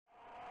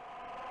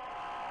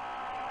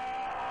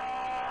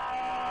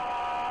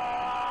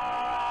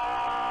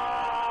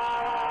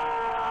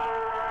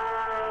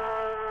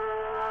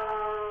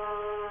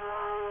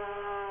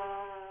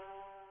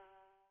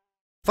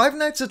Five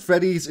Nights at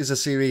Freddy's is a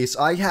series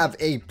I have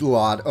a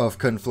lot of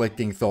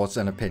conflicting thoughts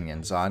and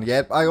opinions on,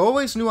 yet I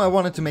always knew I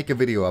wanted to make a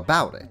video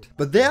about it.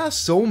 But there are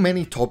so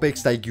many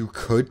topics that you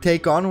could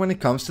take on when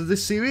it comes to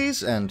this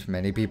series, and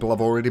many people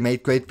have already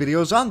made great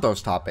videos on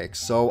those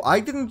topics, so I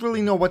didn't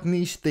really know what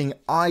niche thing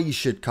I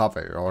should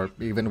cover, or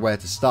even where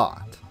to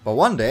start. But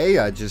one day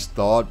I just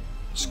thought,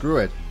 screw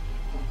it,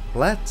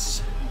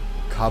 let's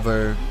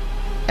cover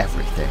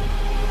everything.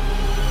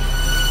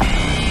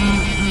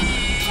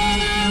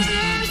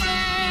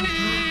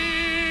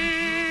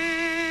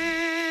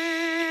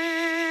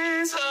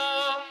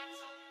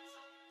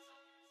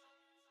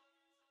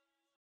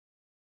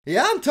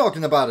 Yeah, I'm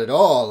talking about it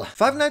all!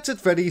 Five Nights at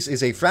Freddy's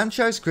is a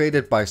franchise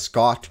created by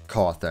Scott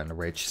Cawthon,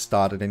 which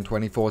started in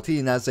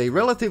 2014 as a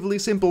relatively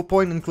simple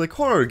point-and-click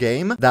horror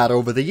game that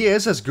over the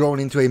years has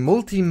grown into a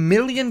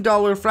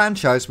multi-million-dollar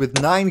franchise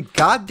with 9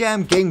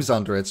 goddamn games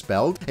under its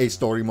belt, a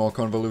story more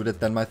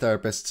convoluted than my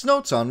therapist's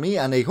notes on me,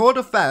 and a horde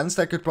of fans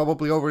that could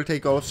probably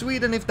overtake all of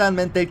Sweden if that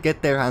meant they'd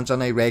get their hands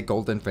on a rare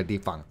Golden Freddy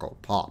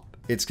Funko Pop.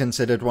 It's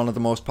considered one of the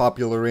most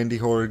popular indie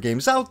horror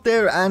games out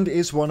there and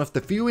is one of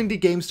the few indie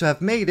games to have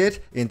made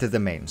it into the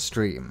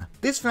mainstream.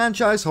 This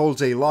franchise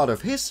holds a lot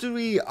of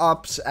history,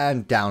 ups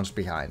and downs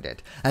behind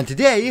it, and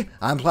today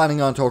I'm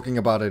planning on talking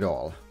about it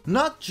all.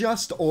 Not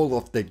just all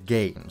of the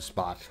games,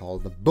 but all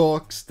the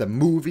books, the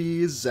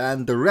movies,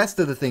 and the rest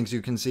of the things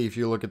you can see if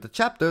you look at the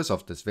chapters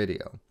of this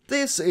video.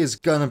 This is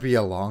gonna be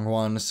a long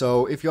one,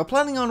 so if you're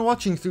planning on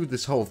watching through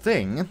this whole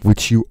thing,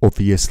 which you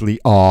obviously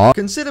are,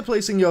 consider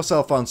placing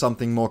yourself on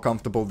something more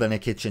comfortable than a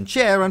kitchen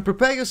chair and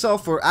prepare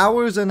yourself for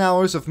hours and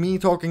hours of me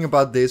talking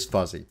about this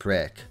fuzzy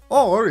prick.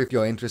 Or, if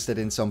you're interested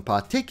in some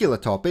particular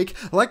topic,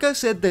 like I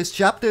said, there's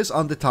chapters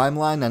on the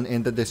timeline and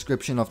in the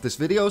description of this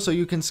video, so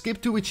you can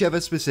skip to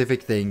whichever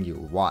specific thing you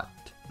want.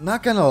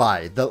 Not gonna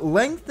lie, the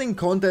length and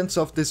contents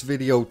of this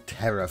video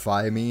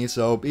terrify me,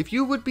 so if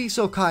you would be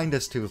so kind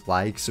as to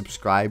like,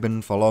 subscribe,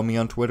 and follow me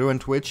on Twitter and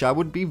Twitch, I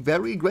would be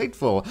very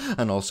grateful.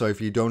 And also,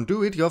 if you don't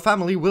do it, your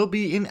family will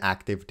be in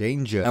active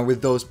danger. And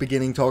with those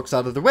beginning talks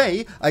out of the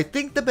way, I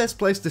think the best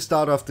place to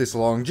start off this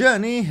long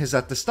journey is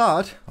at the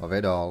start of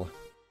it all.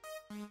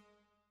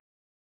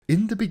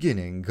 In the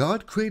beginning,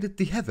 God created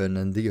the heaven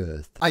and the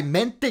earth. I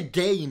meant the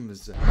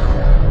games!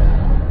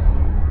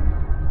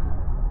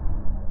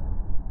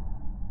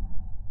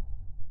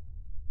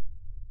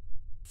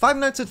 Five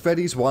Nights at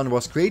Freddy's 1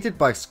 was created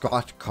by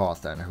Scott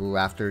Cawthon, who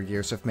after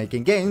years of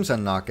making games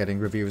and not getting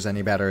reviews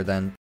any better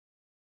than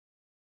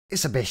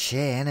it's a bit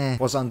shit,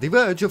 innit? Was on the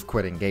verge of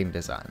quitting game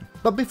design.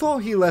 But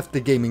before he left the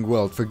gaming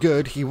world for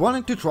good, he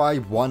wanted to try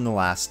one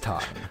last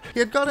time. He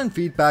had gotten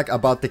feedback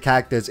about the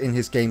characters in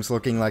his games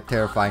looking like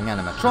terrifying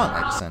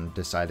animatronics, and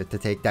decided to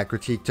take that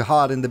critique to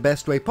heart in the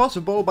best way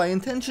possible by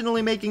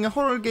intentionally making a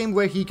horror game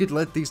where he could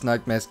let these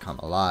nightmares come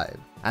alive.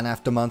 And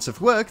after months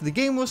of work, the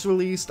game was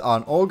released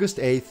on August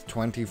 8th,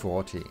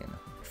 2014.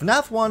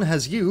 Fnaf 1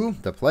 has you,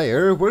 the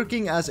player,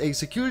 working as a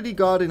security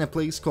guard in a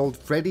place called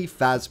Freddy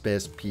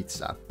Fazbear's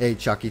Pizza, a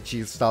Chuck E.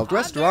 Cheese-styled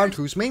restaurant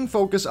whose main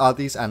focus are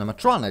these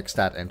animatronics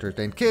that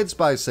entertain kids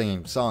by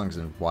singing songs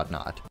and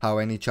whatnot. How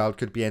any child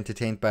could be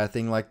entertained by a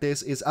thing like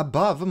this is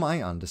above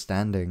my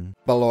understanding.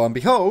 But lo and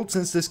behold,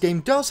 since this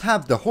game does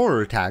have the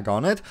horror tag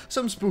on it,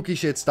 some spooky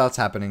shit starts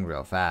happening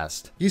real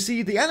fast. You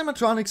see, the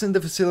animatronics in the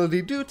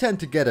facility do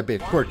tend to get a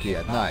bit quirky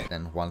at night,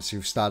 and once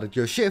you've started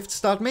your shift,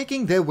 start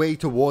making their way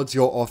towards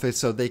your office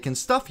so they can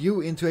stuff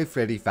you into a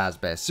Freddy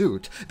Fazbear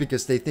suit,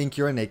 because they think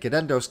you're a naked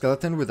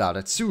endoskeleton without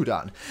its suit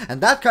on. And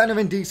that kind of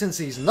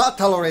indecency is not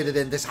tolerated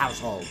in this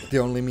household. The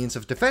only means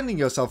of defending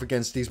yourself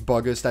against these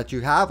buggers that you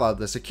have are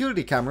the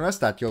security cameras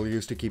that you'll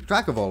use to keep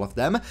track of all of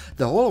them,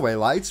 the hallway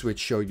lights which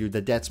show you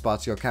the dead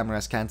spots your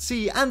cameras can't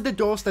see, and the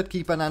doors that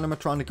keep an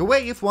animatronic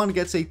away if one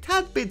gets a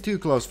tad bit too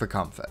close for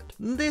comfort.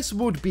 This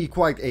would be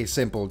quite a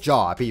simple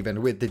job,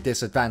 even with the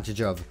disadvantage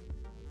of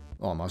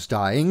almost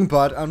dying,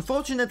 but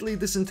unfortunately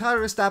this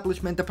entire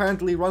establishment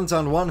apparently runs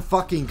on one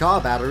fucking car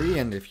battery,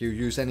 and if you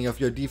use any of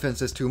your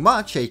defenses too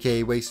much,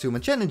 aka waste too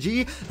much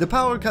energy, the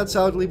power cuts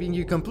out, leaving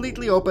you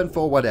completely open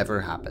for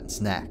whatever happens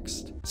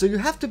next. So you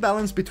have to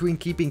balance between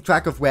keeping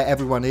track of where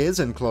everyone is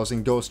and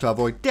closing doors to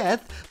avoid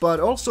death, but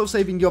also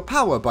saving your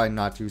power by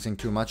not using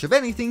too much of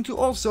anything to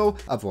also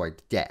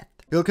avoid death.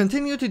 You'll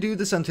continue to do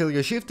this until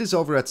your shift is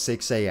over at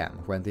 6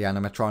 AM, when the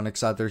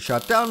animatronics either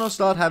shut down or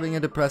start having a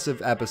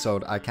depressive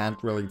episode, I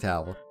can't really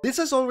tell. This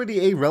is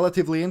already a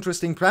relatively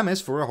interesting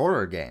premise for a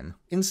horror game.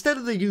 Instead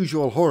of the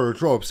usual horror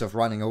tropes of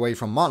running away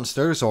from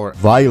monsters or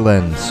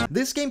violence,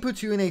 this game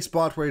puts you in a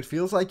spot where it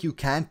feels like you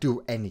can't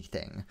do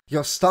anything.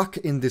 You're stuck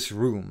in this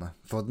room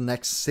for the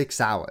next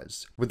 6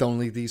 hours, with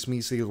only these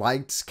measly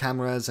lights,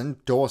 cameras,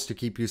 and doors to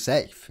keep you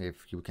safe,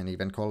 if you can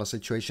even call a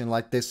situation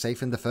like this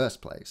safe in the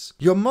first place.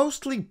 You're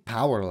mostly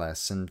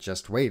powerless and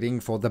just waiting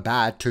for the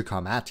bad to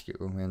come at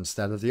you,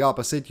 instead of the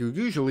opposite you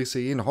usually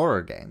see in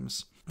horror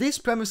games. This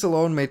premise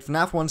alone made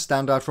Fnaf 1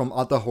 stand out from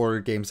other horror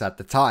games at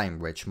the time,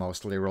 which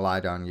mostly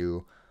relied on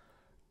you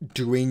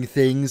doing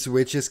things,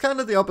 which is kind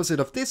of the opposite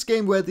of this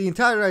game, where the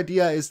entire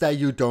idea is that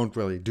you don't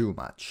really do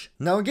much.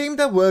 Now, a game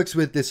that works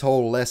with this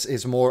whole less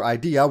is more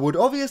idea would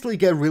obviously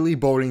get really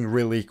boring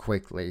really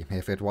quickly,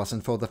 if it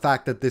wasn't for the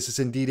fact that this is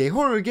indeed a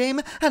horror game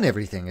and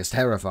everything is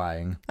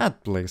terrifying.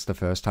 At least the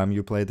first time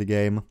you play the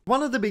game.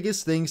 One of the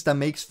biggest things that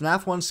makes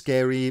FNAF 1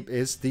 scary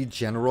is the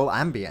general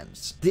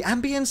ambience. The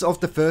ambience of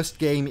the first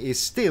game is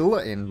still,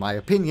 in my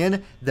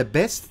opinion, the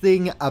best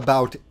thing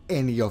about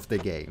any of the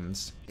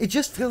games. It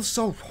just feels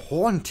so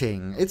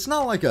haunting. It's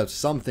not like a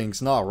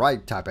something's not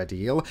right type of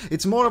deal.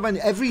 It's more of an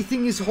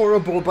everything is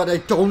horrible but I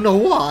don't know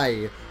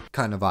why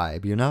kind of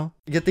vibe, you know?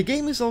 Yet the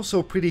game is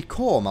also pretty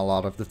calm a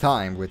lot of the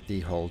time with the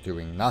whole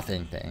doing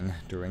nothing thing.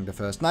 During the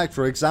first night,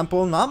 for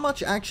example, not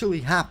much actually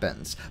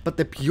happens, but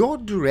the pure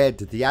dread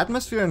the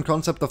atmosphere and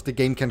concept of the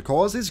game can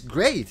cause is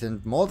great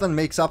and more than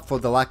makes up for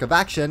the lack of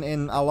action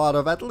in a lot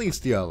of at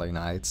least the early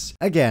nights.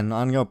 Again,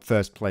 on your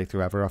first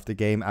playthrough ever of the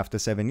game after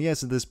 7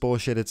 years of this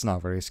bullshit, it's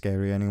not very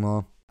scary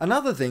anymore.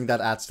 Another thing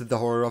that adds to the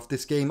horror of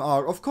this game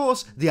are, of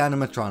course, the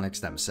animatronics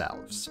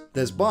themselves.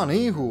 There's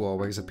Bonnie, who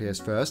always appears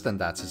first and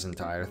that's his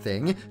entire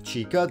thing,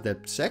 Chica, the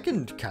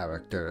second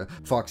character,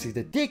 Foxy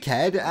the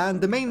dickhead, and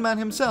the main man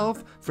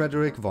himself,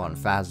 Frederick von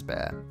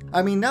Fazbear.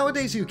 I mean,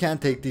 nowadays you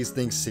can't take these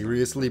things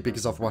seriously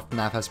because of what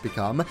FNAF has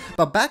become,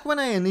 but back when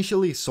I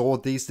initially saw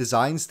these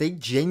designs, they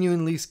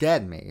genuinely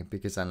scared me,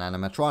 because an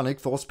animatronic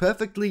falls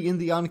perfectly in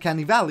the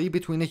uncanny valley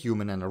between a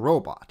human and a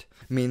robot.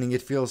 Meaning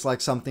it feels like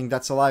something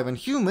that's alive and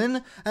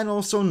human, and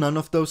also none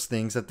of those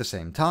things at the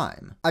same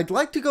time. I'd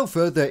like to go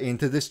further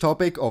into this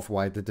topic of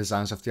why the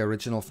designs of the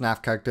original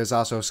FNAF characters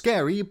are so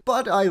scary,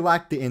 but I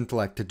lack the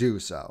intellect to do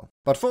so.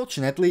 But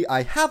fortunately,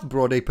 I have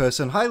brought a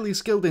person highly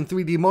skilled in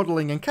 3D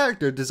modeling and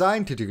character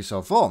design to do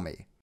so for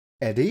me.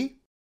 Eddie?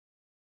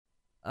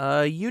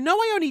 You know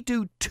I only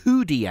do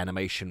 2D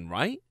animation,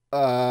 right?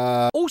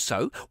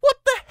 Also, what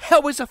the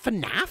hell is a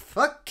FNAF?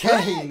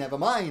 Okay, never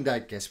mind, I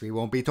guess we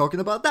won't be talking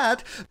about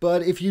that,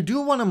 but if you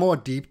do want a more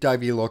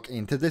deep-divey look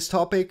into this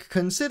topic,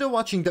 consider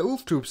watching the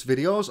Oof Troops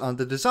videos on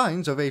the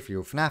designs of a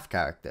few FNAF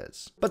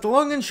characters. But the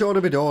long and short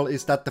of it all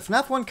is that the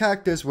FNAF 1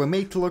 characters were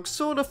made to look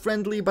sort of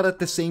friendly but at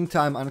the same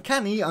time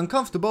uncanny,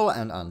 uncomfortable,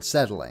 and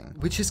unsettling.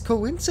 Which is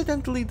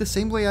coincidentally the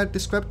same way I'd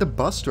describe the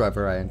bus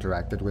driver I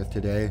interacted with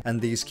today,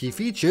 and these key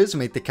features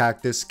made the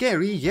characters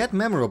scary yet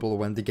memorable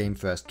when the game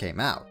first came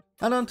out.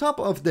 And on top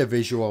of the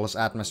visuals,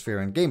 atmosphere,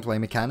 and gameplay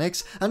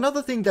mechanics,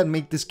 another thing that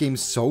made this game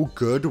so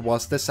good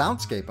was the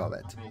soundscape of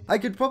it. I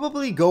could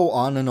probably go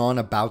on and on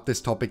about this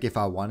topic if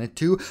I wanted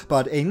to,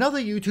 but another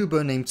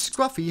YouTuber named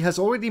Scruffy has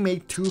already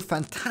made 2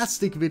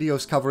 fantastic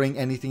videos covering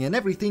anything and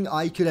everything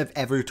I could have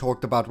ever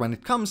talked about when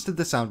it comes to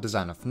the sound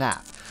design of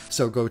FNAF,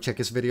 so go check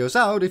his videos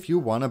out if you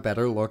want a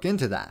better look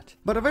into that.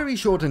 But a very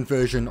shortened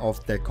version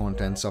of the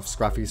contents of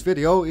Scruffy's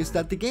video is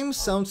that the game's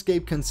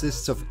soundscape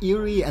consists of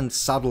eerie and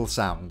subtle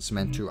sounds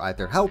meant to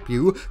either help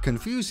you,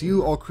 confuse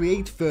you, or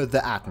create further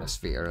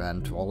atmosphere,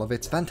 and all of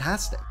it's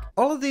fantastic.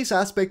 All of these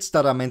aspects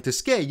that are meant to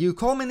scare you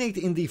culminate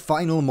in the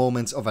final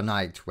moments of a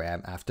night,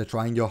 where, after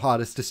trying your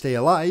hardest to stay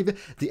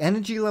alive, the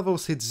energy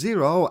levels hit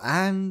 0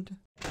 and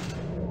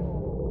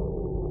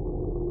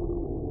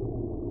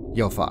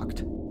you're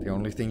fucked. The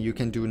only thing you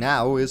can do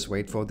now is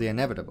wait for the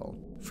inevitable.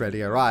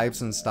 Freddy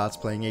arrives and starts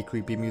playing a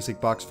creepy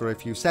music box for a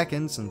few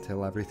seconds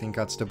until everything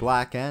cuts to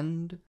black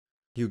and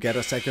you get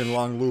a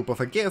second-long loop of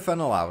a GIF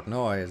and a loud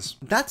noise.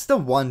 That's the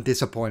one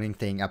disappointing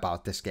thing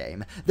about this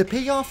game. The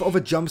payoff of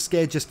a jump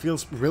scare just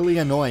feels really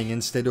annoying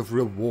instead of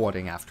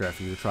rewarding after a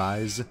few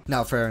tries.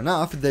 Now fair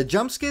enough, the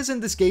jump scares in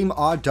this game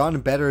are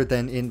done better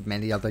than in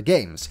many other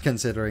games,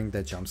 considering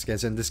the jump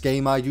scares in this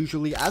game are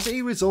usually as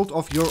a result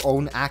of your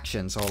own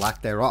actions or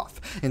lack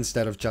thereof,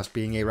 instead of just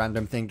being a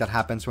random thing that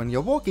happens when your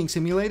walking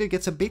simulator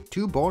gets a bit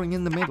too boring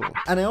in the middle.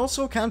 And I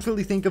also can't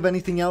really think of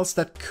anything else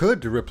that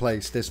could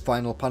replace this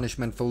final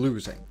punishment for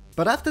losing.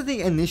 But after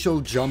the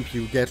initial jump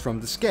you get from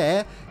the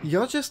scare,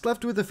 you're just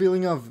left with a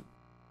feeling of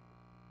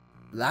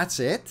that's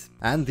it.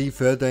 And the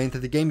further into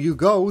the game you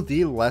go,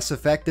 the less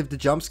effective the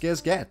jump scares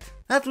get.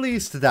 At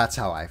least that's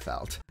how I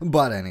felt.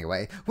 But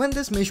anyway, when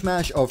this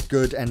mishmash of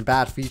good and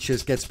bad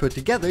features gets put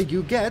together,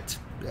 you get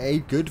a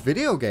good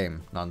video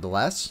game,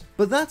 nonetheless.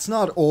 But that's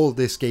not all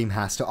this game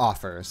has to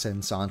offer,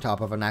 since on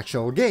top of an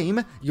actual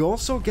game, you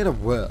also get a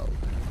world.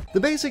 The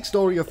basic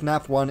story of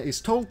FNAF 1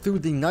 is told through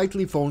the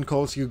nightly phone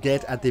calls you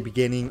get at the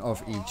beginning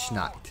of each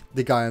night.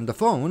 The guy on the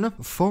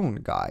phone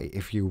guy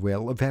if you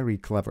will, a very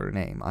clever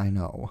name, I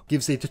know,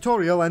 gives a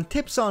tutorial and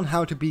tips on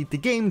how to beat the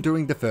game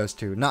during the first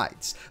 2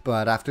 nights,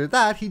 but after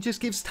that he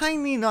just gives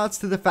tiny nods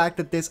to the fact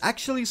that there's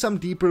actually some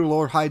deeper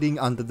lore hiding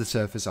under the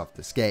surface of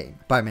this game,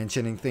 by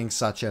mentioning things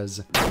such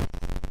as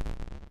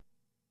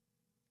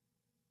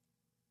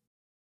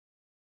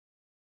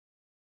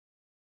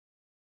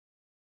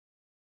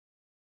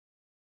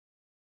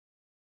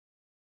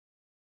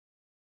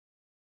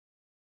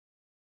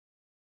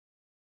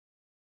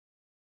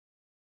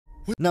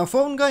Now,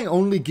 Phone Guy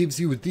only gives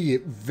you the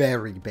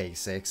very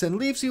basics and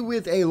leaves you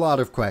with a lot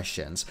of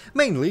questions.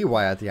 Mainly,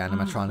 why are the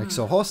animatronics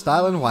so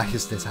hostile and why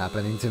is this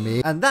happening to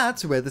me? And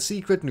that's where the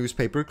secret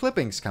newspaper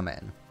clippings come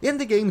in. In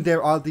the game,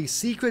 there are these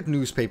secret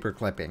newspaper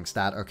clippings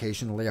that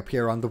occasionally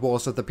appear on the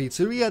walls of the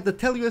pizzeria that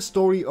tell you a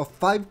story of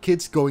 5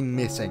 kids going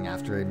missing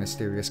after a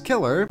mysterious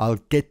killer, I'll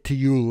get to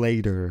you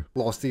later,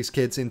 lost these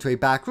kids into a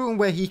back room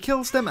where he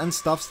kills them and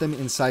stuffs them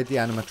inside the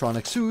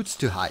animatronic suits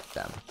to hide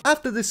them.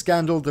 After this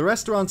scandal, the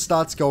restaurant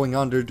starts going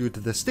under due to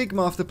the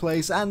stigma of the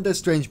place and the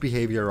strange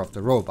behavior of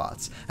the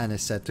robots, and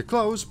is set to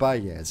close by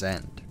year's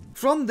end.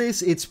 From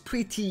this, it's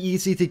pretty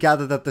easy to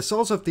gather that the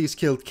souls of these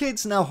killed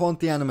kids now haunt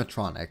the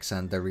animatronics,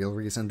 and the real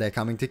reason they're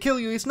coming to kill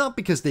you is not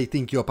because they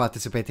think you're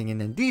participating in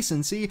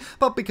indecency,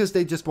 but because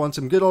they just want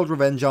some good old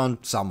revenge on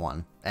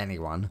someone.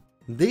 Anyone.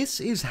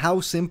 This is how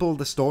simple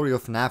the story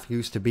of Fnaf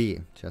used to be.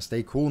 Just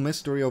a cool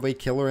mystery of a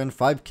killer and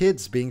 5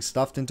 kids being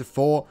stuffed into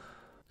 4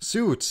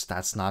 suits.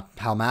 That's not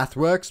how math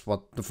works,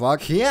 what the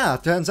fuck? Yeah,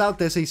 turns out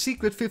there's a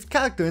secret 5th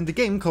character in the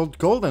game called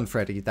Golden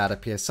Freddy that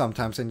appears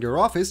sometimes in your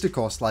office to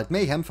cause slight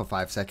mayhem for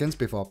 5 seconds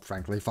before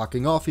frankly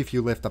fucking off if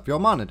you lift up your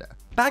monitor.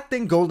 Back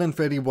then, Golden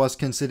Freddy was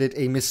considered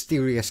a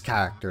mysterious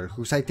character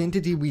whose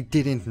identity we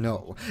didn't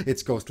know.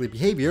 Its ghostly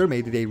behavior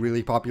made it a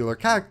really popular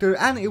character,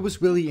 and it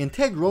was really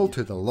integral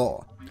to the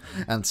lore.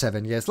 And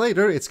 7 years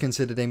later, it's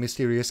considered a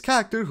mysterious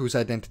character whose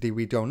identity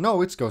we don't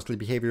know, its ghostly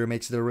behavior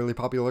makes it a really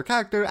popular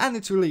character, and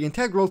it's really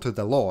integral to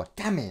the lore.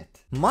 Damn it.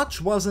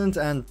 Much wasn't,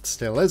 and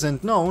still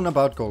isn't, known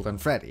about Golden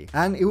Freddy,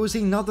 and it was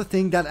another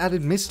thing that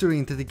added mystery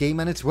into the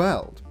game and its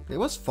world. It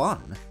was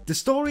fun. The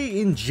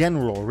story in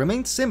general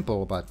remained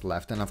simple, but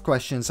left enough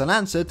questions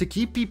unanswered to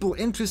keep people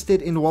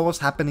interested in what was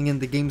happening in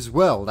the game's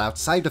world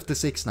outside of the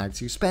 6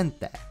 nights you spent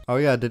there. Oh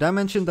yeah, did I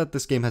mention that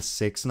this game has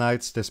 6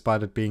 nights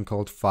despite it being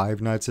called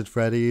 5 Nights at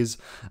Freddy's?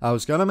 I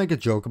was gonna make a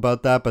joke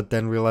about that, but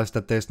then realized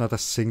that there's not a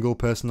single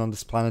person on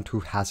this planet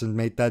who hasn't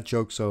made that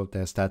joke, so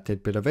there's that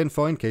tidbit of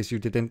info in case you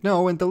didn't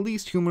know in the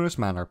least humorous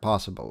manner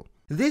possible.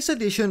 This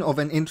edition of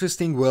an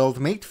interesting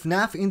world made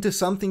Fnaf into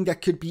something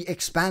that could be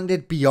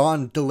expanded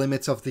beyond the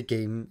limits of the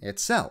game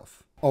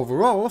itself.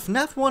 Overall,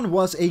 Fnaf 1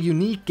 was a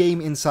unique game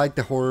inside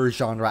the horror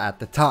genre at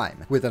the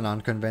time, with an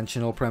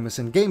unconventional premise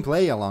and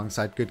gameplay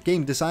alongside good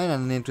game design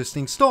and an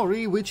interesting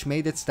story which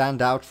made it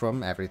stand out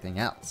from everything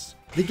else.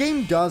 The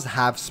game does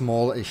have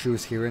small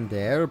issues here and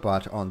there,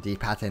 but on the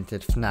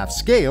patented Fnaf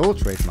scale,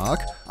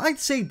 trademark, I'd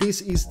say this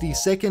is the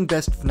second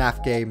best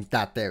Fnaf game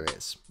that there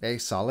is, a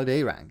solid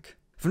A rank.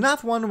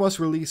 Fnaf 1 was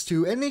released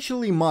to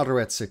initially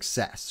moderate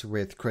success,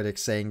 with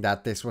critics saying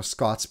that this was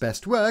Scott's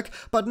best work,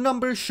 but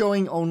numbers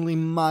showing only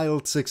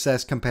mild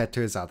success compared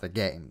to his other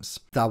games.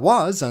 That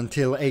was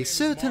until a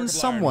certain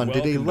someone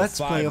did a let's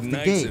play of the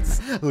game,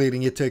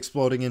 leading it to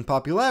exploding in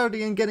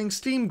popularity and getting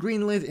Steam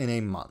greenlit in a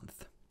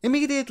month.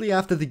 Immediately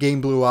after the game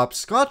blew up,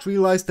 Scott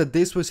realized that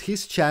this was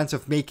his chance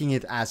of making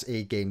it as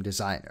a game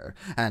designer,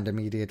 and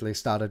immediately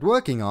started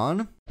working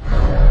on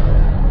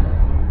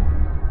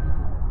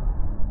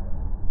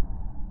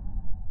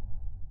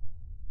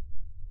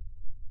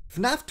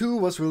Fnaf 2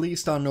 was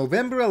released on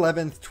November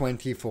 11th,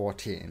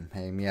 2014,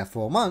 a mere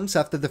 4 months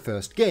after the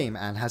first game,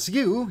 and has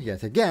you,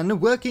 yet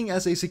again, working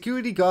as a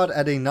security guard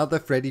at another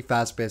Freddy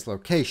Fazbear's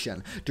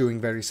location,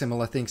 doing very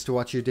similar things to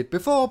what you did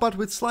before, but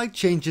with slight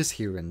changes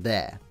here and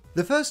there.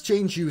 The first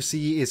change you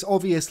see is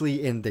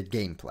obviously in the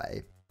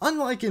gameplay.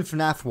 Unlike in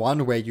Fnaf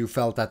 1, where you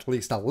felt at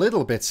least a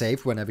little bit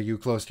safe whenever you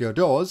closed your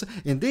doors,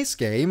 in this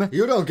game,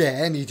 you don't get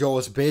any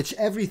doors, bitch.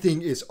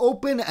 Everything is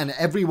open and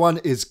everyone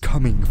is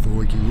coming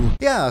for you.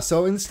 Yeah,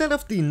 so instead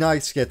of the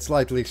nice yet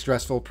slightly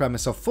stressful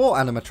premise of 4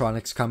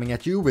 animatronics coming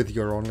at you with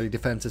your only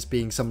defenses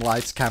being some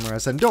lights,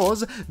 cameras, and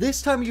doors,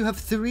 this time you have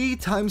 3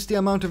 times the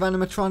amount of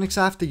animatronics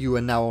after you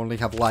and now only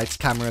have lights,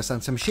 cameras,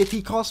 and some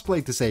shitty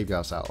cosplay to save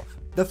yourself.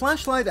 The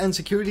flashlight and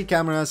security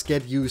cameras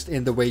get used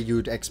in the way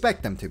you'd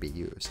expect them to be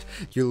used.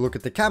 You look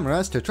at the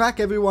cameras to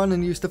track everyone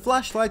and use the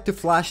flashlight to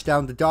flash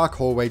down the dark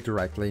hallway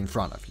directly in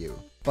front of you.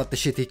 But the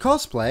shitty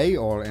cosplay,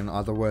 or in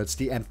other words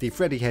the empty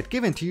Freddy head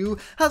given to you,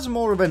 has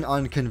more of an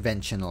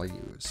unconventional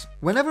use.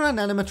 Whenever an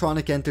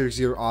animatronic enters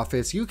your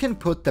office, you can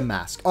put the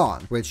mask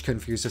on, which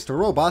confuses the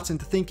robots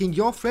into thinking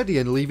you're Freddy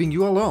and leaving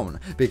you alone,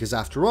 because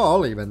after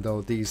all, even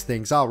though these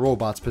things are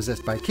robots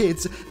possessed by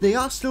kids, they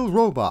are still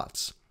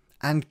robots.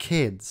 And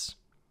kids.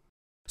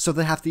 So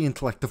they have the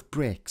intellect of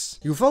bricks.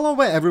 You follow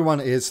where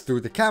everyone is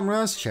through the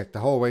cameras, check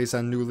the hallways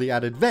and newly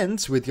added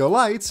vents with your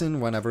lights,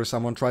 and whenever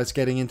someone tries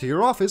getting into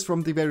your office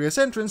from the various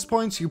entrance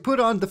points, you put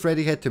on the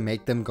Freddy head to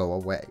make them go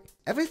away.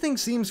 Everything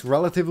seems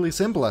relatively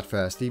simple at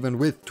first, even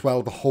with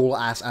 12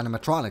 whole-ass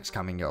animatronics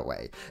coming your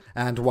way,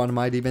 and one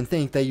might even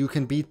think that you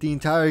can beat the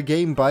entire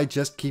game by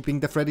just keeping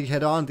the Freddy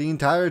head on the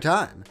entire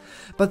time.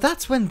 But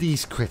that's when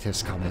these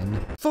critters come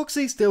in.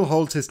 Foxy still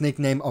holds his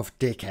nickname of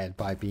Dickhead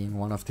by being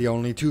one of the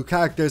only 2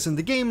 characters in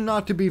the game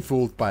not to be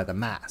fooled by the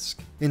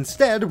mask.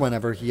 Instead,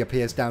 whenever he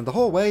appears down the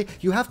hallway,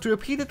 you have to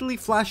repeatedly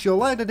flash your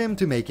light at him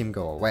to make him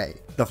go away.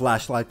 The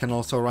flashlight can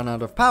also run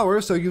out of power,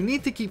 so you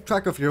need to keep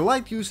track of your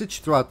light usage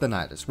throughout the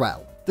night as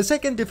well. The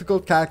second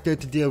difficult character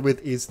to deal with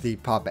is the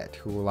puppet,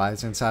 who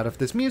lies inside of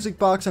this music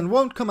box and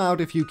won't come out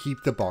if you keep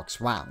the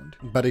box wound.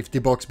 But if the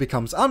box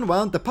becomes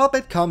unwound, the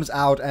puppet comes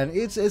out and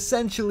it's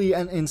essentially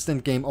an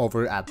instant game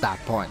over at that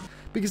point,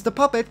 because the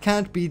puppet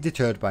can't be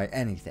deterred by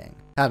anything.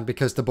 And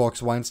because the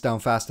box winds down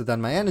faster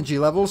than my energy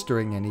levels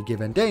during any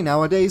given day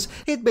nowadays,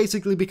 it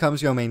basically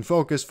becomes your main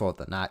focus for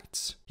the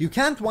nights. You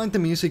can't wind the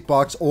music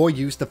box or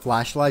use the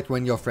flashlight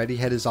when your Freddy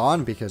head is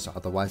on, because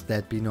otherwise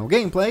there'd be no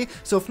gameplay,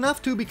 so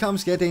FNAF 2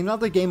 becomes yet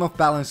another game of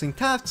balancing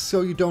tasks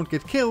so you don't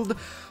get killed,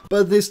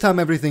 but this time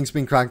everything's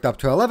been cranked up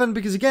to 11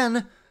 because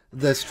again,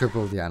 there's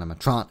triple the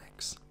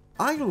animatronics.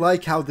 I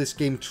like how this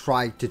game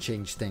tried to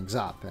change things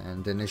up,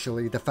 and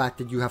initially the fact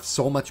that you have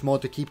so much more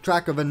to keep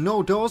track of and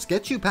no doors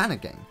gets you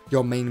panicking.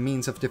 Your main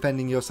means of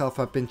defending yourself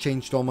have been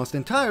changed almost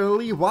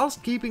entirely,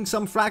 whilst keeping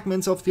some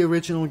fragments of the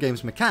original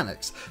game's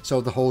mechanics,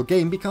 so the whole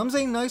game becomes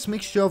a nice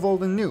mixture of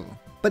old and new.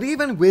 But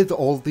even with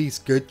all these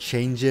good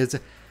changes,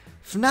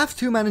 FNAF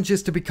 2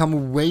 manages to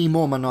become way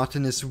more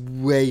monotonous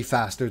way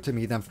faster to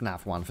me than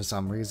FNAF 1 for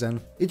some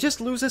reason. It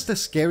just loses the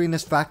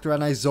scariness factor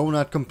and I zone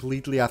out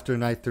completely after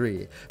night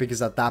 3,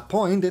 because at that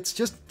point it's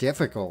just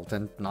difficult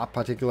and not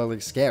particularly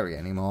scary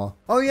anymore.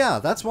 Oh yeah,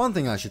 that's one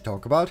thing I should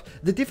talk about,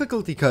 the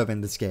difficulty curve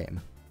in this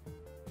game.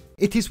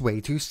 It is way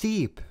too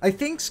steep. I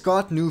think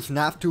Scott knew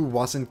FNAF 2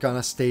 wasn't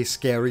gonna stay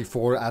scary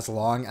for as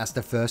long as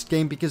the first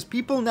game because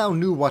people now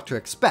knew what to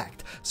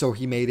expect, so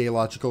he made a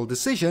logical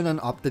decision and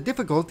upped the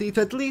difficulty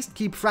to at least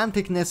keep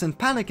franticness and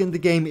panic in the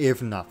game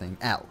if nothing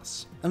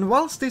else. And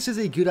whilst this is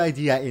a good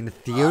idea in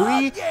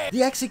theory,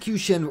 the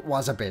execution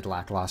was a bit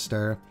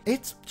lackluster.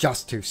 It's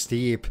just too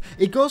steep.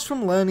 It goes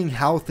from learning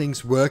how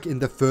things work in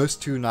the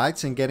first 2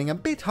 nights and getting a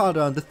bit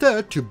harder on the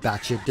third to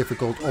batshit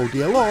difficult oh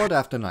dear lord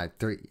after night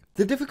 3.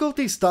 The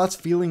difficulty starts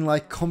feeling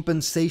like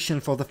compensation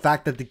for the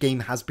fact that the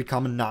game has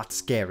become not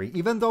scary,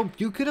 even though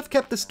you could have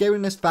kept the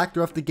scariness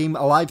factor of the game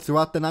alive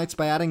throughout the nights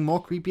by adding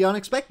more creepy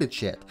unexpected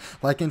shit,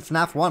 like in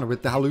FNAF 1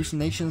 with the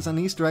hallucinations and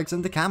Easter eggs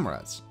and the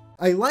cameras.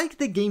 I like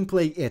the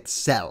gameplay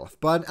itself,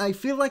 but I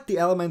feel like the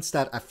elements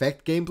that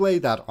affect gameplay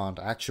that aren't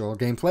actual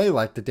gameplay,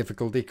 like the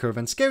difficulty curve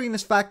and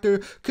scariness factor,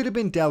 could have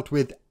been dealt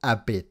with a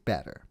bit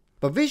better.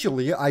 But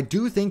visually, I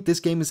do think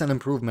this game is an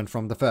improvement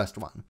from the first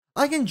one.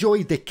 I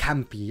enjoy the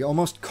campy,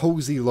 almost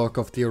cozy look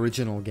of the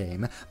original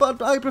game,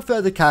 but I prefer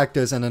the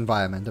characters and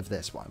environment of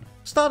this one.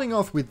 Starting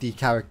off with the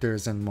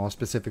characters and more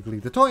specifically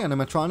the toy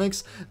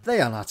animatronics, they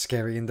are not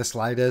scary in the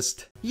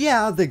slightest.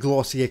 Yeah, the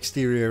glossy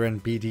exterior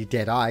and beady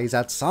dead eyes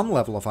add some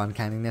level of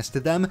uncanniness to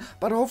them,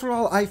 but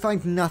overall I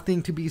find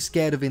nothing to be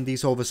scared of in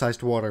these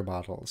oversized water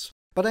bottles.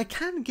 But I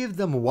can give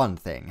them one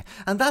thing,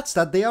 and that's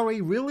that they are a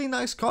really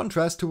nice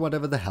contrast to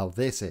whatever the hell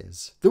this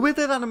is. The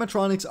withered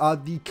animatronics are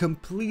the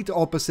complete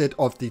opposite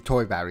of the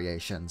toy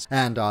variations,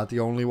 and are the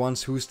only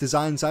ones whose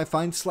designs I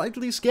find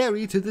slightly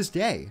scary to this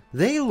day.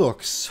 They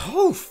look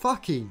so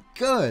fucking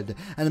good,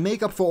 and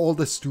make up for all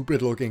the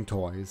stupid looking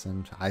toys,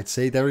 and I'd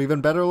say they're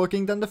even better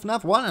looking than the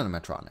FNAF 1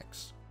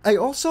 animatronics. I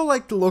also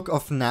like the look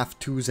of FNAF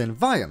 2's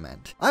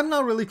environment. I'm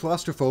not really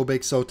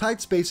claustrophobic, so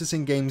tight spaces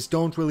in games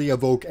don't really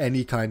evoke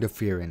any kind of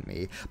fear in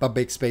me, but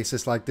big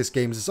spaces like this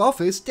game's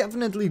office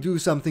definitely do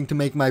something to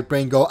make my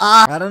brain go,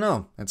 ah! I don't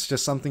know, it's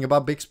just something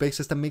about big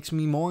spaces that makes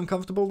me more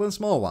uncomfortable than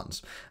small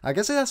ones. I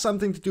guess it has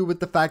something to do with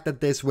the fact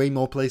that there's way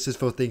more places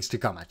for things to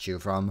come at you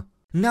from.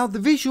 Now the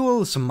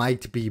visuals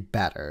might be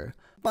better,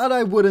 but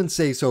I wouldn't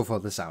say so for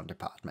the sound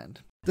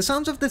department. The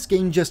sounds of this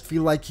game just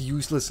feel like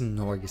useless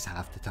noise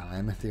half the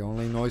time. The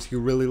only noise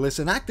you really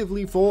listen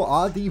actively for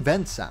are the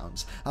vent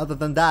sounds. Other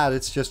than that,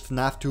 it's just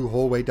FNAF 2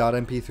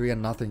 hallway.mp3 and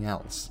nothing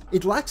else.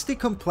 It lacks the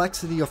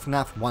complexity of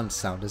FNAF 1's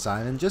sound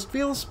design and just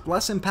feels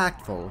less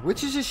impactful,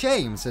 which is a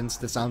shame since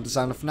the sound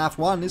design of FNAF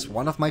 1 is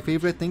one of my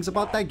favorite things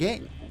about that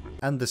game.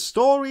 And the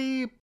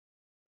story...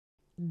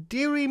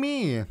 dearie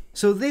me.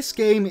 So this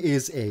game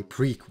is a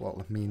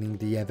prequel, meaning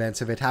the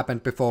events of it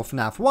happened before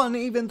FNAF 1,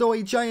 even though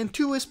a giant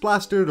 2 is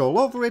plastered all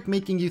over it,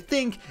 making you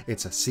think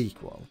it's a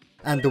sequel.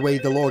 And the way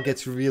the lore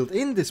gets revealed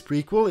in this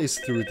prequel is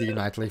through the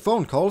nightly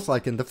phone calls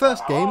like in the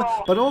first game,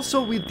 but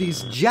also with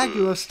these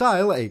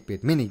Jaguar-style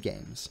 8-bit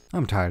minigames.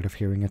 I'm tired of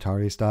hearing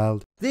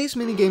Atari-styled. These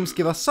minigames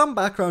give us some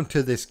background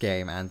to this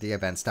game and the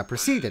events that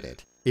preceded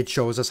it. It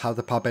shows us how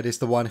the puppet is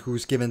the one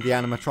who's given the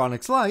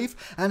animatronics life,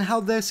 and how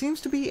there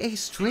seems to be a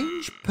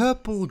strange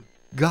purple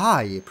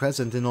guy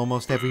present in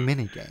almost every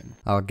minigame.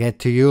 I'll get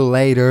to you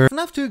later.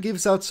 FNAF 2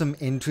 gives out some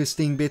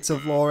interesting bits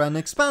of lore and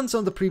expands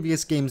on the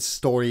previous game's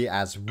story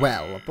as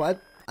well, but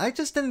I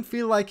just didn't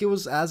feel like it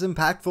was as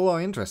impactful or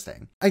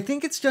interesting. I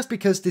think it's just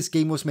because this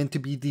game was meant to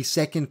be the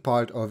second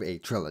part of a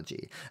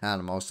trilogy,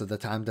 and most of the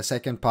time the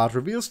second part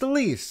reveals the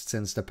least,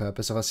 since the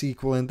purpose of a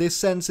sequel in this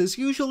sense is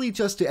usually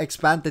just to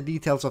expand the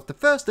details of the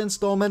first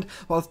installment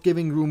whilst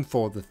giving room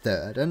for the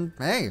third, and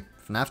hey,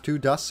 FNAF 2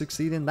 does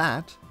succeed in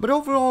that. But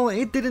overall,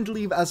 it didn't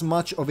leave as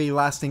much of a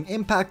lasting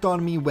impact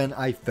on me when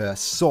I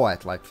first saw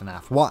it like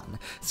FNAF 1,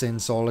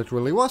 since all it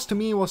really was to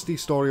me was the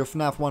story of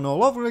FNAF 1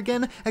 all over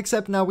again,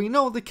 except now we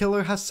know the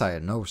killer has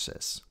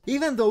cyanosis.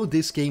 Even though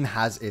this game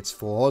has its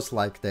flaws,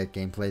 like the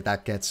gameplay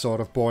that gets sort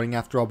of boring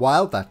after a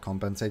while, that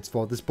compensates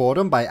for this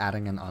boredom by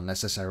adding an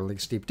unnecessarily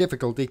steep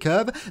difficulty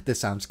curve, the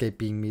soundscape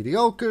being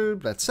mediocre,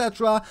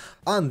 etc.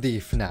 On the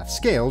FNAF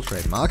scale,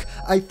 trademark,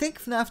 I think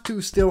FNAF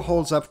 2 still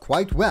holds up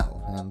quite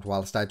well, and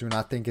whilst I do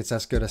not think it's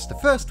as good as the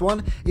first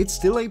one, it's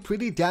still a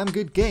pretty damn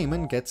good game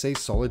and gets a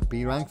solid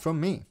B rank from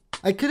me.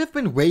 I could have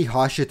been way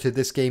harsher to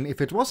this game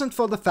if it wasn't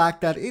for the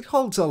fact that it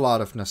holds a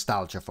lot of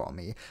nostalgia for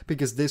me,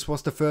 because this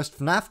was the first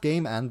FNAF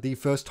game and the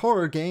first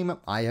horror game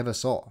I ever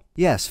saw.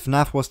 Yes,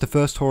 FNAF was the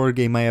first horror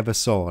game I ever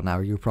saw. Now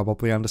you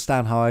probably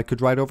understand how I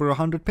could write over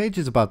 100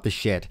 pages about this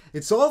shit.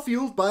 It's all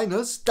fueled by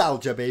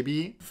nostalgia,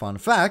 baby! Fun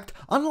fact,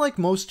 unlike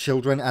most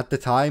children at the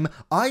time,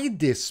 I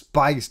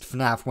despised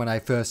FNAF when I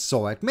first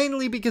saw it,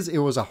 mainly because it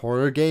was a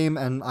horror game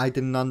and I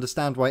didn't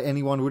understand why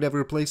anyone would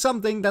ever play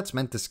something that's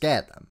meant to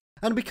scare them.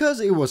 And because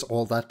it was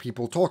all that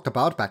people talked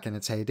about back in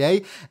its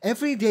heyday,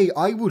 every day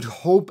I would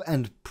hope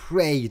and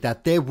pray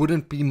that there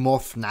wouldn't be more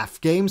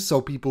FNAF games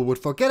so people would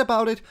forget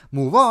about it,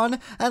 move on,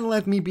 and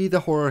let me be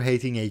the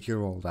horror-hating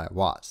 8-year-old I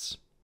was.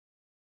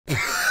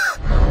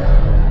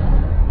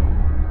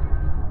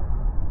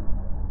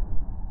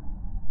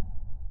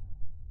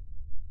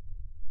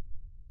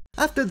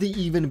 After the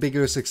even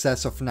bigger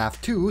success of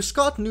FNAF 2,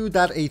 Scott knew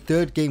that a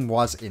third game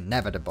was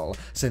inevitable.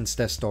 Since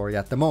their story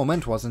at the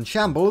moment was in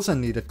shambles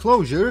and needed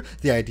closure,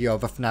 the idea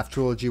of a FNAF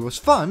trilogy was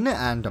fun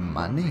and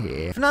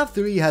money. FNAF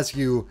 3 has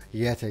you,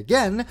 yet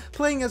again,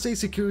 playing as a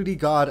security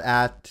guard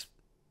at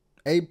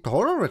a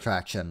horror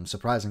attraction,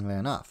 surprisingly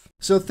enough.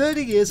 So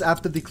 30 years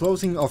after the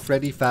closing of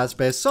Freddy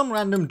Fazbear's, some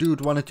random dude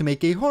wanted to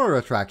make a horror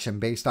attraction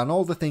based on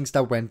all the things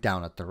that went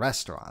down at the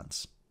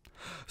restaurants.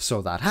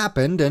 So that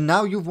happened, and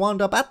now you've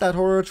wound up at that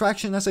horror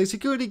attraction as a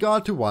security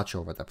guard to watch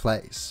over the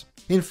place.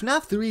 In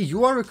FNAF 3,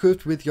 you are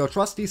equipped with your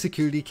trusty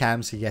security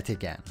cams yet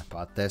again,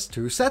 but there's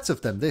 2 sets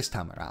of them this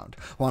time around,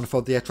 one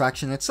for the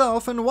attraction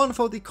itself and one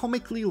for the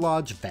comically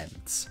large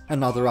vents.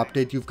 Another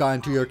update you've got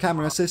into your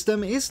camera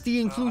system is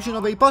the inclusion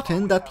of a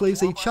button that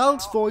plays a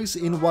child's voice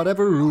in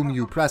whatever room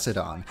you press it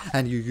on,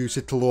 and you use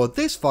it to lure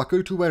this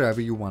fucker to wherever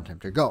you want him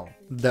to go.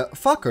 The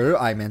fucker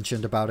I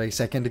mentioned about a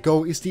second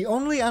ago is the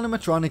only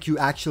animatronic you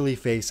actually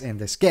face in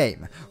this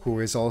game,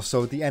 who is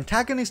also the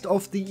antagonist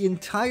of the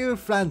entire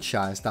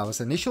franchise that was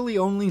initially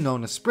only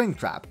known as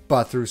Springtrap,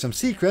 but through some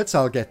secrets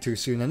I'll get to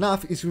soon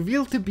enough, is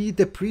revealed to be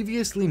the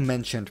previously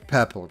mentioned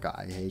purple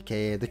guy,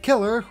 aka the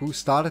killer who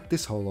started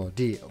this whole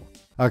ordeal.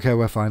 Okay,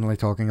 we're finally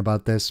talking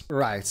about this.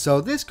 Right,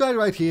 so this guy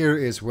right here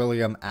is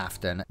William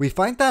Afton. We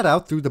find that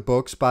out through the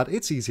books, but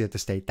it's easier to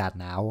state that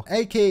now.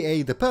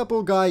 AKA the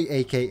purple guy,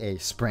 aka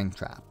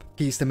Springtrap.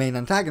 He's the main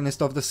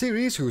antagonist of the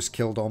series, who's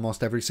killed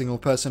almost every single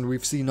person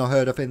we've seen or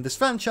heard of in this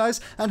franchise,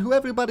 and who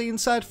everybody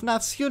inside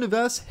FNAF's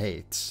universe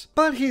hates.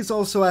 But he's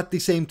also at the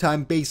same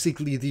time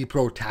basically the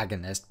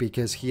protagonist,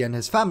 because he and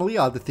his family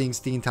are the things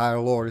the entire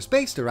lore is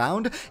based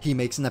around. He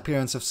makes an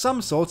appearance of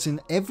some sorts in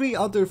every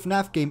other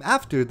FNAF game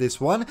after this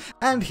one,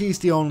 and he's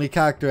the only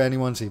character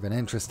anyone's even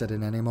interested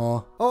in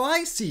anymore. Oh,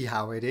 I see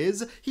how it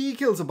is. He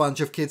kills a bunch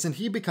of kids and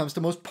he becomes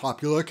the most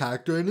popular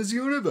character in his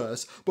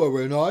universe, but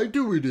when I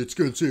do it, it's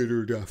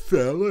considered a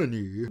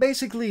felony.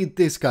 Basically,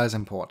 this guy's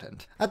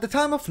important. At the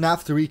time of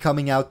FNAF 3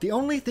 coming out, the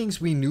only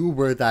things we knew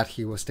were that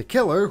he was the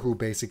killer, who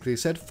basically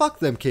said fuck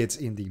them kids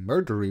in the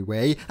murdery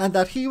way, and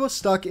that he was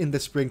stuck in the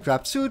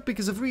Springtrap suit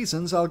because of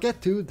reasons I'll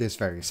get to this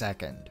very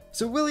second.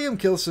 So William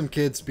kills some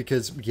kids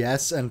because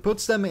yes, and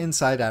puts them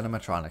inside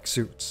animatronic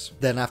suits.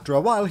 Then after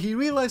a while he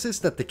realizes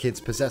that the kids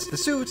possess the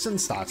suits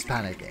and starts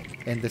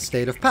panicking. In this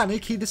state of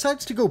panic he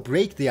decides to go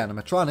break the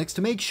animatronics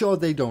to make sure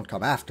they don't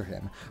come after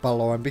him. But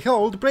lo and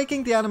behold,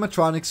 breaking the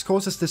animatronics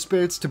causes the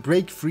spirits to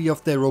break free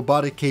of their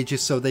robotic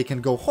cages so they can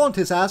go haunt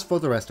his ass for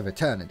the rest of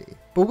eternity.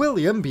 But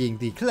William, being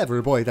the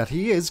clever boy that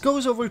he is,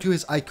 goes over to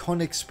his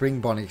iconic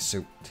Spring Bonnie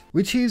suit,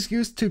 which he's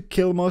used to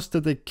kill most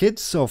of the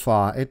kids so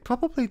far. It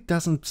probably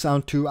doesn't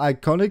sound too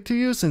iconic to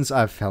you since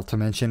I've failed to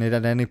mention it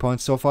at any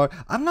point so far.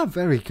 I'm not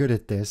very good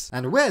at this.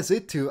 And wears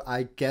it to,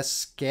 I guess,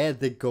 scare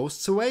the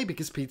ghosts away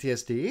because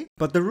PTSD.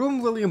 But the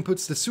room William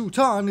puts the suit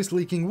on is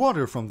leaking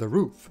water from the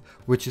roof,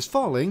 which is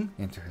falling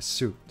into his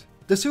suit.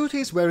 The suit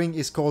he's wearing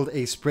is called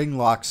a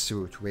spring-lock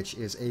suit, which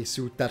is a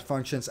suit that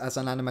functions as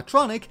an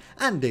animatronic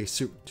and a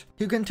suit.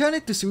 You can turn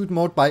it to suit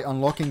mode by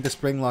unlocking the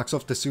spring locks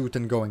of the suit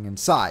and going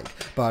inside,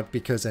 but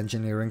because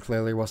engineering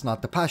clearly was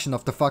not the passion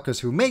of the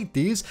fuckers who made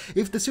these,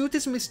 if the suit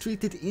is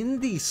mistreated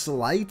in the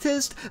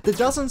slightest, the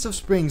dozens of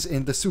springs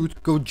in the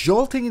suit go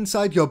jolting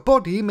inside your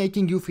body,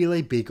 making you feel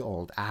a big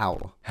old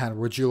ow. And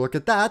would you look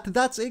at that,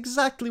 that's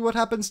exactly what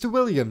happens to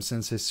William,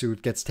 since his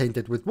suit gets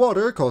tainted with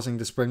water, causing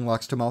the spring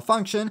locks to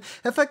malfunction,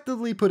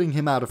 effectively putting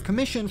him out of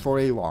commission for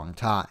a long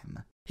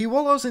time. He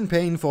wallows in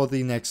pain for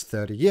the next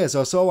 30 years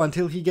or so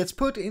until he gets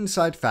put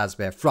inside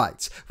Fazbear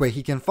Frights, where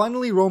he can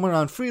finally roam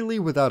around freely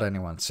without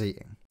anyone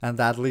seeing. And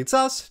that leads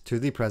us to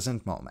the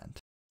present moment.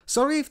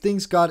 Sorry if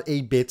things got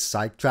a bit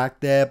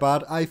sidetracked there,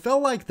 but I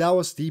felt like that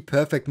was the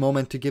perfect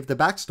moment to give the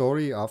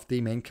backstory of the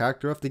main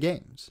character of the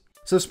games.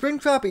 So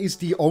Springtrap is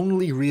the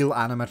only real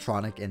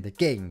animatronic in the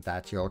game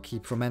that you'll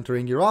keep from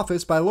entering your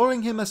office by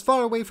luring him as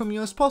far away from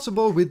you as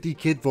possible with the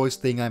kid voice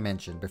thing I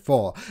mentioned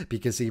before,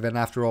 because even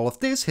after all of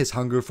this, his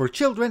hunger for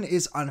children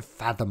is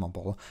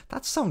unfathomable.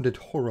 That sounded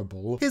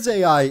horrible. His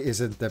AI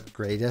isn't the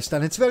greatest,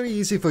 and it's very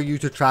easy for you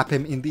to trap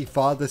him in the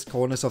farthest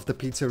corners of the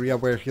pizzeria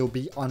where he'll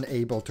be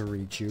unable to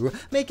reach you,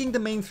 making the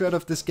main threat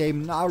of this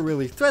game not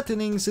really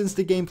threatening since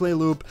the gameplay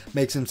loop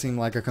makes him seem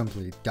like a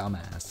complete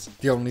dumbass.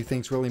 The only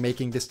things really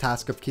making this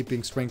task of keeping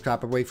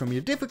Springtrap away from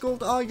you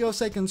difficult are your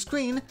second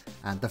screen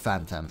and the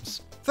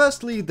phantoms.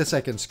 Firstly, the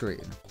second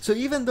screen. So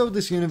even though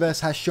this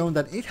universe has shown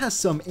that it has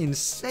some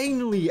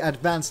insanely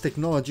advanced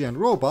technology and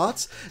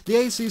robots, the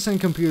ACs and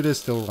computers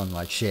still run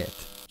like shit.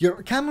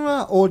 Your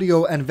camera,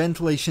 audio, and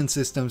ventilation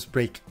systems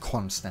break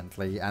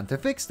constantly, and to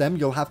fix them,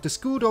 you'll have to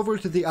scoot over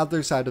to the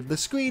other side of the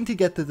screen to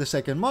get to the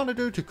second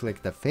monitor to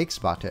click the fix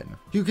button.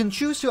 You can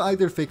choose to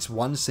either fix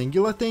one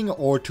singular thing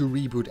or to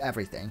reboot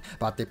everything,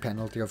 but the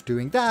penalty of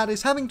doing that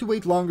is having to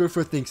wait longer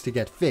for things to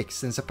get fixed,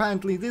 since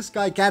apparently this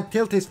guy can't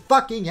tilt his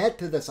fucking head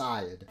to the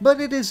side.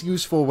 But it is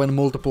useful when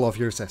multiple of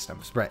your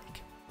systems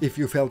break. If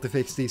you fail to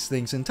fix these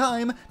things in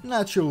time,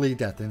 naturally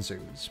death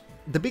ensues.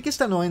 The biggest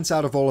annoyance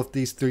out of all of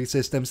these three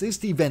systems is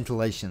the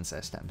ventilation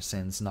system,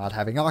 since not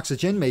having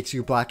oxygen makes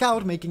you black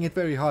out, making it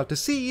very hard to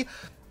see,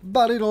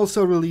 but it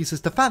also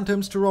releases the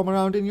phantoms to roam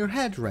around in your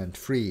head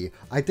rent-free.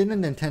 I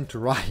didn't intend to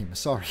rhyme,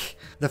 sorry.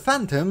 The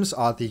phantoms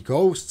are the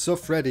ghosts of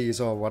Freddy's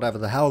or whatever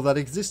the hell that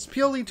exists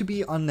purely to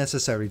be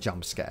unnecessary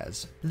jump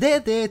scares. They're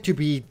there to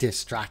be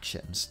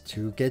distractions,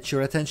 to get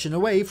your attention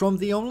away from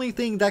the only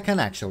thing that can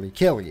actually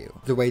kill you.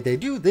 The way they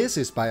do this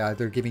is by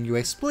either giving you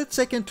a split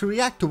second to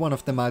react to one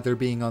of them either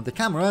being on the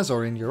cameras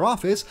or in your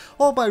office,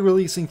 or by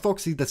releasing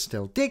Foxy the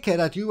Still Dickhead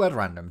at you at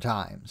random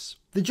times.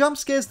 The jump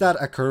scares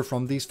that occur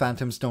from these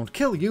phantoms don't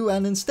kill you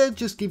and instead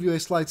just give you a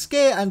slight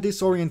scare and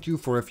disorient you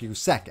for a few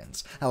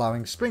seconds,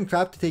 allowing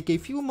Springtrap to take a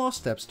few more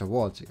steps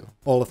towards you.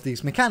 All of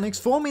these mechanics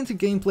form into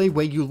gameplay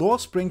where you lure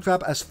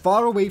Springtrap as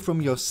far away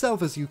from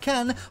yourself as you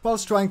can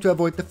whilst trying to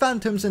avoid the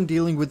phantoms and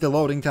dealing with the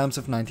loading times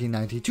of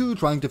 1992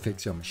 trying to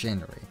fix your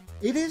machinery.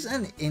 It is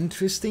an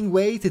interesting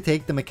way to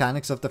take the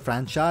mechanics of the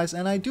franchise,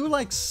 and I do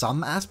like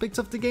some aspects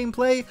of the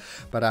gameplay,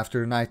 but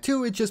after night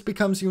 2 it just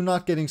becomes you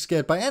not getting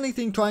scared by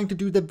anything, trying to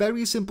do the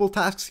very simple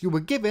tasks you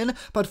were given,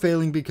 but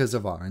failing because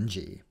of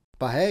RNG.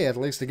 But hey, at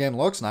least the game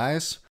looks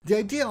nice. The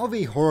idea of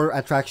a horror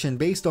attraction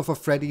based off of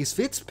Freddy's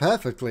fits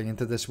perfectly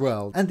into this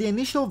world, and the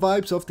initial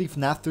vibes of the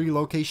Fnaf 3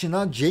 location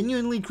are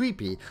genuinely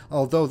creepy,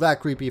 although that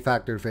creepy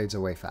factor fades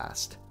away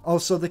fast.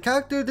 Also, the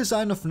character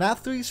design of Fnaf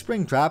 3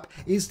 Springtrap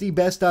is the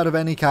best out of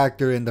any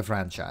character in the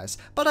franchise,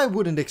 but I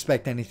wouldn't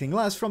expect anything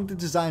less from the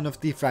design of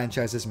the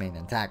franchise's main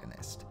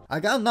antagonist. I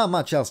got not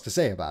much else to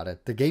say about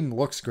it, the game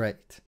looks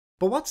great.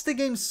 But what's the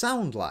game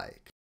sound like?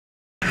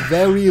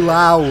 Very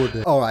loud.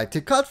 Alright,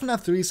 to cut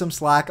Fnaf 3 some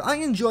slack, I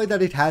enjoy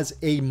that it has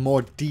a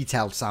more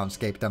detailed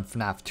soundscape than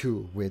Fnaf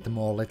 2, with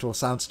more little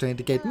sounds to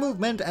indicate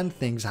movement and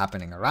things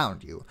happening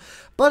around you.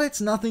 But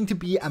it's nothing to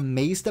be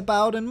amazed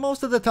about, and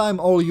most of the time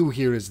all you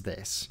hear is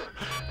this.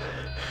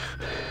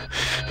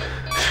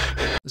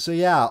 So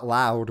yeah,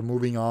 loud,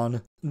 moving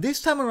on.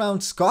 This time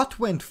around, Scott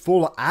went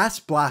full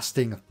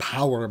ass-blasting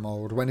power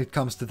mode when it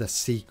comes to the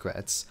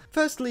secrets.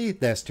 Firstly,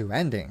 there's two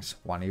endings.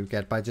 One you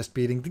get by just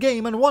beating the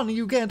game, and one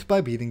you get by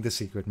beating the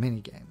secret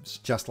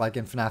minigames. Just like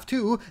in FNAF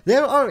 2,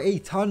 there are a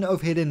ton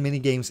of hidden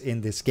minigames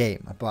in this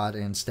game, but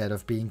instead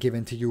of being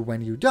given to you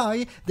when you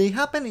die, they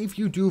happen if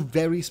you do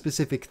very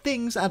specific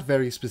things at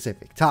very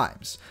specific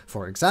times.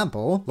 For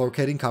example,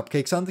 locating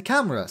cupcakes on the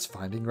cameras,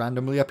 finding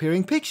randomly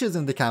appearing pictures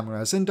in the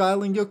cameras, and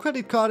dialing your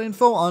credit card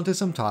info onto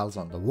some tiles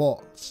on the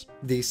wall.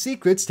 These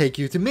secrets take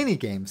you to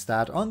minigames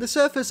that on the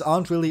surface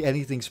aren't really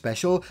anything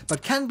special,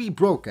 but can be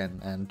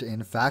broken, and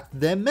in fact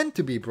they're meant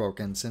to be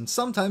broken, since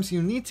sometimes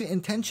you need to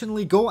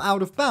intentionally go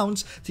out of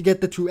bounds to get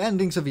the true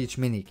endings of each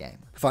minigame.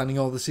 Finding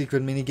all the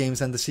secret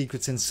minigames and the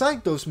secrets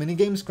inside those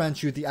minigames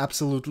grants you the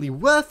absolutely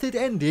worth it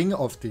ending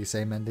of the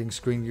same ending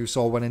screen you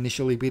saw when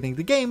initially beating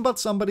the game, but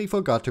somebody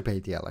forgot to pay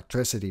the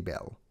electricity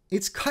bill.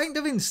 It's kind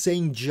of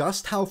insane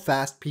just how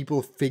fast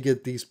people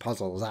figured these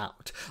puzzles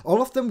out. All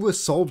of them were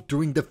solved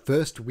during the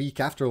first week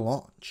after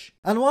launch.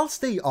 And whilst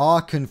they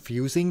are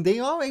confusing, they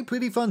are a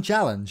pretty fun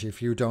challenge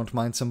if you don't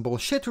mind some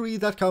bullshittery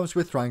that comes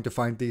with trying to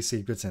find these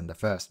secrets in the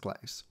first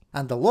place.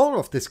 And the lore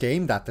of this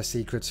game that the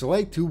secrets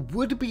relate to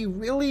would be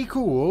really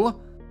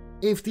cool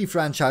if the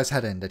franchise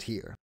had ended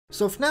here.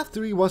 So FNAF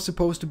 3 was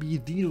supposed to be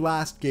the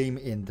last game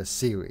in the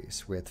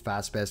series, with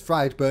Fazbear's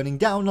Fright burning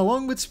down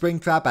along with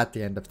Springtrap at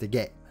the end of the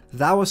game.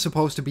 That was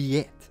supposed to be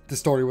it. The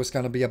story was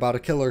gonna be about a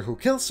killer who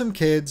kills some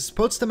kids,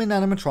 puts them in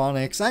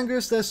animatronics,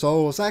 angers their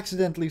souls,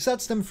 accidentally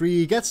sets them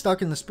free, gets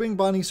stuck in the Spring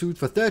Bonnie suit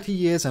for 30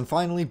 years, and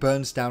finally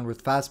burns down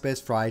with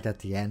Fazbear's Fright at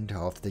the end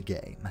of the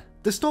game.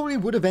 The story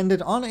would have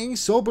ended on a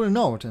sober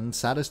note and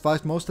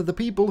satisfied most of the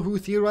people who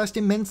theorized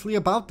immensely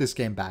about this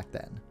game back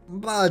then.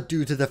 But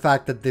due to the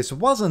fact that this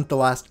wasn't the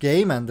last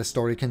game and the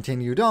story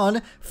continued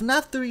on,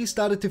 Fnaf 3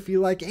 started to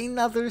feel like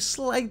another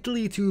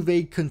slightly too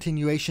vague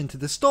continuation to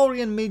the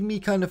story and made me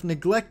kind of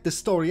neglect the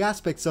story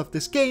aspects of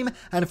this game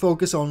and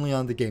focus only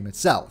on the game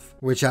itself,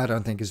 which I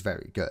don't think is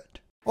very good.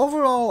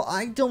 Overall,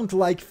 I don't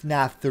like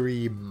Fnaf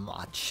 3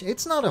 much.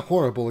 It's not a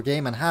horrible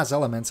game and has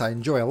elements I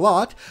enjoy a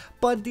lot,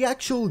 but the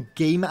actual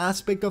game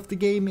aspect of the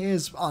game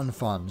is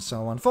unfun,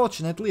 so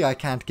unfortunately I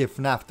can't give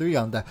Fnaf 3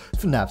 on the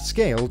Fnaf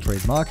scale,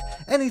 trademark,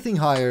 anything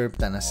higher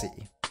than a C.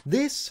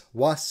 This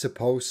was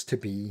supposed to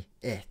be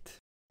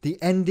it. The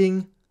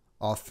ending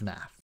of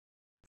Fnaf.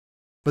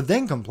 But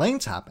then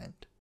complaints happened.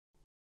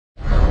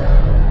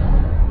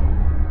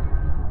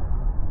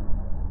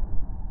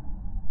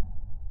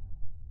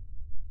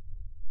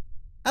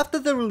 After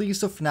the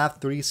release of Fnaf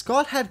 3,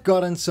 Scott had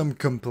gotten some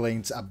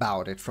complaints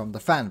about it from the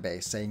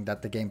fanbase, saying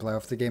that the gameplay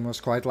of the game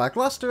was quite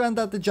lackluster and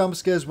that the jump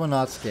scares were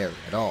not scary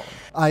at all.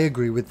 I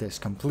agree with this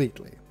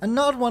completely. And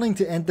not wanting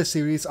to end the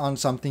series on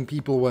something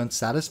people weren't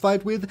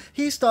satisfied with,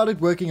 he started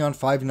working on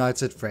Five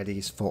Nights at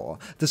Freddy's 4,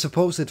 the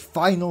supposed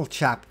final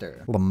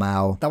chapter,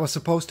 Lamau, that was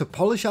supposed to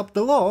polish up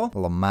the lore,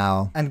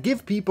 Lamau, and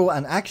give people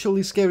an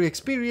actually scary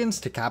experience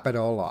to cap it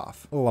all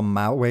off.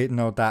 Lamau, wait,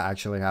 no, that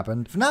actually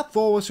happened. Fnaf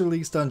 4 was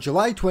released on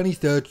July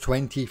 23rd,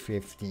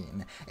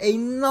 2015,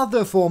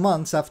 another 4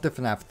 months after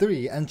Fnaf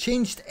 3, and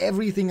changed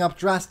everything up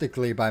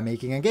drastically by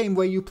making a game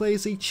where you play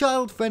as a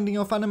child fending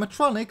off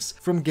animatronics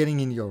from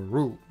getting in your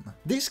room.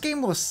 This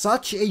game was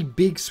such a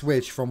big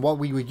switch from what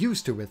we were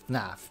used to with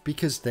Fnaf,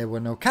 because there were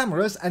no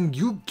cameras and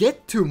you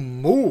get to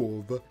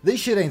move.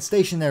 This shit ain't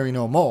stationary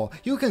no more,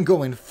 you can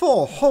go in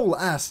 4 whole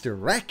ass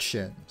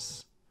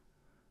directions.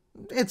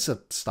 It's a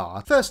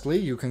start. Firstly,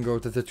 you can go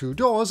to the 2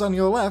 doors on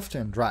your left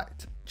and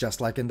right. Just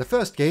like in the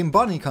first game,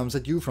 Bonnie comes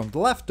at you from the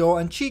left door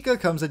and Chica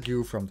comes at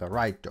you from the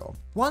right door.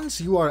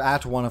 Once you are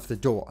at one of the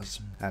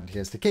doors, and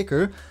here's the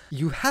kicker,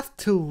 you have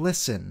to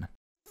listen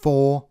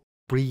for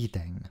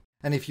breathing.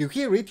 And if you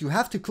hear it, you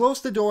have to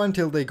close the door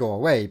until they go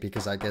away,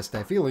 because I guess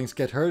their feelings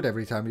get hurt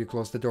every time you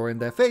close the door in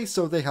their face,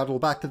 so they huddle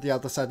back to the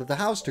other side of the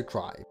house to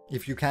cry.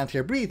 If you can't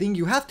hear breathing,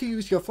 you have to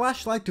use your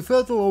flashlight to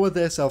further lower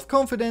their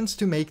self-confidence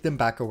to make them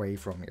back away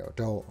from your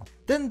door.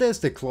 Then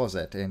there's the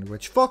closet, in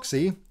which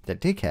Foxy, the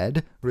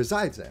dickhead,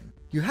 resides in.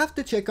 You have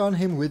to check on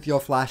him with your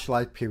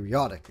flashlight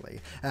periodically,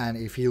 and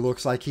if he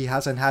looks like he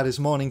hasn't had his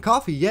morning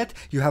coffee yet,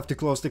 you have to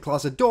close the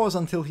closet doors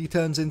until he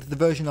turns into the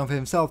version of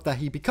himself that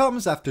he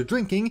becomes after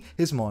drinking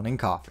his morning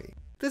coffee.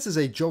 This is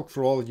a joke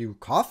for all you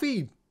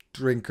coffee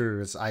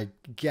drinkers, I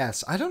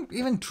guess. I don't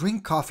even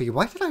drink coffee,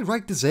 why did I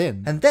write this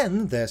in? And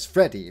then there's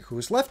Freddy,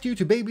 who's left you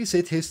to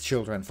babysit his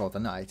children for the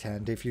night,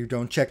 and if you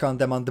don't check on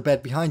them on the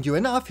bed behind you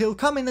enough, he'll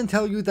come in and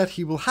tell you that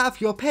he will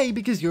halve your pay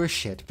because you're a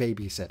shit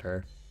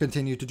babysitter.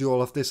 Continue to do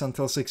all of this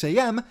until 6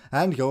 AM,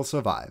 and you'll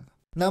survive.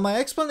 Now, my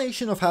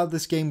explanation of how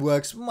this game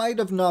works might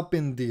have not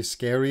been the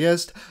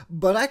scariest,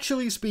 but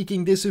actually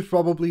speaking, this is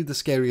probably the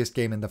scariest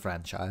game in the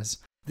franchise.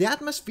 The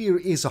atmosphere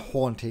is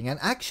haunting and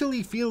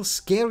actually feels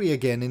scary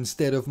again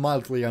instead of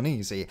mildly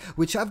uneasy,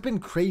 which I've been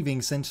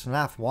craving since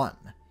Fnaf 1.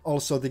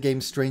 Also, the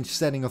game's strange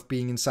setting of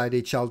being inside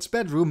a child's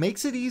bedroom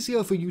makes it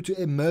easier for you to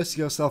immerse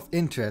yourself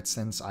into it,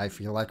 since I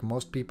feel like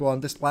most people on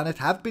this planet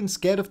have been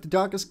scared of the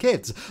darkest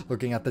kids,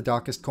 looking at the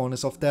darkest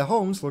corners of their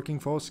homes looking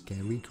for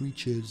scary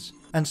creatures.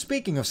 And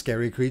speaking of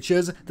scary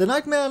creatures, the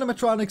nightmare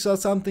animatronics are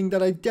something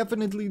that I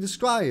definitely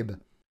describe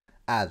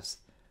as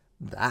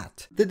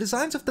that. The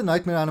designs of the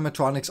nightmare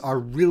animatronics are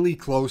really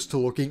close to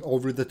looking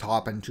over the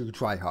top and too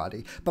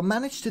tryhardy, but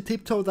manage to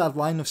tiptoe that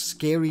line of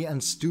scary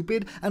and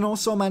stupid, and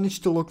also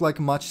manage to look like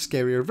much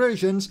scarier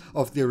versions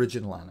of the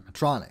original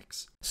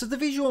animatronics. So the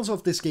visuals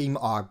of this game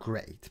are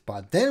great,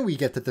 but then we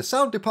get to the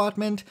sound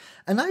department,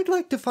 and I'd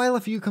like to file a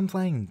few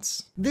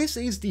complaints. This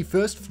is the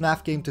first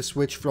Fnaf game to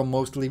switch from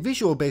mostly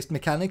visual-based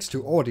mechanics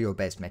to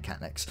audio-based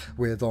mechanics,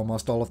 with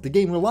almost all of the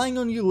game relying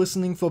on you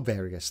listening for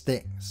various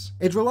things.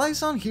 It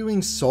relies on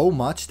hearing so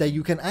much that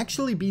you can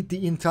actually beat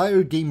the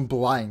entire game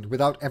blind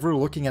without ever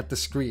looking at the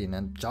screen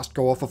and just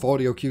go off of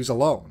audio cues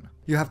alone.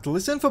 You have to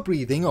listen for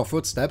breathing or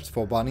footsteps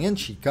for Bonnie and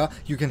Chica,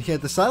 you can hear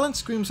the silent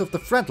screams of the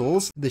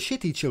Freddles, the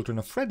shitty children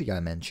of Freddy I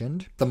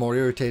mentioned, the more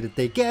irritated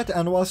they get,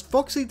 and whilst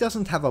Foxy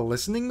doesn't have a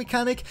listening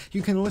mechanic,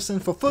 you can listen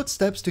for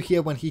footsteps to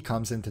hear when he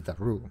comes into the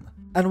room.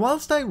 And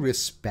whilst I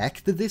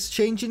respect this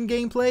change in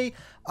gameplay,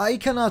 I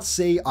cannot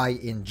say I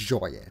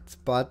enjoy it,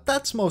 but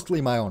that's mostly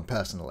my own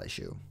personal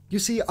issue. You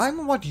see,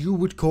 I'm what you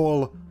would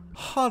call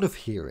hard of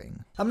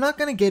hearing. I'm not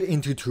gonna get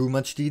into too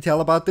much detail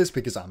about this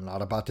because I'm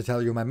not about to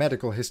tell you my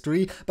medical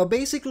history, but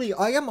basically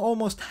I am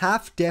almost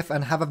half deaf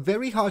and have a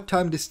very hard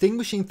time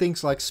distinguishing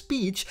things like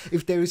speech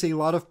if there is a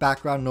lot of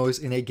background noise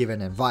in a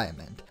given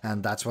environment,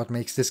 and that's what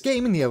makes this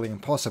game nearly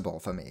impossible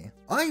for me.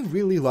 I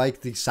really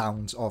like the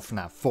sounds of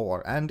Fnaf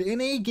 4, and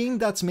in a game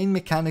that's main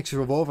mechanics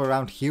revolve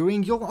around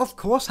hearing, you'll of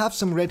course have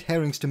some red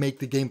herrings to make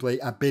the gameplay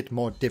a bit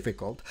more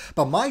difficult,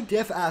 but my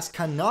deaf ass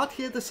cannot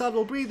hear the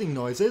subtle breathing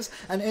noises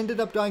and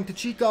ended up dying to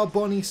Chica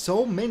Bonnie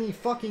so many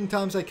fucking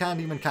times I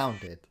can't even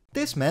count it.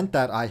 This meant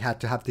that I had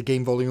to have the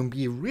game volume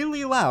be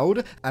really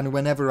loud, and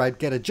whenever I'd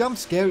get a jump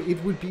scare,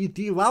 it would be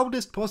the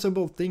loudest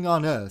possible thing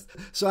on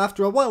earth, so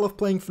after a while of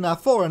playing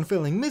Fnaf 4 and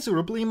failing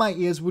miserably, my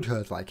ears would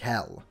hurt like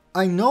hell.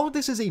 I know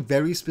this is a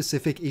very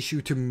specific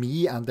issue to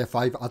me and the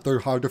 5 other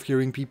hard of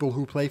hearing people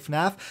who play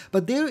FNAF,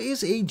 but there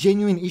is a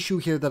genuine issue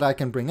here that I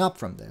can bring up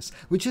from this,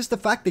 which is the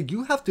fact that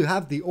you have to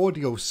have the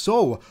audio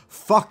so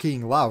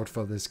fucking loud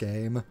for this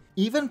game.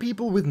 Even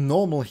people with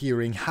normal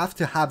hearing have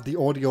to have the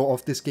audio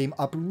of this game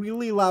up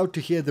really loud to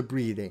hear the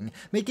breathing,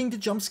 making the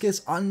jump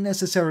scares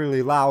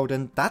unnecessarily loud,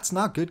 and that's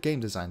not good game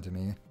design to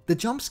me. The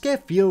jump scare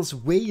feels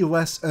way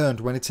less earned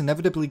when it's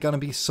inevitably gonna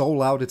be so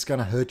loud it's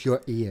gonna hurt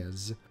your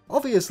ears.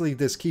 Obviously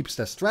this keeps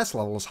the stress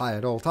levels high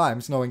at all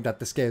times, knowing that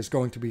the scare is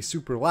going to be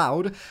super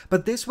loud,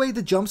 but this way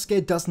the jump scare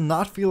does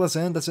not feel as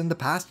earned as in the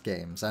past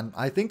games, and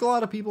I think a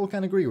lot of people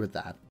can agree with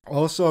that.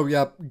 Also,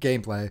 yep,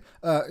 gameplay.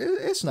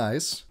 It's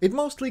nice. It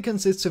mostly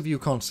consists of you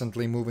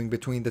constantly moving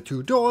between the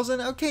 2 doors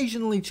and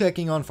occasionally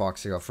checking on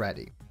Foxy or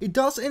Freddy. It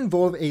does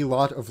involve a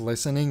lot of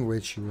listening,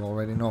 which you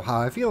already know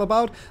how I feel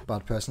about,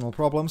 but personal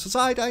problems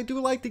aside, I do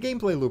like the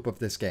gameplay loop of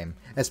this game,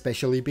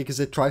 especially because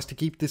it tries to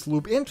keep this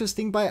loop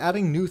interesting by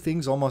adding new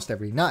things almost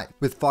every night,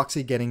 with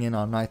Foxy getting in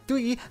on night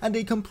 3 and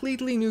a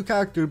completely new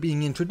character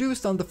being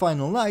introduced on the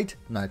final night,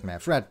 Nightmare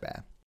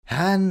Fredbear.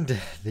 And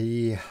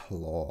the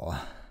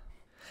lore.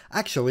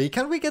 Actually,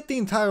 can we get the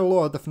entire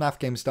lore of the FNAF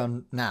games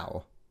done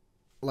now?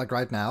 Like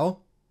right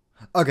now?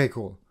 Okay,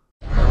 cool.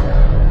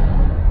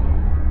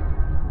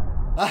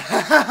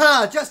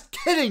 Just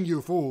kidding,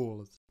 you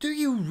fools! Do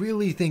you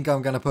really think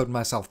I'm gonna put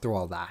myself through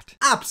all that?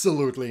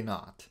 Absolutely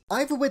not.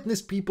 I've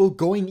witnessed people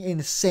going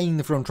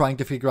insane from trying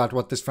to figure out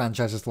what this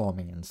franchise's lore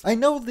means. I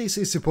know this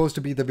is supposed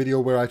to be the video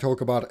where I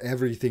talk about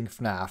everything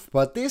FNAF,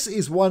 but this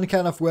is one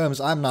can of worms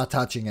I'm not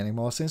touching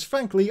anymore since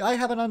frankly I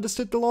haven't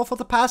understood the lore for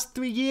the past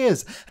 3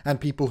 years, and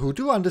people who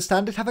do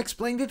understand it have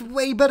explained it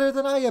way better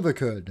than I ever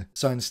could.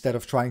 So instead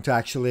of trying to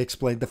actually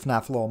explain the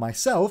FNAF lore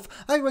myself,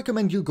 I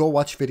recommend you go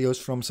watch videos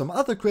from some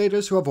other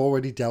creators who have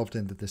already delved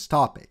into this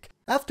topic.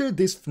 After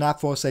this FNAF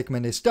 4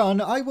 segment is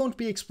done, I won't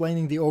be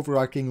explaining the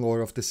overarching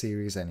lore of the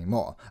series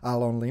anymore.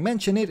 I'll only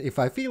mention it if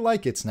I feel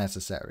like it's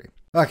necessary.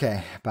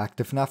 Okay, back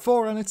to FNAF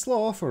 4 and its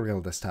lore for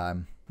real this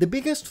time. The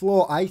biggest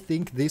flaw I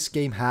think this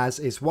game has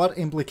is what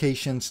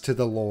implications to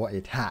the lore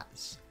it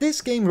has.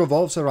 This game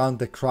revolves around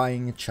the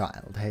Crying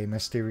Child, a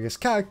mysterious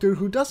character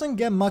who doesn't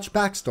get much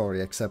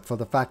backstory except for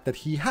the fact that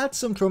he had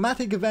some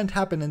traumatic event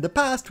happen in the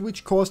past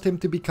which caused him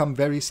to become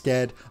very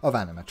scared of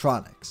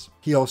animatronics.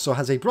 He also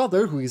has a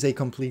brother who is a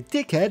complete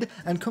dickhead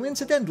and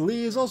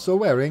coincidentally is also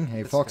wearing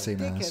a Foxy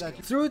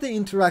mask. Through the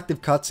interactive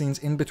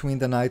cutscenes in between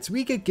the nights,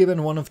 we get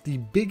given one of the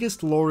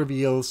biggest lore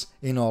reveals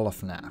in all of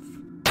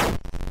FNAF.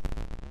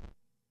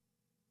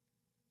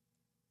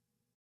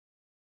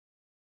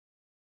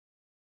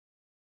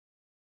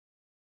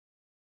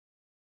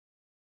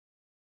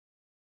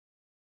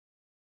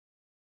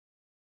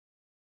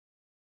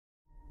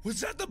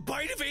 Was that the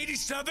bite of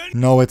 87?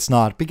 No, it's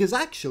not, because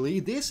actually,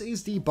 this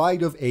is the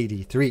bite of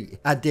 83,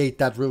 a date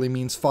that really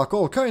means fuck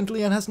all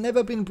currently and has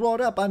never been brought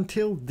up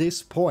until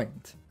this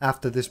point.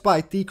 After this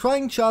bite, the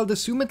Crying Child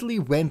assumedly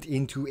went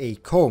into a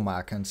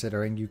coma,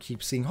 considering you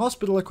keep seeing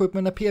hospital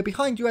equipment appear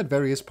behind you at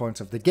various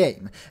points of the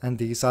game, and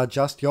these are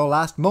just your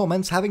last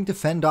moments having to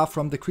fend off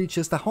from the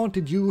creatures that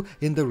haunted you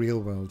in the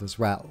real world as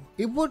well.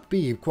 It would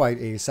be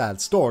quite a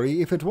sad story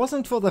if it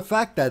wasn't for the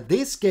fact that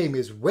this game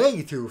is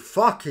way too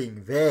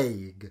fucking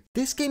vague.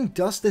 This game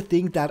does the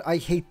thing that I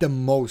hate the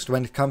most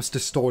when it comes to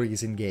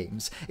stories in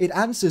games. It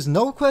answers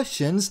no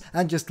questions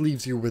and just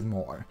leaves you with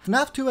more.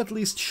 FNAF 2 at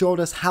least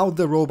showed us how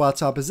the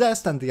robots are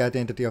possessed and the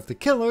identity of the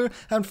killer,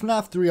 and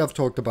FNAF 3 I've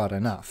talked about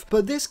enough.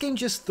 But this game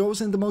just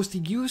throws in the most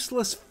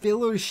useless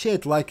filler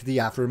shit like the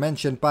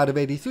aforementioned bite of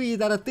 83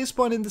 that at this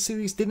point in the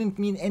series didn't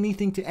mean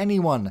anything to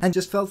anyone, and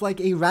just felt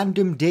like a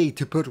random day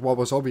to put what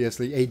was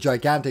obviously a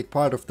gigantic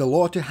part of the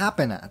lore to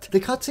happen at. The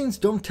cutscenes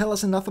don't tell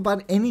us enough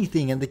about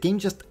anything and the game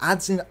just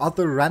adds in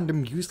other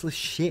random useless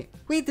shit.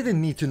 We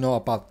didn't need to know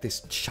about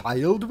this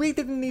child, we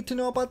didn't need to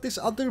know about this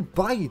other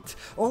bite.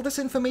 All this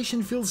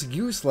information feels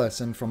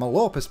useless, and from a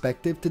lore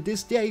perspective, to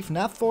this day,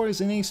 Fnaf 4 is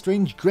in a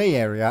strange grey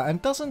area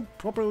and doesn't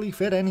properly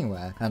fit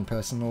anywhere, and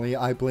personally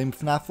I blame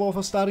Fnaf 4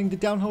 for starting the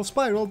downhill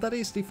spiral that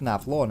is the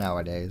Fnaf lore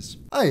nowadays.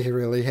 I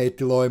really hate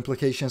the lore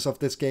implications of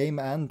this game,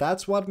 and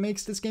that's what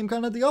makes this game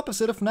kinda the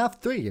opposite of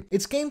Fnaf 3.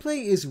 Its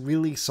gameplay is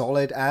really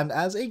solid, and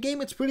as a game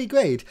it's pretty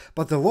great,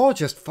 but the lore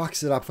just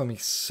fucks it up for me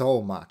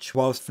so much,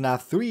 whilst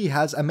Fnaf 3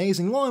 has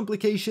amazing lore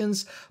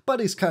implications, but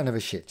is kind of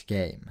a shit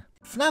game.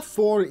 Fnaf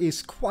 4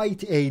 is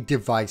quite a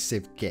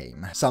divisive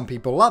game. Some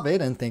people love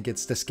it and think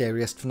it's the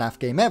scariest Fnaf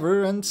game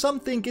ever, and some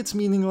think it's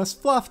meaningless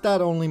fluff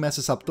that only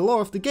messes up the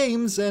lore of the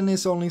games and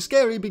is only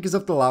scary because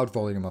of the loud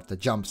volume of the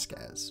jump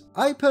scares.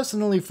 I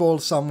personally fall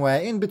somewhere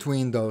in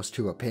between those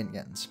two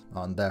opinions.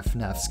 On the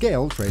Fnaf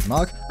scale,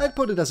 trademark, I'd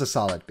put it as a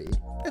solid B.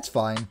 It's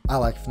fine. I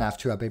like Fnaf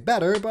 2 a bit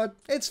better, but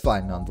it's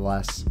fine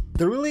nonetheless.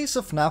 The release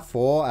of Fnaf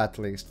 4, at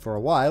least for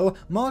a while,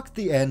 marked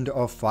the end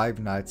of Five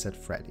Nights at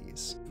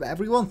Freddy's.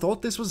 Everyone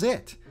thought this was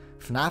it.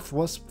 Fnaf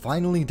was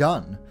finally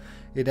done.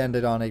 It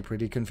ended on a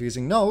pretty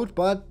confusing note,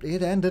 but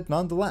it ended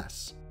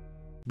nonetheless.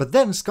 But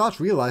then Scott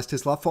realized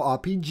his love for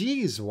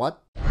RPGs.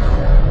 What?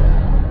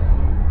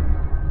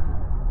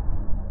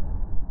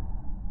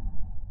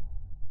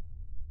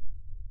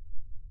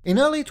 In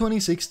early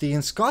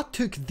 2016, Scott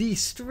took the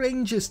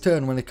strangest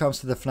turn when it comes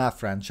to the Fnaf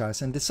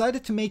franchise and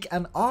decided to make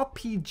an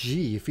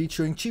RPG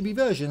featuring chibi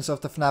versions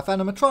of the Fnaf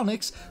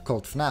animatronics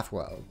called Fnaf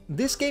World.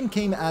 This game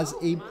came as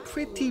a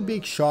pretty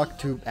big shock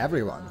to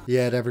everyone,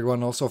 yet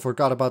everyone also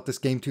forgot about this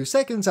game 2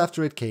 seconds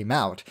after it came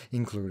out,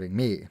 including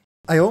me.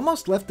 I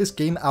almost left this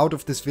game out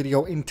of this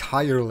video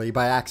entirely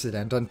by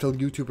accident until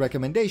YouTube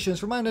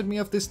recommendations reminded me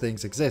of this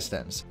thing's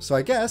existence, so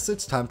I guess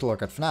it's time to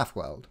look at Fnaf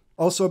World.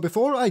 Also,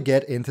 before I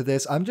get into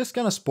this, I'm just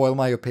gonna spoil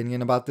my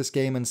opinion about this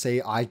game and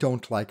say I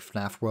don't like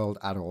Fnaf World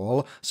at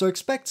all, so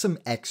expect some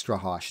extra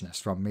harshness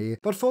from me.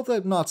 But for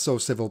the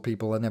not-so-civil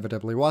people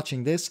inevitably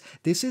watching this,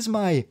 this is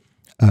my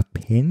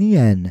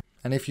opinion.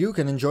 And if you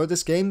can enjoy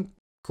this game,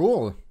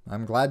 cool.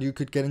 I'm glad you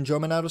could get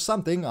enjoyment out of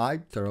something I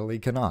thoroughly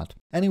cannot.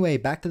 Anyway,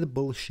 back to the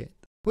bullshit.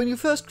 When you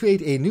first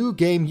create a new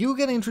game, you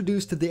get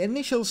introduced to the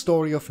initial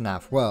story of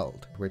Fnaf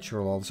World, which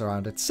revolves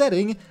around its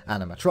setting,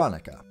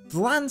 animatronica. The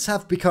lands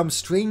have become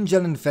strange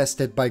and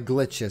infested by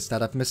glitches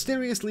that have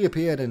mysteriously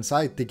appeared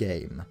inside the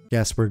game.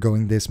 Yes, we're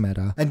going this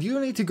meta. And you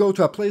need to go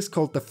to a place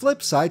called the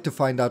Flip Side to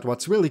find out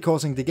what's really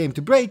causing the game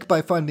to break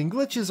by finding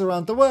glitches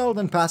around the world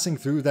and passing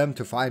through them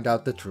to find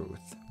out the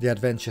truth. The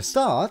adventure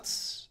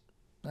starts...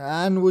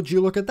 and would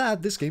you look at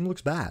that, this game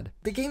looks bad.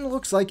 The game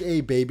looks like a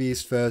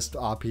baby's first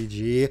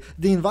RPG.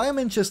 The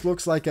environment just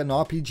looks like an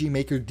RPG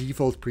Maker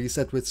default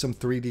preset with some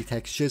 3D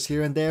textures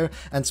here and there.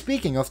 And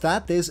speaking of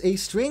that, there's a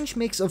strange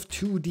mix of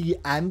 2D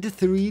and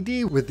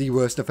 3D, with the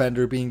worst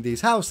offender being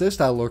these houses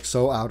that look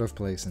so out of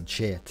place and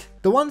shit.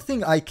 The one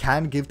thing I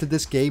can give to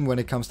this game when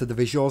it comes to the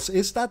visuals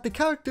is that the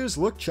characters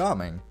look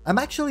charming. I'm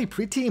actually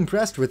pretty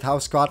impressed with how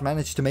Scott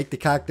managed to make the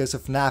characters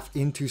of Fnaf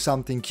into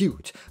something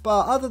cute,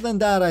 but other than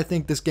that I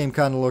think this game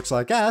kinda looks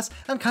like ass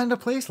and kinda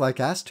plays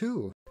like ass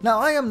too. Now,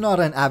 I am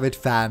not an avid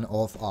fan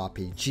of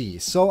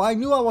RPGs, so I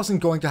knew I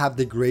wasn't going to have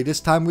the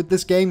greatest time with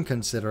this game,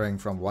 considering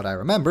from what I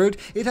remembered,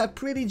 it had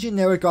pretty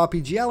generic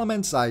RPG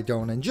elements I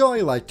don't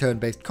enjoy, like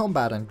turn-based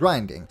combat and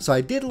grinding, so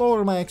I did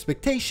lower my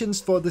expectations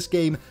for this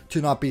game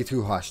to not be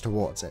too harsh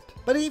towards it.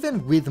 But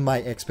even with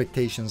my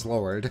expectations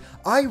lowered,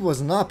 I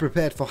was not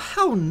prepared for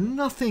how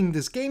nothing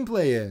this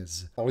gameplay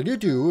is. All you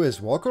do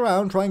is walk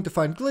around trying to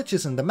find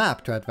glitches in the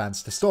map to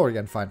advance the story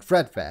and find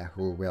Fred there,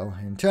 who will,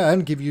 in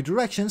turn, give you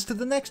directions to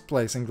the next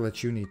place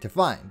glitch you need to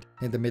find.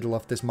 In the middle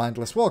of this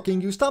mindless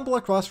walking, you stumble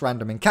across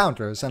random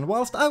encounters, and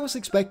whilst I was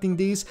expecting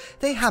these,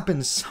 they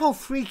happen so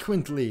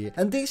frequently,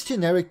 and these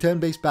generic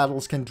turn-based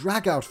battles can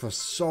drag out for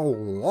so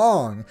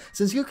long,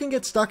 since you can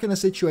get stuck in a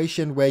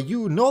situation where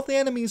you nor the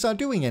enemies are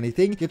doing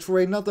anything, yet for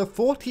another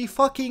 40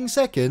 fucking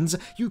seconds,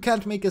 you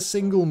can't make a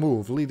single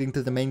move, leading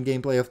to the main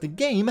gameplay of the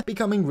game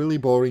becoming really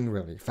boring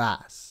really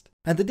fast.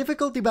 And the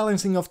difficulty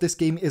balancing of this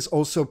game is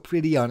also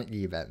pretty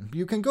uneven.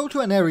 You can go to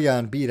an area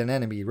and beat an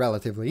enemy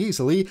relatively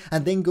easily,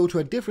 and then go to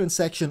a different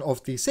section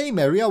of the same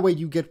area where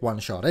you get one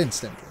shot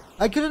instantly.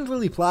 I couldn't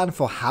really plan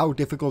for how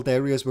difficult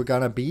areas were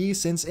gonna be,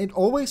 since it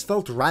always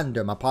felt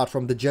random apart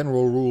from the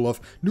general rule of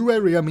new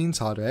area means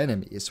harder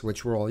enemies,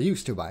 which we're all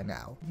used to by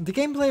now. The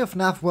gameplay of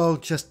Fnaf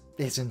World just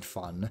isn't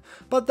fun,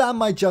 but that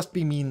might just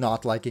be me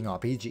not liking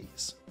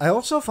RPGs. I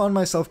also found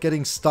myself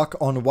getting stuck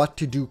on what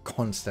to do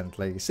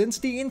constantly, since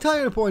the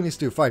entire point is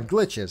to find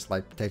glitches,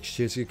 like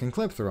textures you can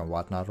clip through and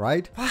whatnot,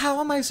 right? But how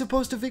am I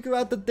supposed to figure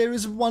out that there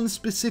is one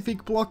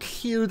specific block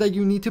here that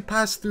you need to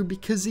pass through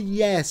because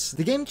yes?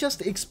 The game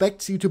just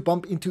expects you to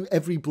bump into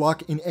every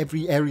block in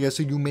every area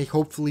so you may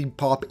hopefully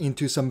pop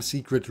into some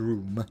secret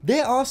room.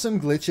 There are some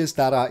glitches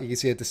that are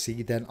easier to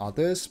see than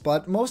others,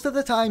 but most of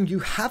the time you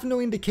have no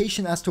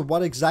indication as to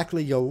what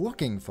exactly you're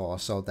looking for,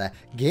 so the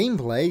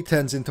gameplay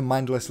turns into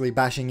mindlessly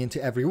bashing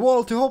into every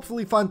wall to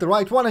hopefully find the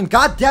right one, and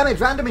goddammit,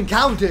 random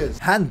encounters!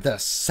 And the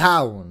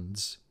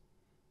sounds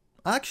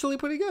actually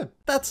pretty good.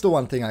 That's the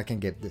one thing I can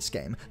give this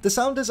game. The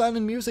sound design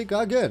and music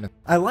are good.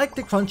 I like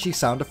the crunchy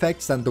sound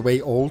effects and the way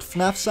old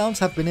FNAF sounds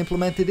have been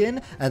implemented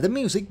in, and the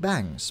music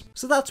bangs.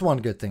 So that's one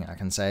good thing I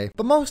can say.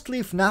 But mostly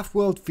FNAF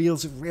World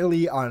feels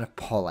really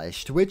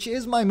unpolished, which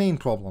is my main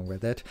problem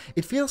with it.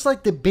 It feels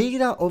like the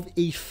beta of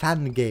a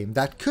fan game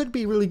that could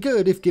be really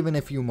good if given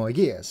a few more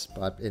years,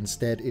 but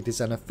instead it is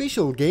an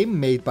official game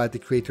made by the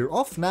creator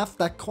of FNAF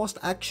that cost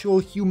actual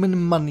human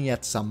money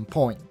at some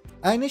point.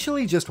 I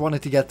initially just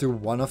wanted to get through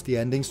one of the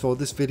endings for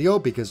this video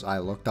because I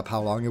looked up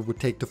how long it would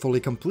take to fully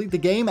complete the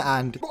game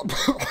and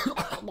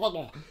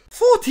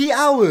 40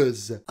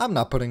 hours! I'm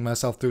not putting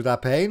myself through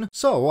that pain,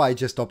 so I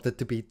just opted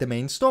to beat the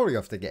main story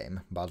of the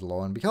game, but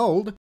lo and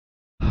behold...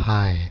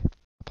 Hi,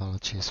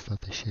 apologies for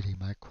the shitty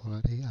mic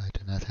quality, I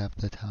do not have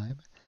the time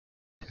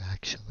to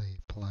actually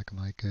plug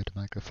my good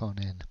microphone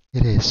in.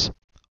 It is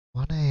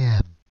 1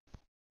 AM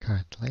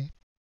currently.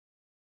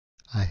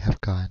 I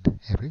have gone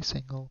every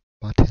single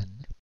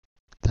button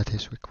that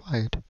is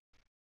required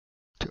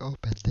to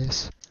open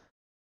this.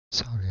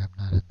 Sorry, I'm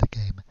not in the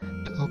game.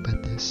 To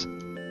open this.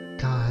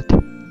 God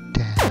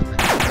damn.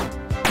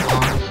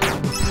 Are you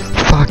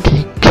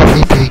fucking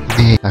kidding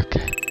me?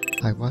 Okay,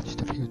 I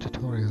watched a few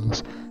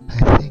tutorials.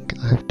 I think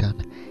I've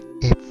done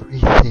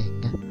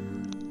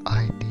everything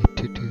I need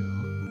to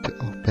do to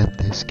open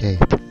this gate,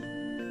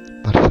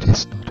 but it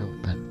is not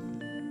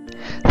open.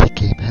 The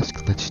game has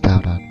glitched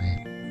out on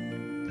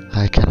me.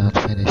 I cannot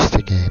finish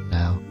the game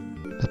now.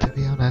 But to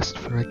be honest,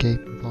 for a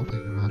game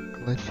revolving around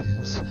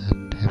glitches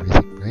and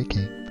everything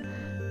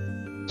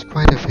breaking, it's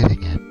quite a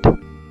fitting end.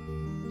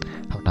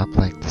 I'm not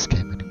playing this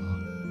game anymore.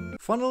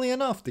 Funnily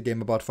enough, the game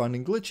about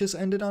finding glitches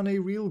ended on a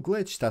real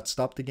glitch that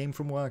stopped the game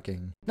from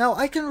working. Now,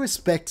 I can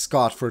respect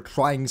Scott for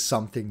trying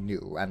something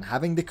new and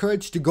having the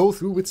courage to go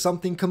through with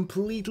something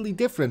completely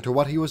different to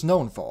what he was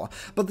known for,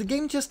 but the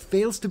game just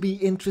fails to be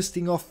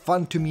interesting or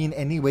fun to me in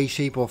any way,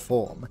 shape or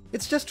form.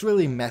 It's just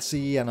really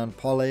messy and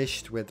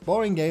unpolished, with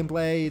boring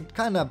gameplay,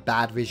 kinda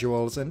bad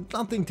visuals, and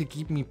nothing to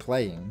keep me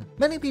playing.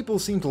 Many people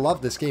seem to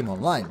love this game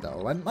online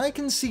though, and I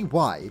can see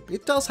why.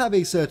 It does have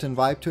a certain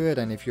vibe to it,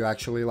 and if you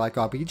actually like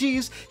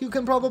RPGs, you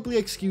can probably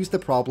excuse the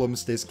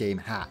problems this game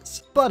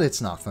has. But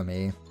it's not for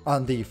me.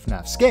 On the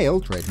FNAF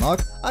scale,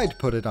 trademark, I'd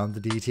put it on the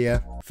D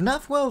tier.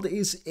 FNAF World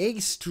is a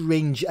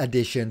strange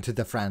addition to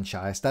the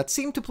franchise that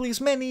seemed to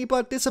please many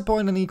but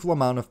disappoint an equal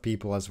amount of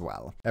people as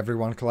well.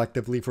 Everyone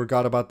collectively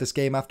forgot about this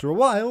game after a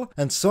while,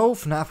 and so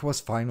FNAF was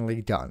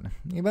finally done,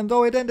 even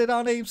though it ended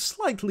on a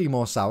slightly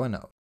more sour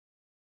note.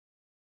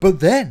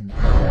 But then...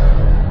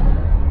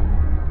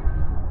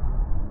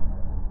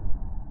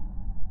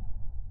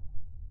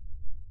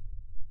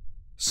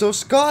 So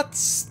Scott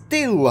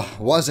still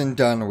wasn't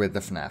done with the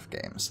FNAF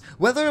games.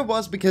 Whether it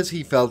was because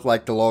he felt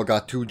like the lore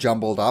got too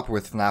jumbled up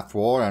with FNAF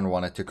 4 and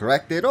wanted to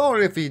correct it, or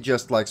if he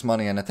just likes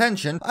money and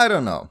attention, I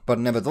don't know. But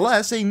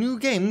nevertheless, a new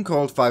game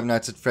called Five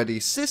Nights at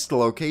Freddy's Sister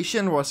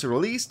Location was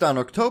released on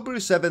October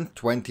 7th,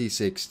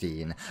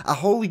 2016. A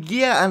whole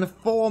year and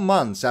 4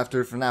 months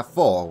after FNAF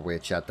 4,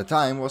 which at the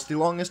time was the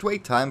longest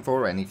wait time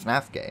for any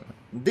FNAF game.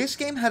 This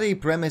game had a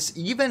premise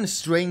even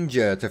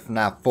stranger to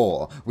FNAF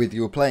 4, with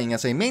you playing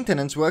as a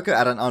maintenance worker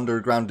at an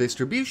underground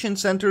distribution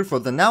center for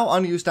the now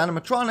unused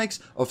animatronics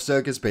of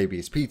Circus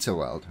Baby's Pizza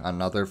World,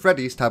 another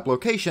Freddy's type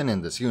location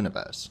in this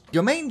universe.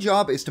 Your main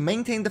job is to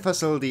maintain the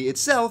facility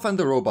itself and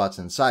the robots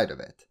inside of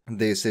it.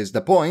 This is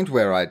the point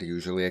where I'd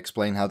usually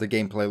explain how the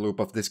gameplay loop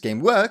of this game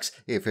works,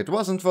 if it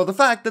wasn't for the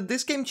fact that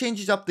this game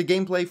changes up the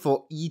gameplay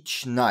for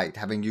each night,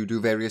 having you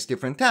do various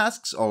different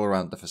tasks all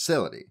around the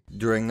facility.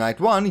 During night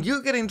 1,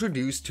 you get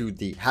introduced to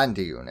the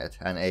Handy Unit,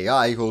 an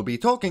AI who'll be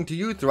talking to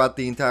you throughout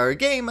the entire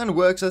game and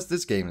works as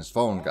this game's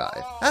phone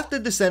guy. After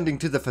descending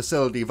to the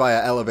facility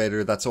via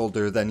elevator that's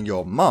older than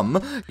your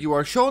mum, you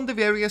are shown the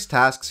various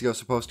tasks you're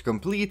supposed to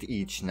complete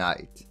each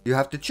night. You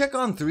have to check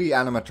on 3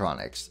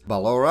 animatronics,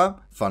 Ballora,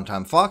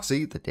 Funtime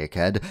Foxy, the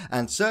dickhead,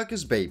 and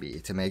Circus Baby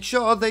to make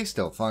sure they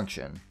still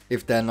function.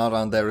 If they're not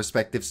on their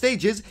respective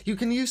stages, you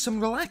can use some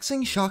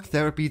relaxing shock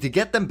therapy to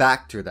get them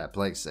back to their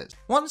places.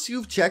 Once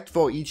you've checked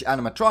for each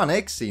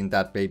animatronic, seen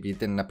that Baby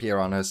didn't appear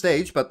on her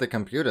stage, but the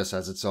computer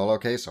says it's all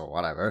okay, so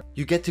whatever,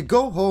 you get to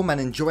go home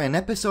and enjoy an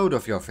episode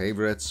of your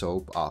favorite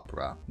soap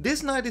opera.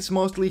 This night is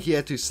mostly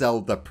here to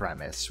sell the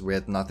premise,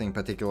 with nothing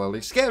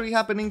particularly scary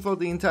happening for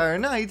the entire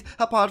night,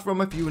 apart from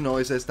a few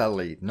noises that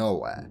lead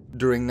nowhere.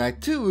 During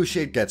night 2,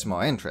 shit gets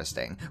more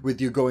interesting, with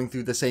you going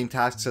through the same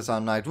tasks as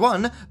on night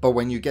 1, but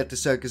when you get to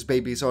Circus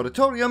Baby's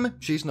auditorium,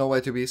 she's nowhere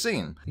to be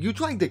seen. You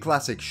tried the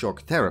classic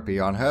shock therapy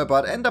on her,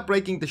 but end up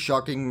breaking the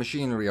shocking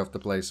machinery of the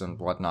place and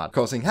whatnot,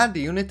 causing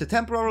Handy Unit to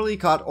temporarily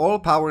cut all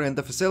power in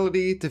the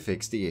facility to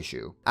fix the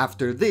issue.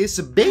 After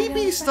this,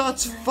 Baby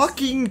starts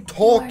fucking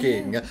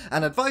talking,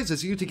 and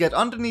advises you to get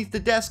underneath the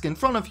desk in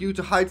front of you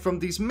to hide from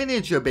these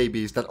miniature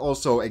babies that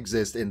also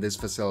exist in this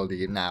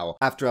facility now,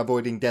 after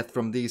avoiding death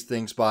from these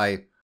things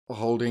by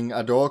Holding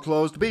a door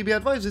closed, Baby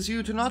advises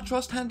you to not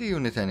trust Handy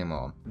Unit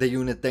anymore. The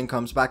unit then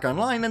comes back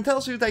online and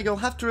tells you that you'll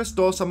have to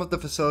restore some of the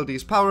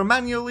facility's power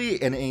manually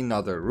in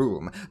another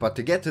room, but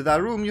to get to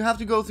that room you have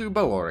to go through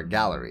Ballora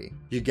Gallery.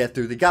 You get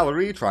through the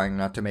gallery, trying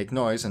not to make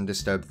noise and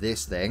disturb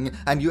this thing,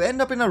 and you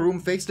end up in a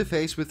room face to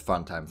face with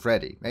Funtime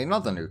Freddy,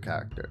 another new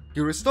character.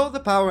 You restore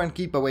the power and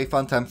keep away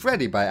Funtime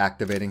Freddy by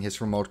activating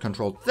his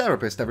remote-controlled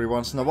therapist every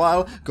once in a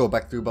while, go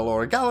back through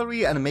Ballora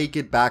Gallery and make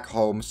it back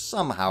home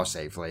somehow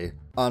safely.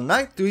 On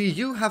night 3,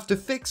 you have to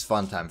fix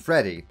Funtime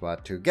Freddy,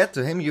 but to get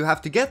to him you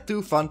have to get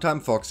through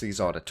Funtime Foxy's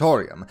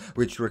auditorium,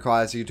 which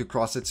requires you to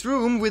cross its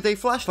room with a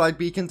flashlight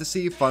beacon to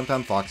see if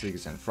Funtime Foxy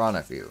is in front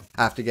of you.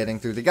 After getting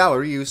through the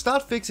gallery, you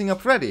start fixing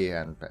up Freddy,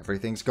 and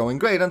everything's going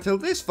great until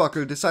this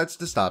fucker decides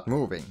to start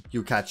moving.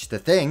 You catch the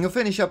thing,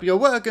 finish up your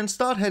work, and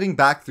start heading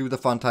back through the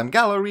Funtime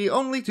Gallery,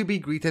 only to be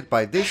greeted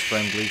by this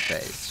friendly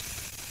face.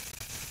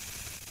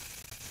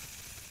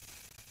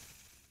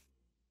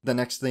 The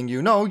next thing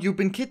you know, you've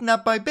been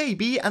kidnapped by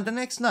Baby, and the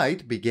next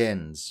night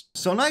begins.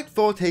 So night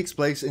 4 takes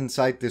place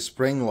inside the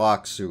spring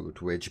lock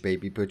suit, which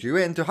Baby put you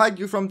in to hide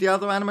you from the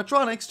other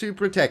animatronics to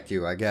protect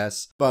you, I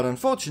guess. But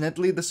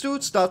unfortunately, the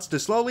suit starts to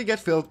slowly get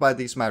filled by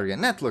these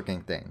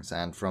marionette-looking things,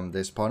 and from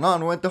this point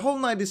onward, the whole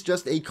night is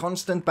just a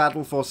constant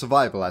battle for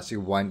survival as you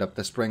wind up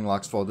the spring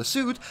locks for the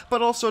suit,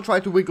 but also try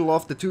to wiggle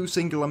off the 2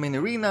 singular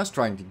Minarinas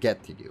trying to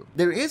get to you.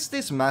 There is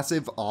this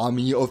massive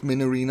army of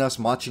Minarinas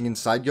marching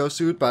inside your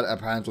suit, but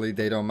apparently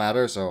they don't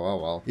matter, so oh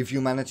well. If you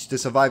manage to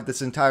survive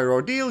this entire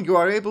ordeal, you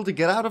are able to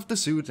get out of the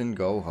suit and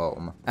go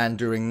home. And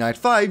during night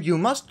 5, you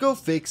must go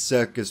fix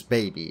Circus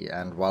Baby,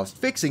 and whilst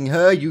fixing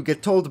her, you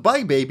get told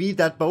by Baby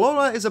that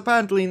Ballora is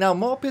apparently now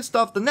more pissed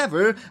off than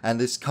ever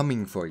and is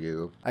coming for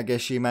you. I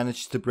guess she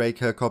managed to break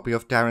her copy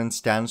of Darren's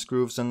Dance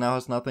Grooves and now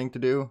has nothing to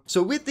do.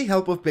 So with the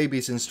help of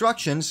Baby's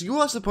instructions, you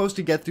are supposed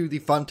to get through the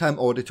Funtime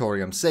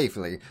Auditorium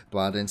safely,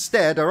 but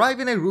instead arrive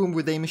in a room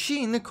with a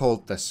machine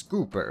called the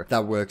Scooper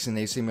that works in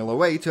a similar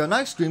way to an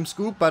ice cream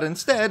scoop, but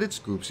instead it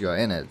scoops your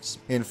innards.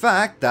 In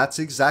fact, that's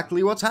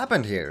exactly what's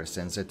happened here,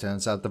 since it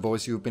turns out the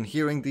voice you've been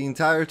hearing the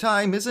entire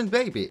time isn't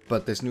Baby,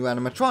 but this new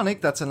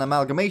animatronic that's an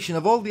amalgamation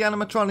of all the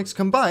animatronics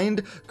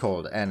combined,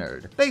 called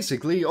Ennard.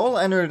 Basically, all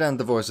Ennard and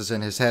the voices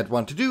in his head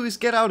want to do is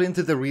get out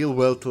into the real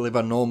world to live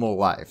a normal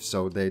life,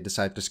 so they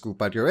decide to scoop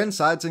out your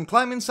insides and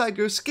climb inside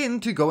your skin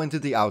to go into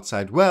the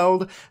outside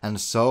world, and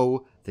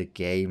so the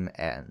game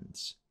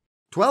ends.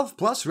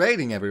 12+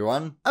 rating,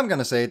 everyone. I'm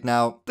gonna say it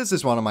now, this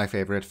is one of my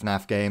favorite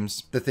FNAF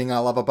games. The thing I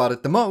love about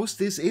it the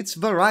most is its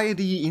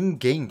variety in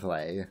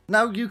gameplay.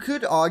 Now, you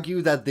could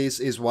argue that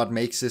this is what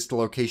makes Sister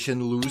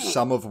Location lose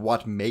some of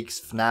what makes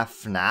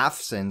FNAF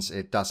FNAF, since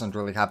it doesn't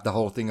really have the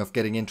whole thing of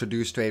getting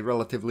introduced to a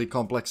relatively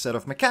complex set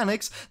of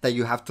mechanics that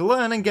you have to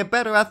learn and get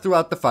better at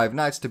throughout the 5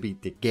 nights to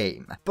beat the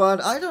game.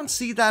 But I don't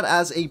see that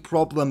as a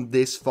problem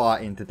this far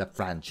into the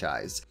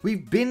franchise.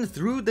 We've been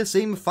through the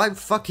same 5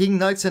 fucking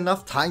nights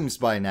enough times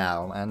by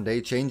now, and a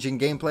change in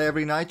gameplay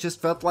every night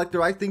just felt like the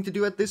right thing to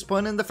do at this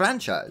point in the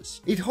franchise.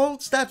 It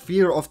holds that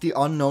fear of the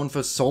unknown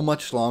for so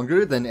much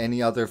longer than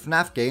any other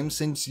FNAF game,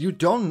 since you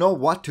don't know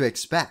what to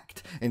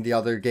expect. In the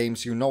other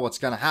games you know what's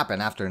gonna happen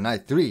after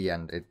night 3,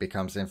 and it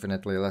becomes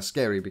infinitely less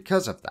scary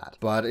because of that.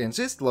 But in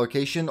Sister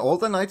Location, all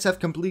the nights have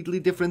completely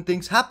different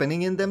things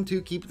happening in them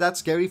to keep that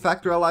scary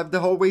factor alive the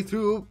whole way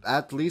through,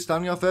 at least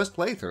on your first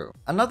playthrough.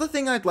 Another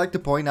thing I'd like to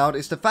point out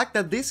is the fact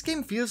that this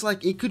game feels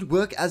like it could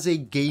work as a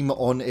game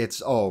on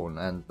its own,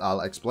 and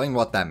I'll explain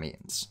what that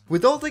means.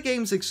 With all the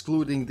games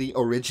excluding the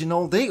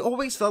original, they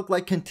always felt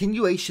like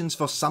continuations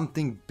for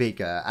something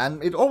bigger,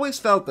 and it always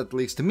felt, at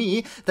least to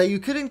me, that you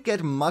couldn't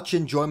get much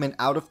enjoyment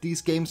out of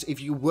these games if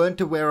you weren't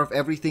aware of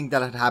everything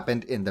that had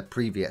happened in the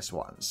previous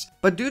ones.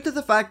 But due to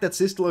the fact that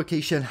Sister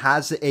Location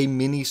has a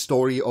mini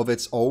story of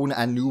its own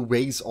and new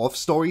ways of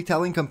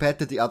storytelling compared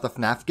to the other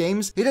FNAF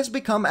games, it has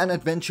become an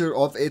adventure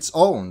of its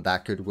own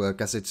that could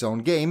work as its own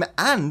game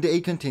and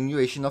a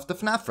continuation of the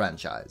FNAF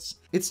franchise.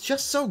 It's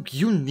just so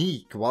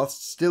unique,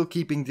 whilst still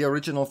keeping the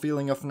original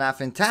feeling of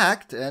FNAF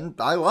intact, and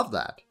I love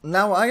that.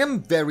 Now, I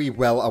am very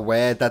well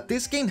aware that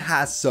this game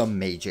has some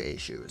major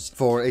issues.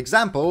 For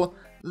example,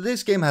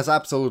 this game has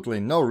absolutely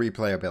no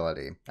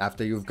replayability.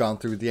 After you've gone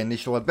through the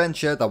initial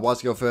adventure that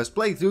was your first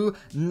playthrough,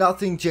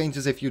 nothing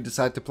changes if you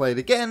decide to play it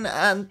again,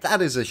 and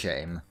that is a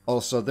shame.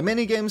 Also, the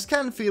minigames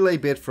can feel a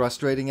bit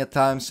frustrating at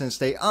times since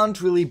they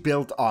aren't really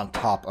built on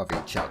top of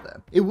each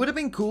other. It would have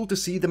been cool to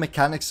see the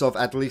mechanics of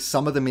at least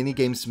some of the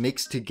minigames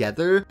mixed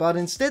together, but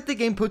instead the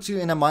game puts you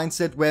in a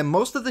mindset where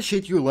most of the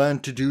shit you learn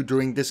to do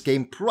during this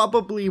game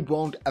probably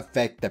won't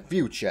affect the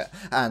future,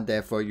 and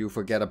therefore you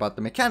forget about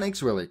the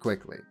mechanics really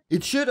quickly.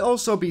 It should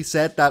also be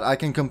said that I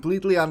can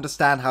completely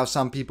understand how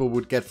some people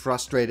would get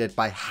frustrated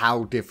by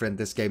how different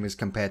this game is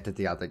compared to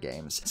the other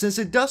games, since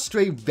it does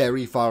stray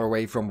very far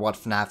away from what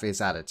FNAF is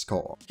at its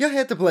core. You're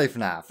here to play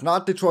FNAF,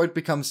 not Detroit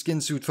becomes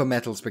skin suit for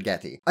metal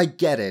spaghetti. I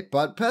get it,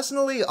 but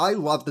personally I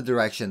love the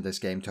direction this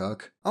game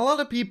took. A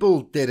lot of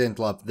people didn't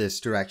love this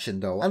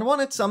direction though, and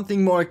wanted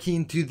something more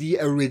akin to the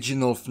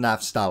original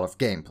Fnaf style of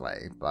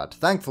gameplay, but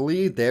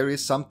thankfully there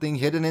is something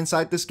hidden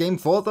inside this game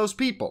for those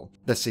people,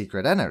 the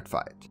secret Ennard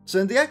fight. So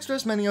in the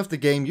extras menu of the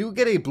game you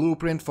get a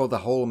blueprint for the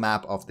whole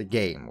map of the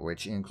game,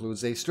 which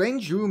includes a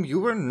strange room you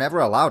were never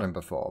allowed in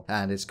before,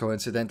 and is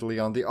coincidentally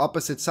on the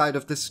opposite side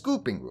of the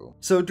scooping room.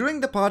 So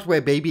during the part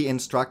where Baby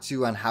instructs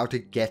you on how to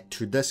get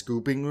to the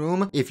scooping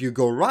room, if you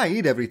go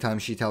right every time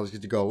she tells you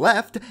to go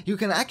left, you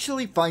can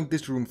actually find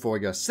this room for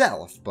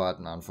yourself, but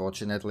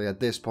unfortunately at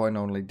this point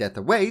only death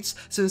awaits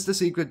since the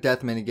secret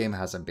death minigame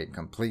hasn't been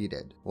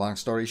completed. Long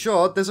story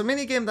short, there's a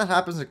minigame that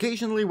happens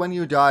occasionally when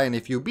you die, and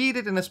if you beat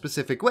it in a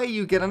specific way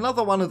you get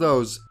another one of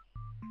those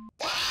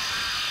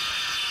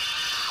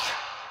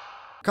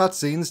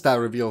cutscenes that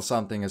reveal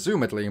something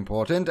assumedly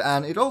important,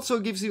 and it also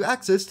gives you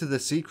access to the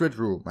secret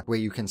room, where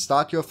you can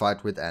start your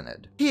fight with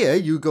Ennard. Here,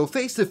 you go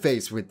face to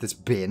face with this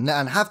bin,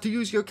 and have to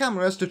use your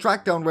cameras to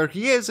track down where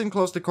he is and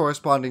close the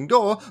corresponding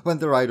door when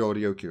the right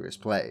audio cue is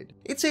played.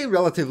 It's a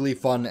relatively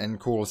fun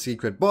and cool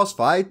secret boss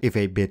fight, if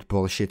a bit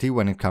bullshitty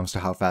when it comes to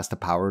how fast the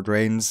power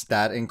drains,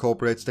 that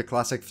incorporates the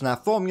classic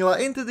Fnaf formula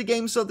into the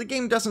game so the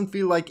game doesn't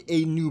feel like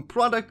a new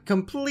product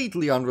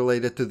completely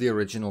unrelated to the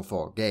original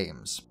 4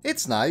 games.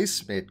 It's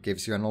nice, it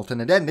gives you an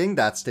alternate ending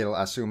that still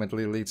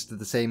assumedly leads to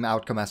the same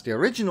outcome as the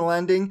original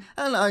ending,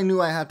 and I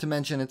knew I had to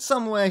mention it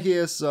somewhere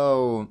here,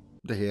 so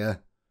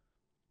here.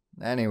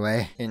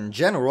 Anyway, in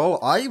general,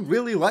 I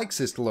really like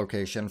Sister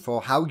Location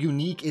for how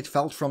unique it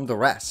felt from the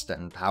rest,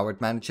 and how it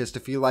manages to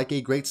feel like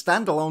a great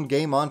standalone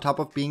game on top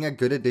of being a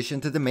good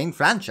addition to the main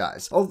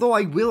franchise, although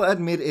I will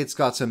admit it's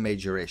got some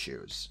major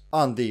issues.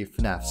 On the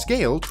Fnaf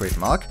scale,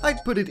 trademark,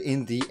 I'd put it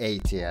in the A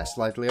tier,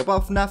 slightly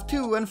above Fnaf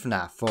 2 and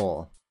Fnaf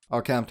 4.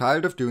 Okay, I'm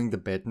tired of doing the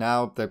bit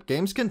now. The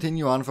games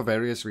continue on for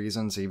various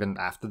reasons even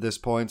after this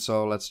point,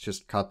 so let's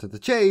just cut to the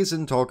chase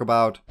and talk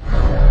about...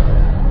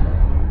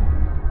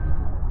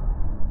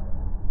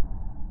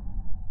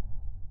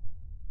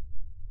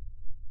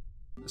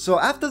 So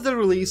after the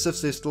release of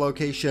Sister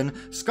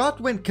Location,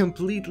 Scott went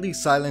completely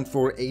silent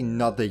for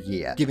another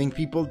year, giving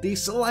people the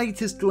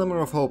slightest glimmer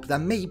of hope that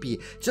maybe,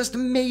 just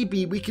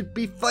maybe, we could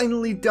be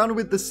finally done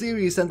with the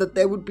series and that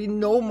there would be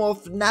no more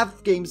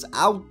FNAF games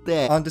out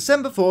there. On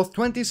December 4th,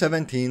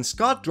 2017,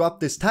 Scott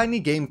dropped this tiny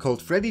game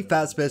called Freddy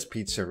Fazbear's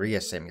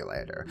Pizzeria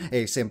Simulator,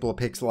 a simple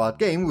pixel art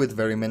game with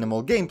very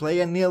minimal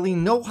gameplay and nearly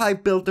no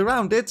hype built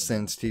around it,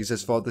 since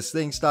teasers for this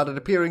thing started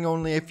appearing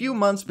only a few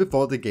months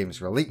before the game's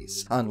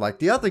release, unlike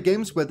the other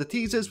games where the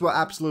teasers were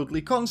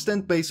absolutely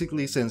constant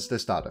basically since the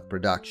start of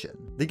production.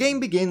 The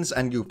game begins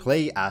and you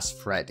play as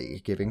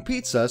Freddy, giving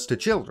pizzas to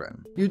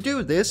children. You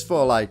do this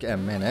for like a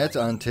minute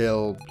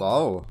until...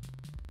 oh.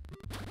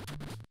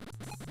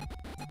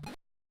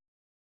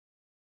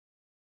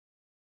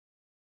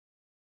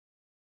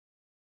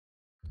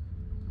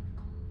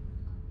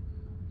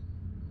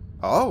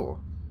 Oh.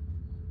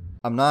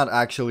 I'm not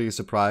actually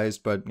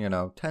surprised, but, you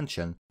know,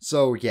 tension.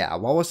 So yeah,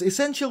 what was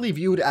essentially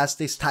viewed as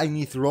this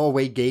tiny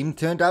throwaway game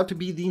turned out to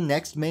be the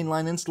next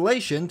mainline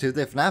installation to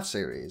the FNAF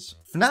series.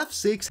 FNAF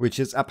 6, which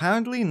is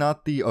apparently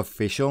not the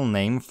official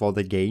name for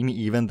the game,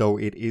 even though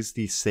it is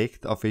the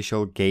 6th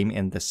official game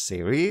in the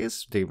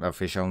series. The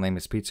official name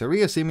is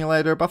Pizzeria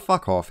Simulator, but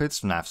fuck off, it's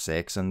FNAF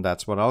 6, and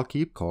that's what I'll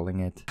keep calling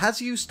it.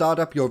 Has you start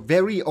up your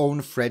very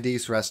own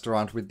Freddy's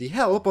restaurant with the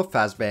help of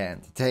Fazbear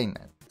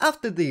Entertainment.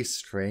 After this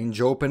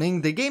strange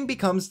opening, the game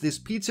becomes this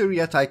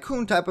pizzeria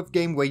tycoon type of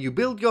game where you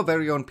build your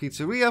very own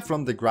pizzeria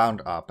from the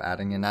ground up,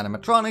 adding in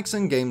animatronics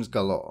and games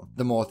galore.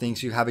 The more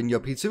things you have in your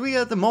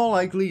pizzeria, the more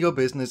likely your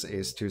business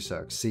is to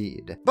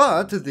succeed.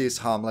 But this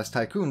harmless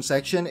tycoon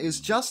section is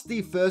just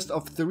the first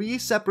of 3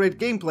 separate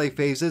gameplay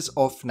phases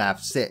of FNAF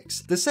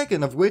 6, the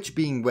second of which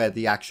being where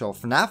the actual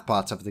FNAF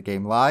parts of the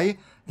game lie,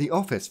 the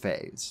office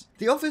phase.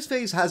 The office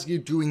phase has you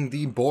doing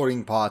the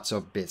boring parts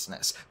of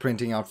business,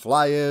 printing out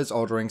flyers,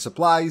 ordering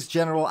supplies,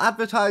 general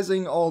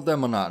advertising, all the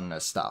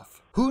monotonous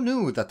stuff. Who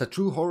knew that the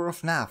true horror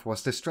of FNAF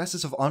was the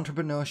stresses of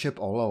entrepreneurship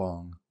all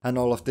along? And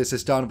all of this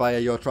is done by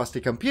your trusty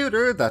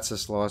computer that's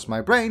as slow as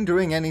my brain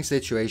during any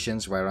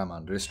situations where I'm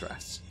under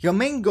stress. Your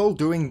main goal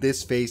during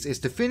this phase is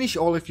to finish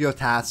all of your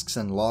tasks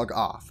and log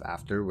off,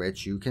 after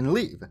which you can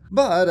leave.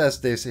 But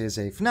as this is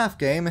a FNAF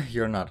game,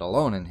 you're not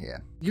alone in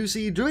here. You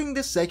see, during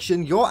this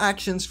section, your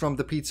actions from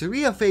the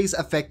pizzeria phase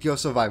affect your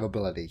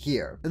survivability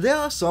here. There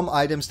are some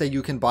items that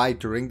you can buy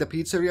during the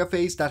pizzeria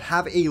phase that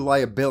have a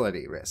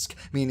liability risk,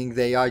 meaning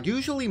they are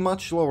usually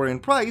much lower in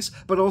price,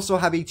 but also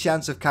have a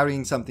chance of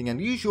carrying something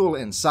unusual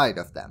inside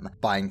of them.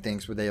 Buying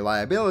things with a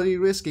liability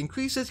risk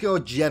increases your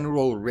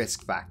general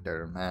risk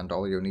factor, and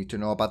all you need to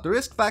know about the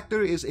risk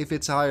factor is if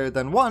it's higher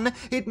than 1,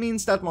 it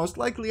means that most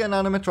likely an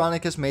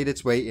animatronic has made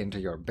its way into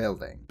your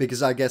building.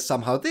 Because I guess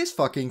somehow this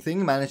fucking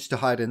thing managed to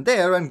hide in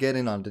there and get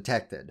in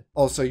undetected.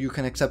 Also, you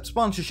can accept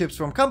sponsorships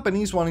from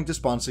companies wanting to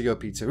sponsor your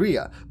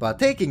pizzeria, but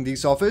taking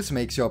these offers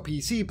makes your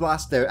PC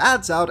blast their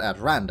ads out at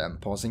random,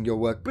 pausing your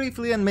work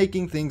briefly and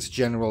making things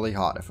generally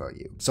harder for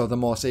you. So the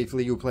more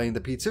safely you play in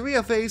the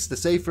pizzeria phase, the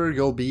safer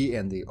you'll be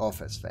in the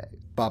office phase.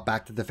 But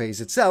back to the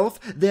phase itself,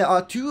 there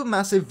are two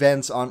massive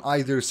vents on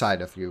either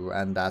side of you,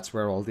 and that's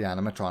where all the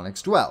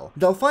animatronics dwell.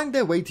 They'll find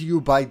their way to you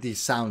by the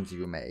sounds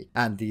you make,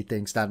 and the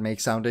things that make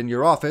sound in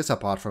your office,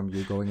 apart from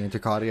you going into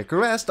cardiac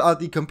arrest, are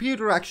the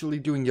computer actually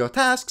doing your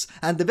tasks,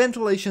 and the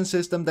ventilation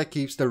system that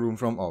keeps the room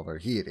from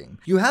overheating.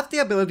 You have the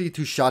ability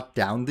to shut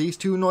down these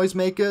two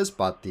noisemakers,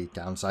 but the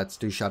downsides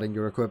to shutting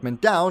your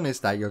equipment down is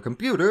that your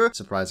computer,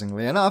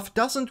 surprisingly enough,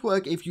 doesn't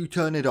work if you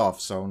turn it off,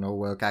 so no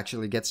work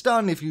actually gets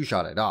done if you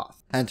shut it off.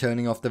 And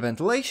turning off the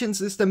ventilation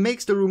system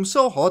makes the room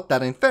so hot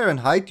that in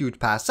Fahrenheit you'd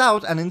pass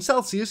out, and in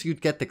Celsius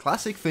you'd get the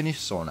classic Finnish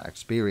sauna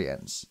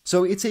experience.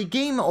 So it's a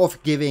game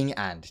of giving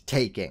and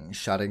taking.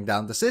 Shutting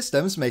down the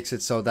systems makes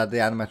it so that the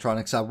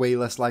animatronics are way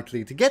less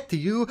likely to get to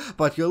you,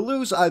 but you'll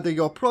lose either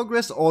your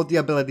progress or the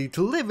ability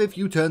to live if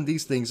you turn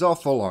these things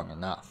off for long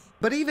enough.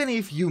 But even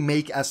if you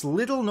make as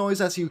little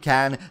noise as you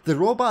can, the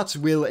robots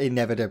will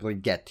inevitably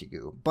get to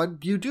you.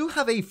 But you do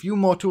have a few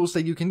more tools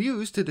that you can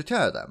use to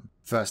deter them.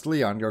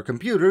 Firstly, on your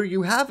computer,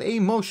 you have a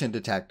motion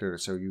detector,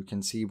 so you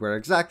can see where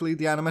exactly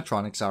the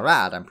animatronics are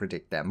at and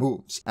predict their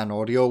moves. An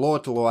audio lure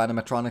to lure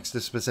animatronics to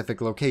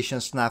specific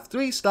locations Fnaf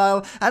 3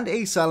 style, and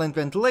a silent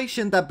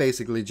ventilation that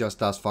basically just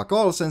does fuck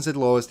all since it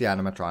lowers the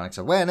animatronics'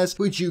 awareness,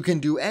 which you can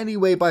do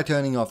anyway by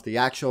turning off the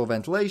actual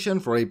ventilation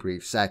for a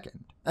brief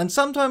second. And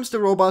sometimes the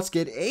robots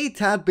get a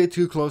tad bit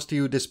too close to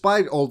you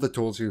despite all the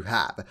tools you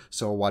have,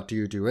 so what do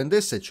you do in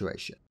this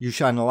situation? You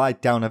shine a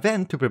light down a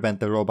vent to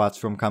prevent the robots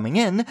from coming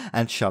in,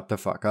 and shut the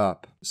fuck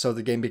up. So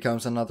the game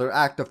becomes another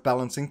act of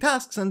balancing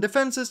tasks and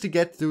defenses to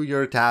get through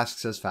your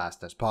tasks as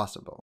fast as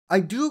possible. I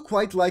do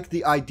quite like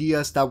the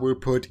ideas that were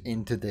put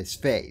into this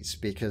phase,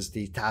 because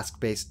the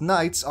task-based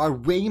nights are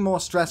way more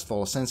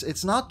stressful since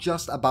it's not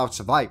just about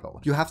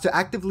survival. You have to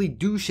actively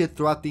do shit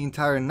throughout the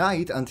entire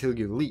night until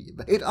you leave.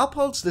 It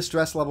upholds the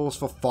stress levels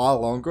for far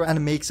longer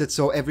and makes it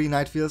so every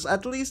night feels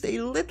at least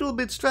a little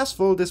bit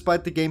stressful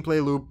despite the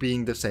gameplay loop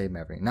being the same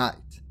every night.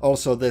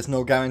 Also, there's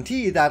no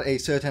guarantee that a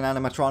certain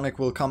animatronic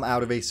will come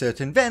out of a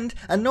certain vent,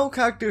 and no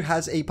character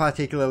has a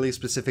particularly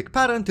specific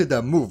pattern to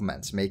their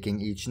movements, making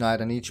each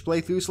night and each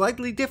playthrough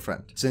slightly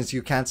different, since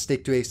you can't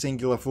stick to a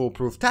singular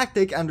foolproof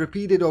tactic and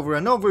repeat it over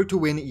and over to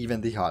win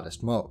even the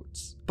hardest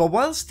modes. But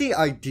whilst the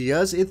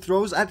ideas it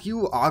throws at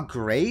you are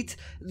great,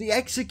 the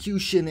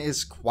execution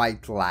is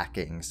quite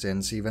lacking,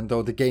 since even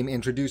though the game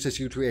introduces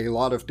you to a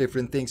lot of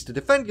different things to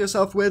defend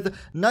yourself with,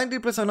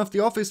 90% of the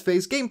office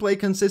phase gameplay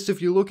consists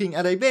of you looking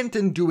at a vent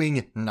and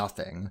doing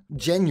nothing.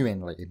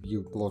 Genuinely,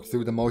 you look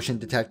through the motion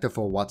detector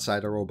for what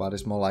side a robot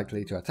is more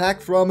likely to attack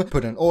from,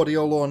 put an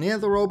audio lure near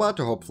the robot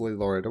to hopefully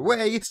lure it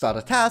away, start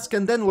a task,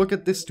 and then look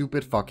at this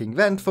stupid fucking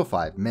vent for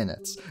 5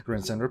 minutes.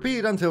 Rinse and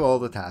repeat until all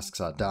the tasks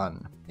are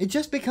done. It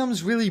just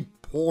becomes really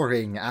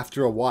boring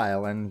after a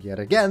while, and yet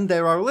again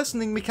there are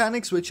listening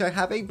mechanics which I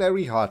have a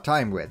very hard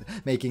time with,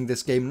 making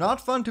this game not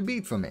fun to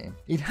beat for me.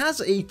 It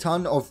has a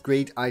ton of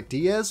great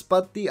ideas,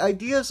 but the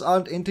ideas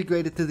aren't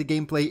integrated to the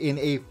gameplay in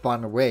a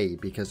fun way,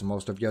 because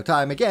most of your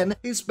time again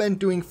is spent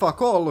doing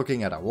fuck all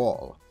looking at a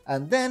wall.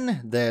 And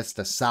then there's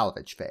the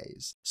salvage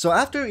phase. So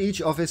after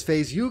each office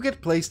phase, you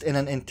get placed in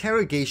an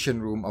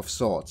interrogation room of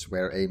sorts,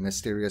 where a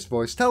mysterious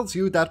voice tells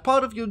you that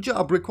part of your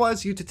job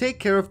requires you to take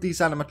care of these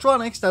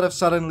animatronics that have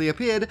suddenly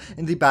appeared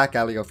in the back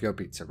alley of your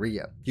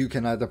pizzeria. You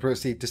can either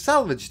proceed to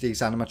salvage these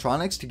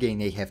animatronics to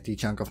gain a hefty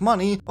chunk of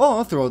money,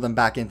 or throw them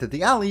back into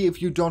the alley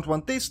if you don't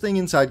want this thing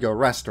inside your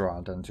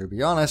restaurant, and to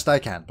be honest, I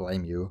can't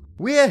blame you.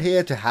 We're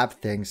here to have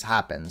things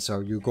happen, so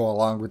you go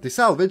along with the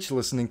salvage,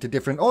 listening to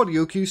different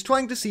audio cues,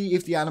 trying to see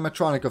if the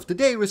animatronic of the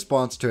day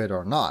responds to it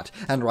or not,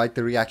 and write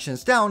the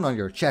reactions down on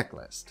your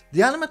checklist.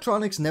 The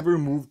animatronics never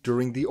move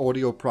during the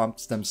audio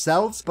prompts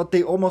themselves, but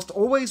they almost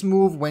always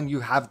move when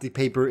you have the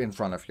paper in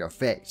front of your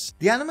face.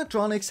 The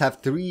animatronics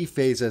have 3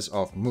 phases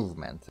of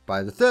movement.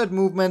 By the 3rd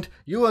movement,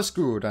 you are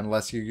screwed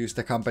unless you use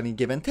the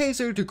company-given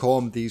taser to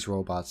calm these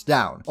robots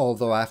down,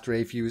 although after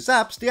a few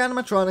zaps, the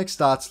animatronic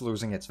starts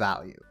losing its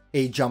value.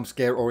 A jump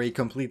scare or a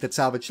completed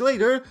salvage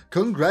later,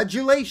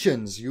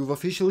 congratulations! You've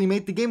officially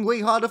made the game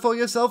way harder for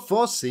yourself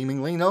for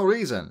seemingly no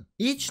reason.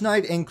 Each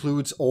night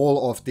includes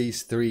all of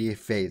these 3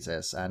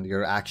 phases, and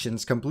your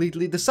actions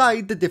completely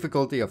decide the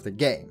difficulty of the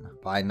game.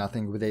 Buy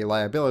nothing with a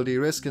liability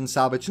risk and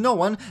salvage no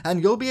one,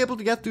 and you'll be able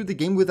to get through the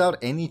game without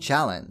any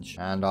challenge.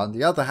 And on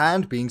the other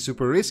hand, being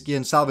super risky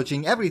and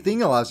salvaging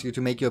everything allows you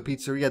to make your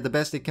pizzeria the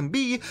best it can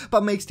be,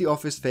 but makes the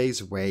office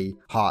phase way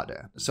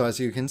harder. So as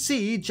you can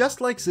see, just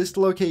like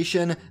Sister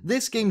Location,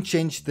 this game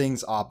changed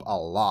things up a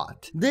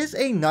lot. There's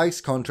a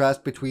nice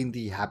contrast between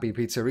the happy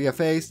pizzeria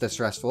phase, the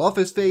stressful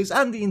office phase,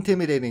 and the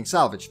intimidating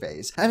salvage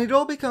phase, and it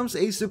all becomes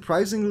a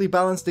surprisingly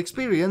balanced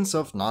experience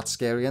of not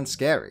scary and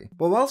scary.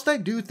 But whilst I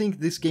do think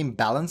this game game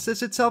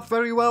balances itself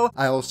very well,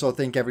 I also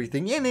think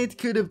everything in it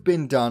could have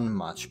been done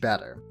much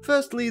better.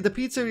 Firstly, the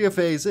pizzeria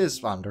phase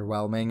is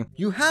underwhelming.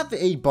 You have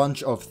a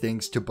bunch of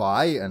things to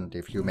buy, and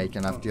if you make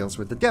enough deals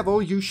with the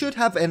devil, you should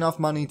have enough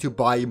money to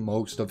buy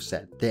most of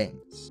said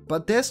things.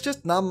 But there's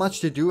just not much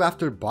to do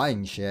after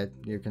buying shit.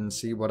 You can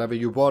see whatever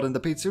you bought in the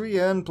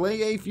pizzeria and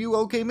play a few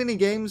okay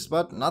minigames,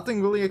 but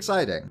nothing really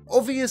exciting.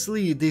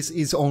 Obviously, this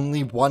is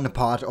only one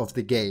part of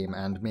the game,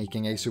 and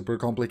making a super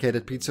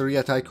complicated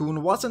pizzeria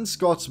tycoon wasn't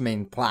Scott's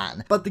main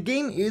plan, but the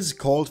game is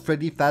called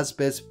Freddy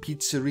Fazbear's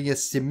Pizzeria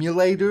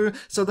Simulator,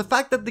 so the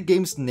fact that the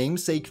game's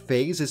namesake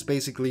phase is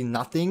basically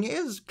nothing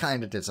is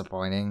kinda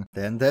disappointing.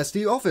 Then there's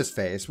the office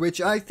phase,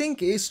 which I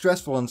think is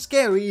stressful and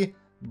scary,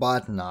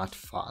 but not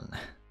fun.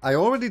 I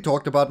already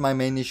talked about my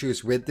main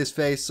issues with this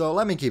phase, so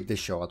let me keep this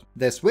short.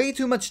 There's way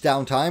too much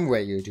downtime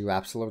where you do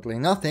absolutely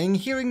nothing.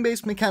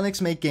 Hearing-based mechanics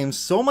make games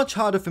so much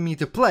harder for me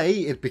to play,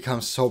 it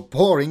becomes so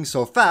boring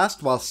so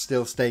fast while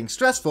still staying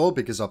stressful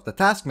because of the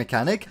task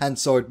mechanic, and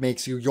so it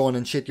makes you yawn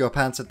and shit your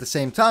pants at the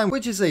same time,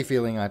 which is a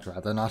feeling I'd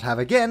rather not have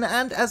again.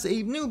 And as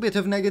a new bit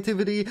of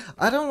negativity,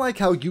 I don't like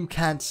how you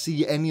can't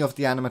see any of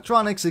the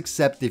animatronics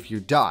except if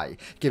you die,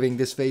 giving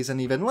this phase an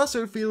even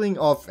lesser feeling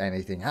of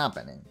anything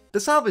happening. The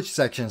salvage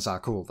sections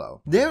are cool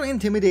though. They're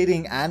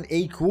intimidating and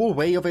a cool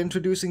way of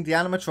introducing the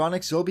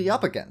animatronics you'll be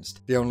up against.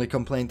 The only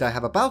complaint I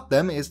have about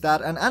them is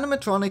that an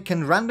animatronic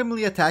can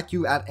randomly attack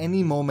you at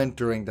any moment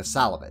during the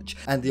salvage,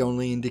 and the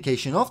only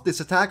indication of this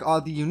attack are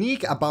the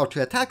unique about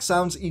to attack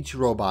sounds each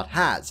robot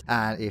has,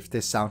 and if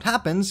this sound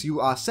happens, you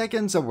are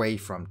seconds away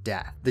from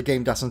death. The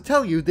game doesn't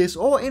tell you this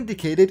or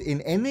indicate it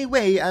in any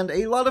way, and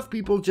a lot of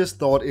people just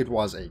thought it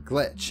was a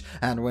glitch,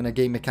 and when a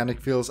game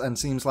mechanic feels and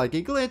seems like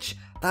a glitch,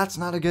 that's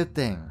not a good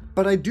thing.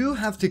 But I do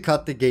have to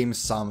cut the game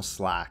some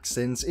slack,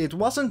 since it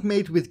wasn't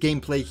made with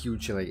gameplay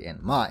hugely in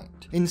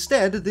mind.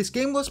 Instead, this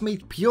game was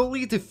made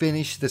purely to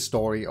finish the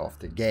story of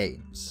the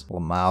games.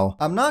 Lamau.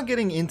 I'm not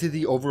getting into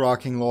the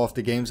overarching lore of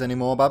the games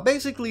anymore, but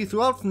basically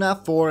throughout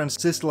Fnaf 4 and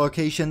Sister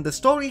Location, the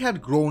story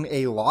had grown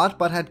a lot,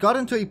 but had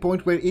gotten to a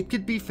point where it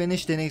could be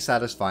finished in a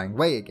satisfying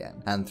way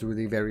again. And through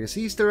the various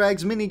Easter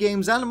eggs,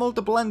 minigames, and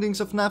multiple endings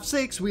of Fnaf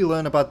 6, we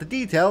learn about the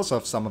details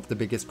of some of the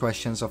biggest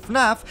questions of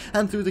Fnaf,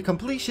 and through the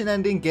completion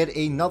ending get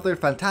another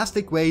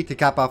fantastic way to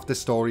cap off the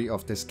story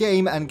of this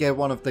game and get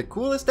one of the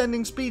coolest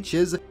ending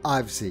speeches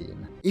I've seen.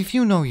 If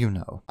you know, you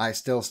know. I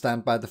still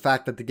stand by the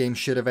fact that the game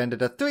should have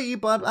ended at 3,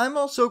 but I'm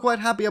also quite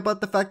happy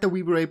about the fact that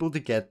we were able to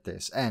get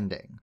this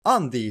ending.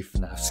 On the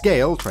FNAF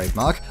scale,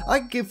 trademark, I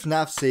give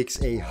FNAF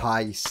 6 a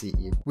high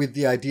C, with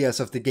the ideas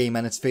of the game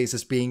and its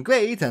phases being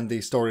great, and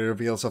the story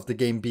reveals of the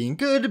game being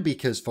good,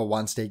 because for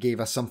once they gave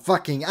us some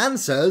fucking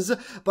answers,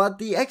 but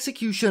the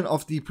execution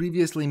of the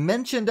previously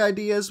mentioned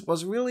ideas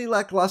was really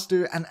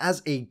lackluster, and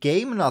as a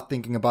game, not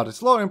thinking about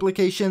its lore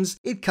implications,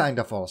 it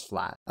kinda falls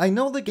flat. I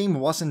know the game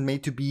wasn't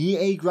made to be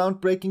a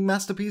groundbreaking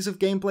masterpiece of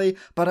gameplay,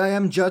 but I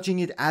am judging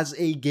it as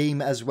a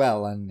game as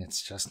well, and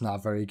it's just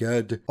not very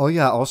good. Oh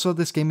yeah, also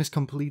this game is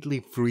completely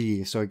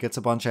free, so it gets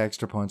a bunch of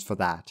extra points for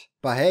that.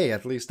 But hey,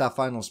 at least that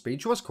final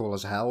speech was cool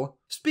as hell.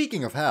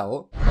 Speaking of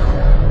hell...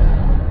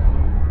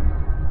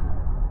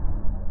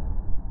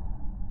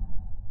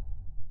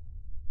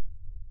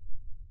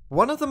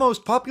 One of the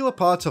most popular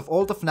parts of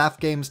all the FNAF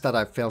games that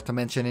I've failed to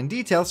mention in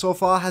detail so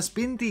far has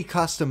been the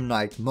Custom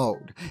Night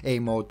mode, a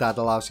mode that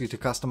allows you to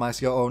customize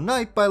your own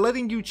night by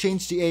letting you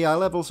change the AI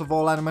levels of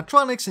all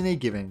animatronics in a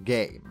given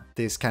game.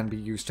 This can be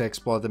used to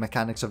explore the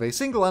mechanics of a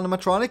single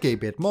animatronic a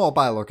bit more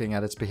by looking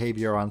at its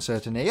behavior on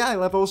certain AI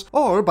levels,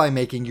 or by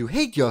making you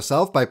hate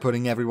yourself by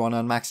putting everyone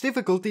on max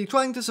difficulty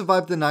trying to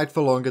survive the night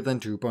for longer than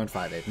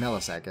 2.58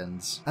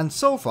 milliseconds. And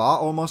so far,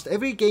 almost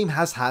every game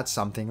has had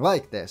something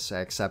like this,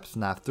 except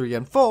FNAF 3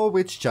 and 4,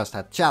 which just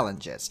had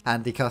challenges,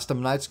 and the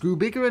custom nights grew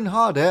bigger and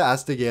harder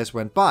as the years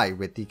went by,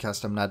 with the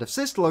custom night of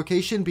Sister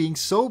Location being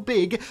so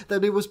big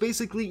that it was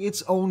basically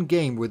its own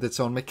game with its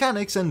own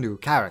mechanics and new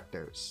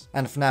characters.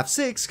 And FNAF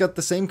 6 got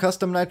the same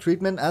custom night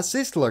treatment as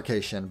Sister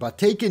Location, but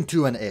taken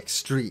to an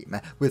extreme,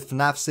 with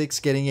FNAF 6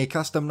 getting a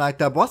custom night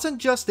that wasn't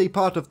just a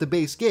part of the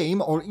base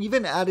game or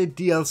even added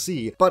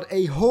DLC, but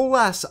a whole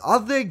ass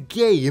other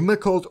game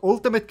called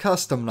Ultimate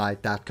Custom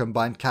Night that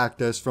combined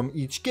characters from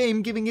each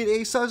game, giving it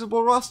a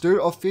sizable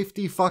roster of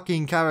 50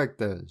 fucking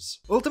characters.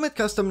 Ultimate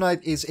Custom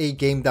Night is a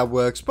game that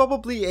works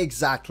probably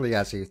exactly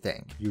as you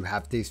think. You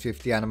have these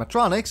 50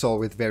 animatronics, all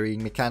with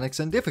varying mechanics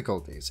and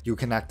difficulties. You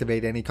can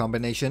activate any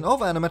combination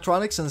of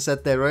animatronics and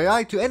set their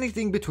AI to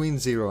anything between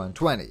 0 and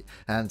 20,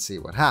 and see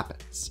what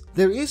happens.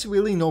 There is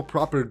really no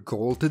proper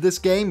goal to this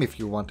game if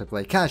you want to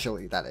play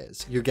casually, that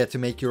is. You get to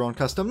make your own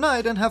custom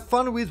night and have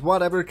fun with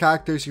whatever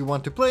characters you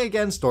want to play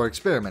against or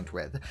experiment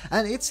with,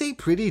 and it's a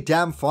pretty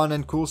damn fun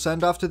and cool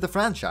send-off to the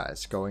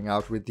franchise, going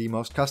out with the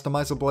most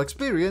customizable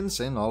experience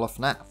in all of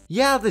FNAF.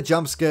 Yeah, the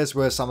jump scares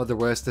were some of the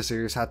worst the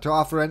series had to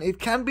offer, and it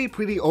can be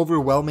pretty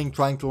overwhelming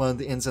trying to learn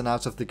the ins and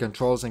outs of the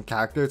controls and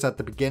characters at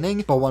the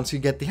beginning, but once you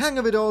get the hang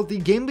of it all, the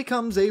game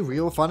becomes a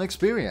real fun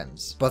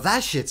experience. But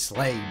that shit's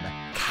lame.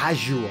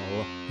 casual,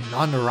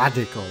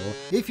 non-radical.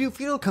 If you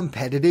feel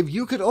competitive,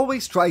 you could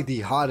always try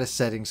the hardest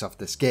settings of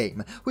this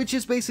game, which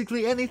is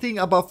basically anything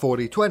above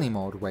 40/20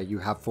 mode, where you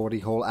have 40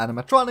 whole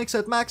animatronics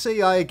at max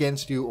AI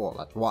against you all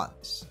at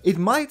once. It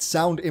might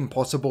sound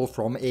impossible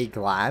from a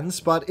glance,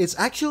 but it's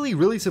actually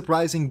really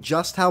surprising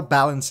just how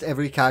balanced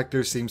every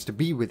character seems to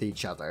be with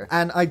each other.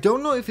 And I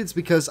don't know if it's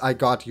because I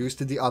got used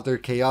to the utter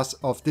chaos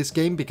of this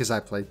game because I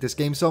played this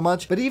game so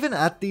much, but even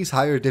at these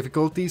higher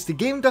difficulties, the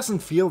game doesn't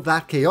feel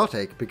that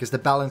chaotic because the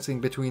balancing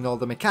between all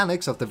the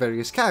mechanics of the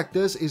various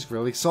characters is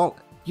really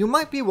solid. You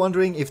might be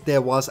wondering if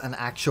there was an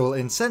actual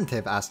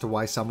incentive as to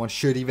why someone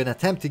should even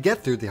attempt to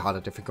get through the harder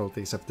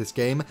difficulties of this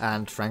game,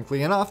 and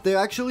frankly enough, there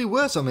actually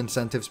were some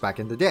incentives back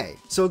in the day.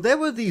 So there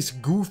were these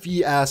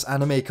goofy ass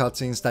anime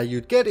cutscenes that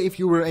you'd get if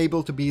you were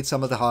able to beat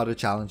some of the harder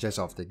challenges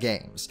of the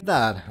games.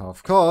 That,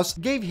 of course,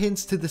 gave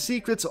hints to the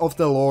secrets of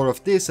the lore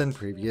of this and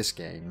previous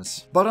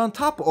games. But on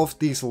top of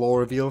these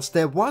lore reveals,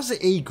 there was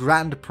a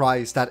grand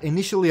prize that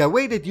initially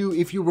awaited you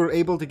if you were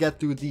able to get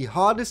through the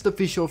hardest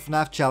official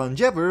FNAF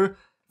challenge ever,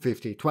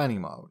 50/20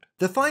 mode.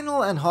 The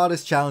final and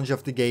hardest challenge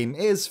of the game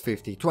is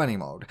 50/20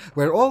 mode,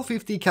 where all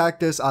 50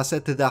 characters are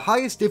set to the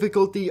highest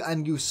difficulty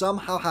and you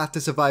somehow have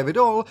to survive it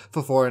all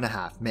for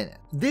 4.5 minutes.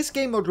 This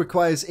game mode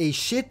requires a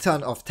shit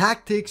ton of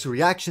tactics,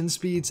 reaction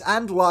speeds,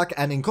 and luck,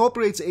 and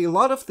incorporates a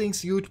lot of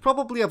things you'd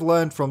probably have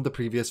learned from the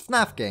previous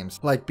FNAF games,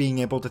 like being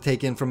able to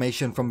take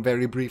information from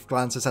very brief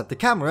glances at the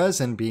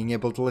cameras and being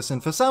able to listen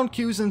for sound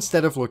cues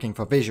instead of looking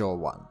for visual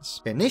ones.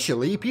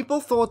 Initially,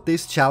 people thought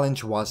this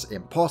challenge was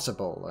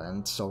impossible,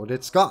 and so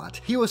did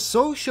Scott. He was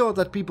so sure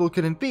that people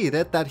couldn't beat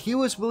it that he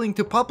was willing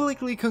to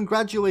publicly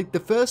congratulate the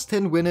first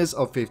 10 winners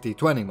of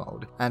 50/20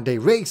 mode, and a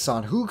race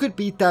on who could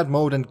beat that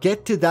mode and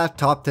get to that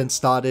top 10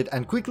 started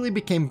and quickly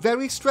became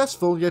very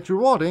stressful yet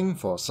rewarding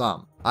for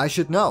some. I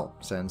should know,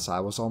 since I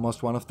was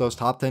almost one of those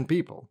top 10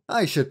 people.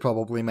 I should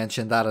probably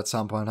mention that at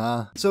some point,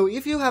 huh? So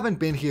if you haven't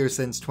been here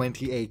since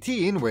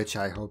 2018, which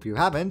I hope you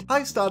haven't,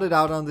 I started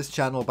out on this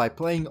channel by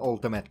playing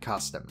Ultimate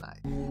Custom Night.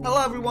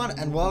 Hello everyone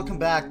and welcome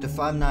back to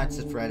Five Nights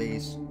at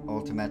Freddy's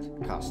Ultimate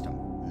Custom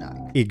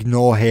Night.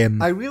 Ignore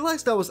him. I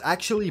realized I was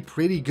actually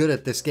pretty good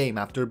at this game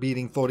after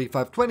beating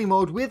 45/20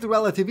 mode with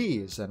relative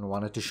ease and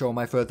wanted to show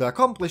my further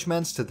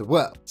accomplishments to the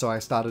world. So I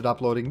started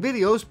uploading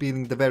videos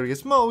beating the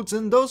various modes,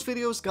 and those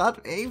videos got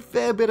a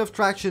fair bit of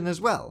traction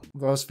as well.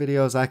 Those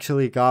videos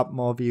actually got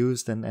more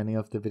views than any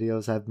of the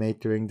videos I've made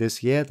during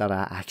this year that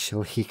are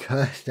actually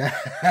good.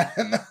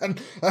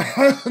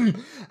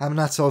 I'm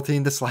not salty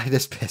in the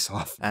slightest, piss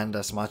off. And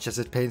as much as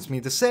it pains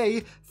me to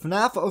say,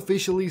 FNAF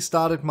officially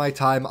started my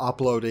time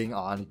uploading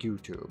on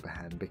YouTube,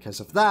 and because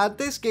of that,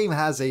 this game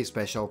has a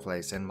special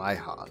place in my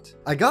heart.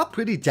 I got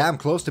pretty damn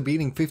close to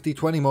beating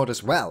 50/20 mode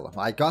as well.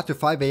 I got to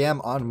 5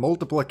 AM on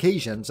multiple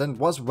occasions and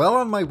was well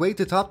on my way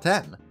to top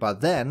 10,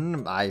 but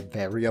then I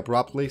very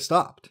abruptly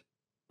stopped.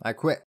 I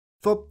quit.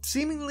 For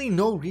seemingly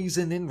no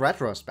reason in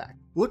retrospect.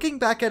 Looking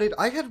back at it,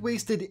 I had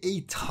wasted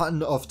a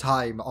ton of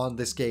time on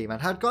this game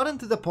and had gotten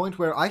to the point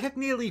where I had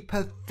nearly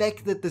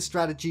perfected the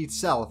strategy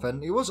itself,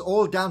 and it was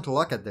all down to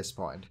luck at this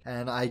point.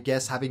 And I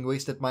guess having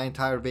wasted my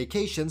entire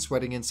vacation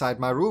sweating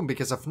inside my room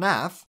because of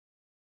FNAF,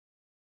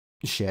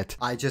 shit.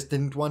 I just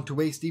didn't want to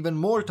waste even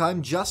more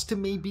time just to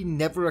maybe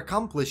never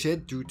accomplish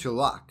it due to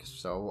luck,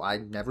 so I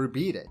never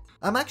beat it.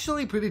 I'm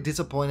actually pretty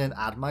disappointed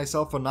at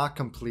myself for not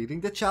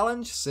completing the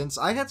challenge, since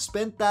I had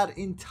spent that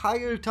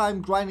entire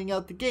time grinding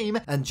out the game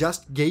and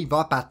just gave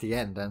up at the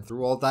end and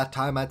threw all that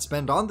time I'd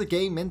spent on the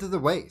game into the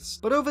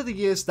waste. But over the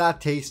years that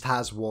taste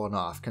has worn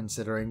off,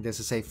 considering this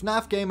is a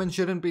FNAF game and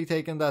shouldn't be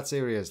taken that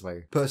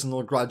seriously.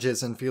 Personal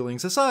grudges and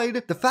feelings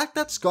aside, the fact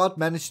that Scott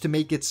managed to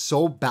make it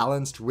so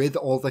balanced with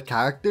all the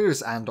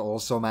characters and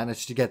also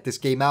managed to get this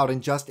game out in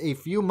just a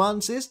few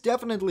months is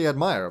definitely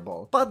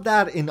admirable. But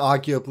that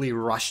inarguably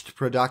rushed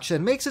production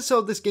makes it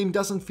so this game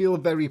doesn't feel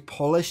very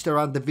polished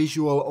around the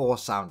visual or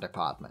sound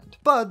department.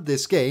 But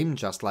this game,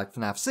 just like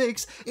FNAF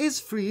 6,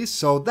 is free,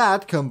 so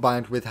that,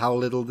 combined with how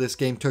little this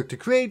game took to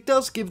create,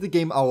 does give the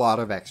game a lot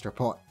of extra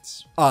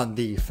points. On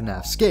the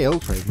FNAF scale,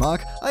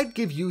 trademark, I'd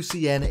give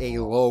UCN a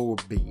low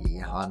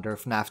B, under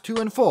FNAF 2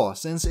 and 4,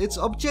 since it's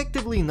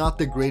objectively not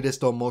the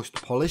greatest or most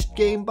polished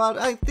game, but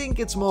I think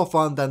it's more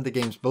fun than the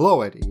games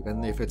below it,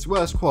 even if it's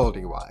worse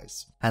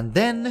quality-wise. And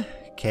then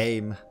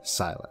came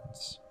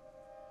silence.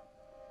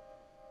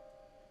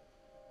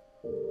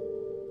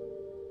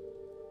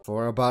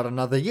 For about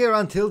another year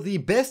until the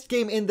best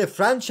game in the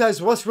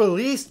franchise was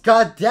released.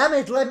 God damn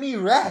it, let me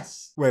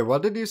rest! Wait,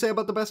 what did you say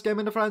about the best game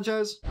in the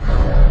franchise?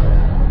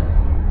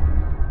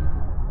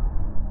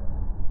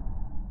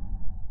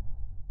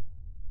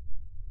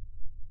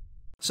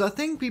 So a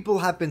thing people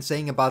have been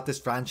saying about this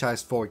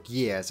franchise for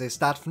years is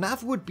that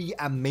FNAF would be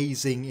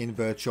amazing in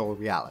virtual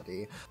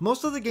reality.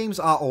 Most of the games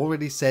are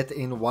already set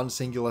in one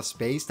singular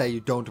space that you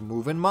don't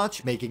move in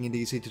much, making it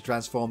easy to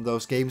transform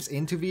those games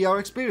into VR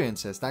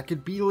experiences that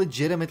could be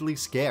legitimately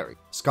scary.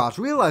 Scott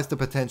realized the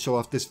potential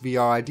of this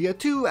VR idea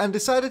too and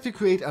decided to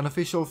create an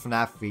official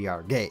FNAF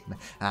VR game,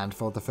 and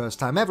for the first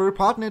time ever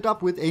partnered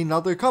up with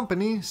another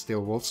company,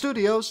 Stillwolf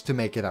Studios, to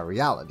make it a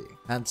reality.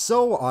 And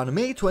so on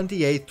May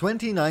 28,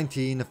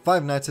 2019,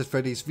 Five Nights at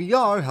Freddy's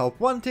VR Help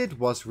Wanted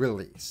was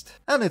released.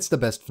 And it's the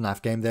best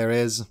FNAF game there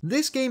is.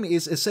 This game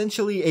is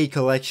essentially a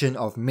collection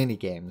of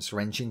minigames,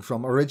 ranging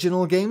from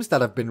original games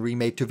that have been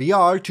remade to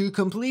VR to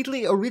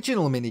completely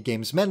original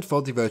minigames meant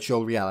for the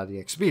virtual reality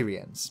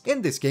experience.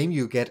 In this game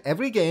you get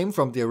every game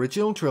from the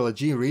original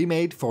trilogy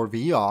remade for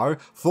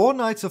VR, 4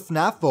 nights of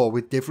FNAF 4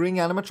 with differing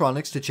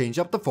animatronics to change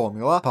up the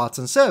formula, parts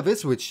and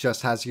service which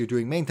just has you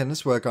doing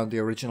maintenance work on the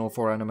original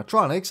 4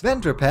 animatronics,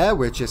 vent repair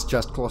which is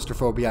just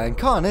claustrophobia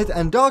incarnate,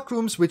 and dark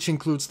rooms which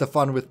includes the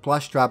fun with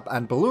plush trap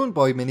and balloon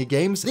boy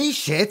minigames, these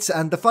shits,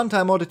 and the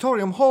Funtime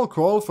Auditorium hall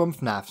crawl from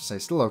FNAF's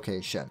sister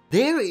location.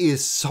 There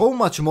is so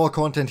much more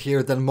content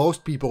here than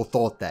most people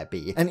thought there'd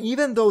be, and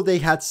even though they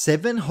had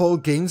 7 whole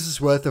games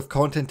worth of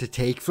content to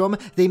take from,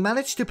 they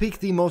managed to pick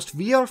the most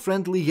VR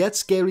friendly yet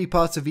scary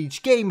parts of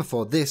each game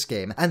for this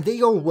game, and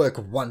they all work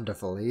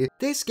wonderfully.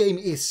 This game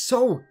is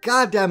so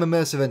goddamn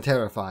immersive and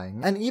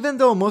terrifying, and even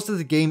though most of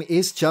the game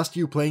is just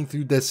you playing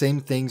through the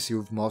same things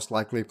you've most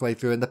likely played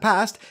through in the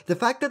past, the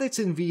fact that it's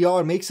in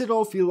VR makes it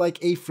all feel like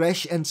a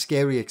fresh and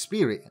scary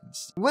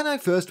experience. When I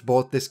first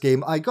bought this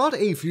game, I got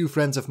a few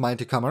friends of mine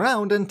to come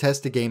around and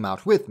test the game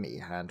out with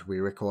me, and we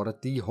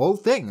recorded the whole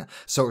thing.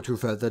 So to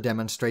further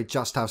demonstrate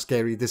just how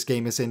scary this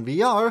game is in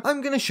VR,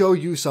 I'm gonna show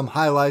you some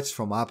highlights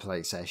from our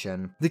play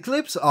session. The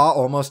clips are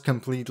almost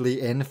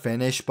completely in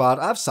Finnish, but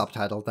I've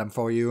subtitled them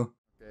for you.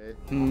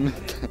 Okay.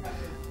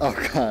 Oh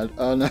god,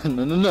 oh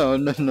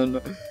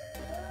no.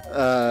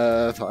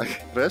 Fuck.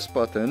 Press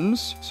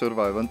buttons,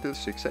 survive until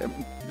 6 AM.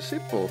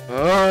 Simple.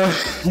 No!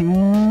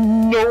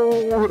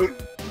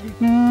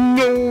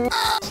 No!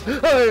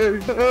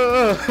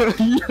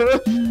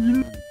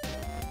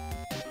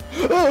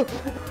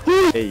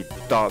 Ei,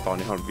 tää on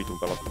ihan vitun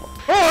pelottava.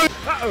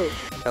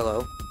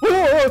 Hello.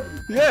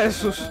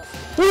 Jeesus!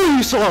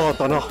 Oi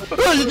saatana!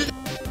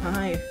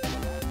 Hi.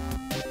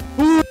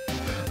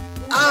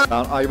 Tää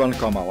on aivan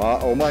kamalaa.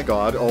 Oh my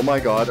god, oh my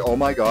god, oh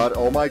my god,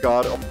 oh my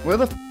god. Where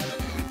the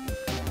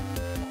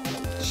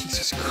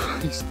Jesus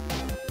Christ.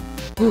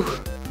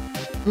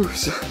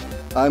 So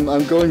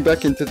I'm going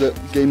back into the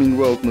gaming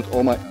world, not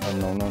all my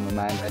no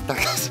man.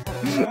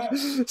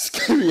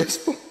 Scary as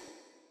fuck.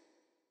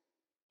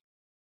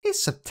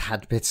 It's a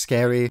tad bit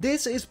scary.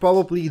 This is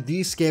probably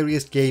the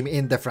scariest game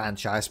in the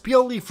franchise,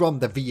 purely from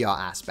the VR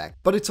aspect,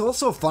 but it's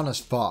also fun as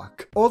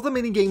fuck. All the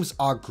minigames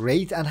are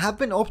great and have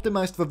been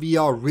optimized for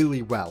VR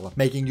really well,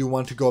 making you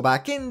want to go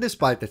back in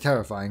despite the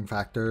terrifying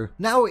factor.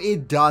 Now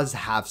it does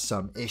have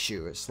some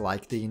issues,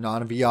 like the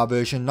non-VR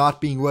version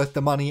not being worth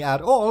the money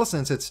at all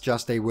since it's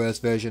just a worse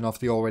version of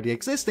the already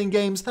existing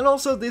games, and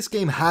also this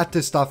game had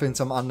to stuff in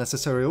some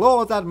unnecessary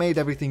lore that made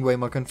everything way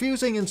more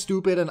confusing and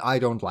stupid, and I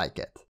don't like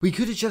it. We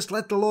could've just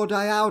let the lore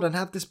die out and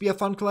have this be a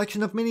fun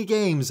collection of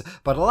minigames,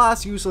 but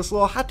alas, useless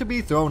lore had to be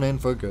thrown in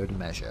for good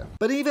measure.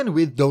 But even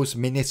with those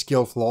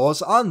minuscule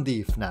flaws on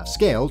the FNAF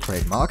scale,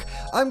 trademark,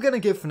 I'm gonna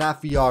give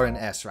FNAF VR an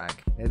S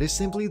rank. It is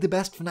simply the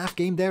best FNAF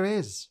game there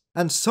is.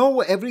 And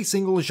so every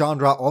single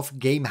genre of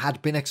game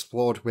had been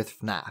explored with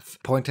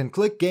FNAF,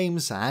 point-and-click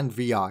games and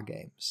VR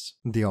games.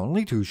 The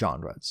only 2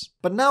 genres.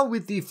 But now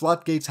with the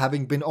floodgates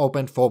having been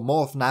opened for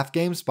more FNAF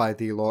games by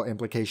the lore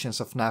implications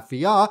of FNAF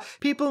VR,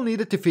 people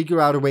needed to figure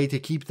out a way to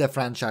keep their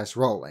franchise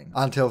rolling,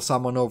 until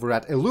someone over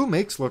at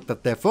Illumix looked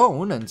at their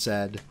phone and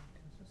said,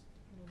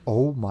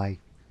 "Oh my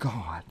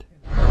god."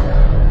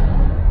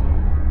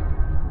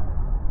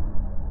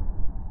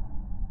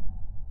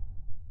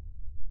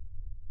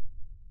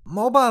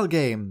 Mobile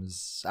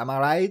games, am I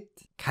right?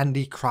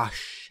 Candy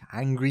Crush,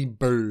 Angry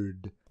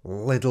Bird,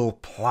 Little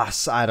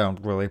Plus. I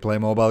don't really play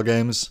mobile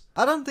games.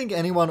 I don't think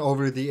anyone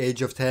over the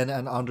age of 10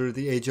 and under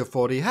the age of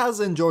 40 has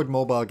enjoyed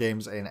mobile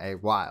games in a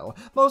while.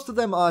 Most of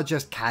them are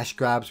just cash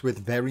grabs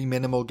with very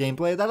minimal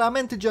gameplay that are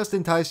meant to just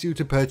entice you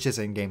to purchase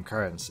in-game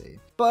currency.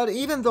 But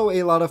even though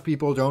a lot of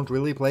people don't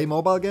really play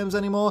mobile games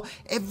anymore,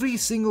 every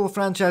single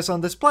franchise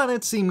on this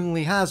planet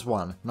seemingly has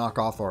one,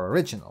 knockoff or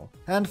original,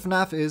 and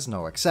FNAF is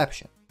no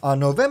exception. On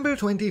November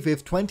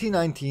 25th,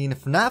 2019,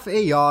 FNAF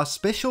AR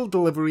Special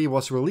Delivery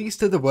was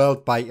released to the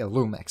world by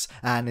Illumix,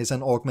 and is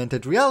an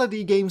augmented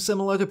reality game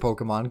similar to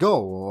Pokemon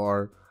Go,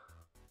 or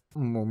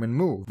Moomin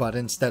Move. But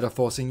instead of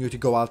forcing you to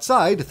go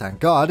outside,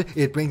 thank god,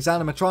 it brings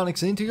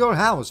animatronics into your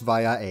house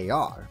via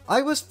AR.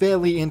 I was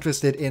fairly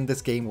interested in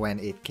this game when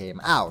it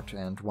came out,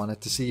 and wanted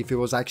to see if it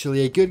was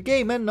actually a good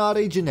game and not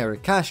a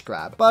generic cash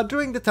grab, but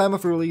during the time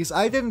of release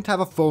I didn't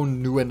have a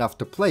phone new enough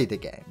to play the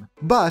game.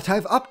 But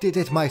I've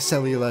updated my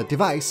cellular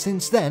device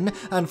since then,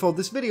 and for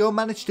this video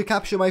managed to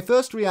capture my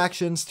first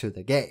reactions to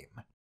the game.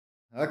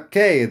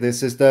 Okay,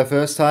 this is the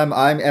first time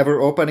I'm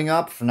ever opening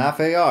up Fnaf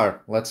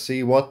AR. Let's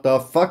see what the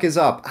fuck is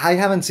up. I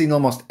haven't seen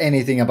almost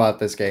anything about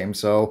this game,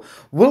 so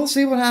we'll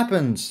see what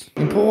happens.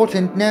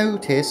 Important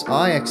notice,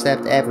 I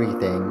accept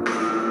everything.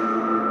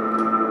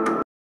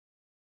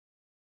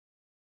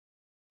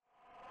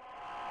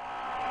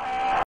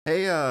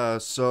 Hey,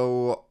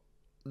 so...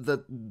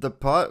 The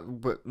part...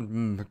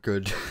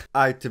 good.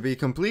 To be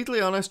completely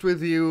honest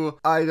with you,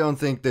 I don't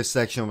think this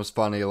section was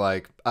funny,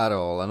 like, at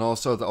all. And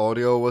also the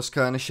audio was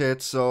kinda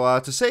shit, so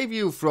to save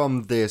you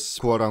from this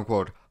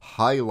quote-unquote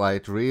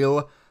highlight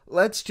reel,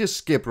 let's just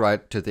skip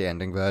right to the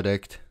ending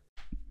verdict.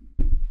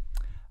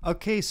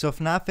 Okay, so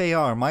Fnaf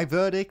AR, my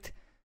verdict...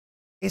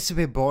 It's a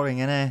bit boring,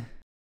 innit?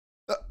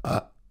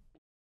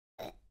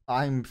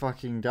 I'm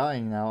fucking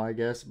dying now, I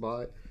guess,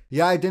 but...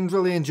 Yeah, I didn't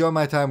really enjoy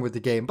my time with the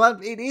game,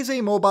 but it is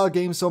a mobile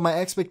game, so my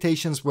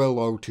expectations were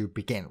low to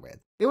begin with.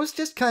 It was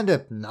just kind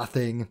of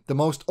nothing, the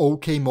most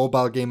okay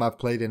mobile game I've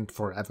played in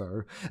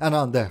forever, and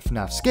on the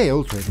FNAF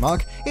scale,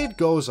 trademark, it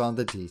goes on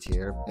the D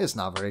tier. It's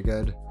not very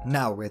good.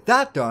 Now with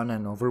that done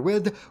and over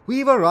with,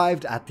 we've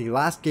arrived at the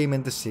last game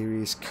in the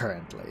series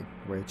currently,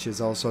 which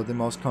is also the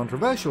most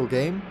controversial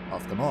game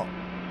of them all.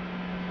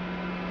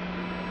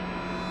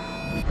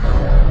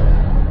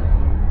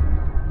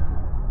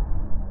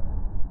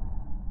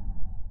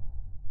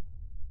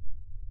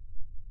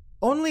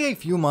 Only a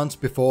few months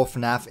before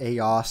Fnaf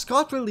AR,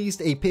 Scott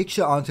released a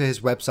picture onto his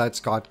website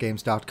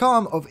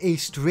scottgames.com of a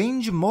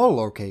strange mall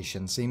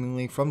location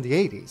seemingly from the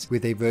 80s,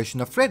 with a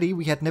version of Freddy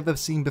we had never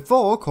seen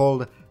before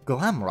called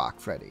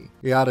Glamrock Freddy.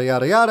 Yada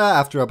yada yada,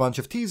 after a bunch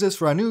of teasers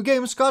for a new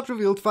game, Scott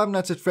revealed Five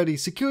Nights at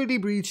Freddy's security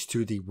breach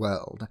to the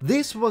world.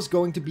 This was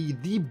going to be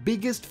the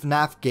biggest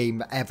FNAF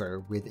game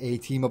ever, with a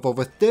team of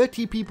over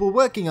 30 people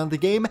working on the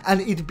game,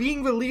 and it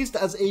being released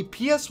as a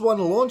PS1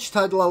 launch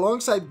title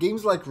alongside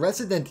games like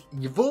Resident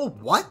Evil?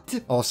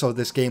 What? Also,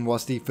 this game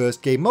was the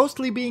first game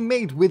mostly being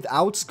made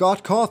without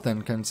Scott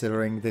Cawthon,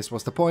 considering this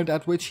was the point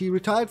at which he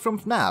retired from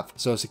FNAF,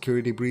 so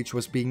Security Breach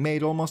was being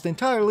made almost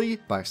entirely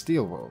by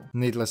Steelwool.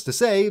 Needless to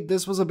say,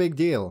 this was a big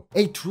deal.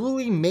 A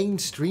truly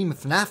mainstream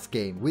FNAF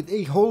game with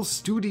a whole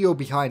studio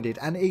behind it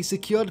and a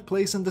secured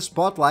place in the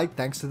spotlight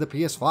thanks to the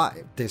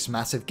PS5. This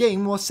massive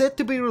game was set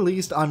to be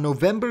released on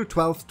November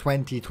 12th,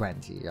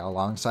 2020,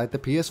 alongside the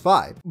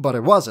PS5. But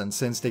it wasn't,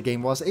 since the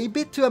game was a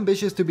bit too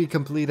ambitious to be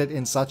completed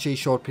in such a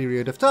short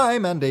period of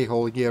time, and a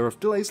whole year of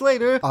delays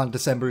later, on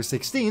December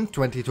 16th,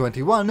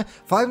 2021,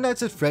 Five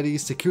Nights at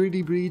Freddy's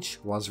Security Breach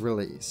was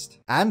released.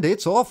 And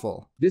it's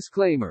awful.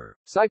 Disclaimer: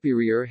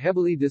 TheSyperior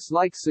heavily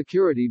dislikes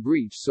Security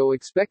Breach, so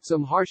expect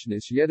some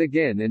harshness yet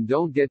again and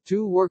don't get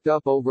too worked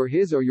up over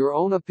his or your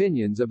own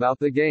opinions about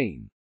the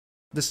game.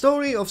 The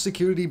story of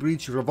Security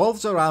Breach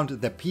revolves around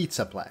the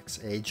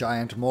Pizzaplex, a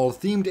giant mall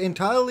themed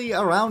entirely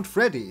around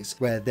Freddy's,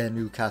 where the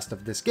new cast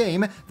of this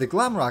game, the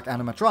Glamrock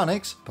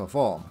animatronics,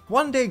 perform.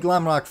 One day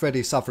Glamrock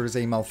Freddy suffers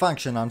a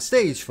malfunction on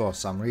stage for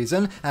some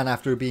reason, and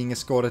after being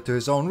escorted to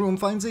his own room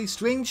finds a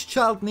strange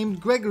child named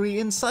Gregory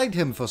inside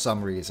him for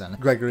some reason.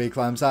 Gregory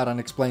climbs out and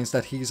explains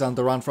that he's on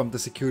the run from the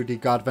security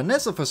guard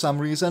Vanessa for some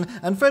reason,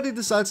 and Freddy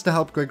decides to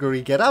help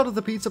Gregory get out of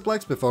the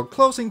Pizzaplex before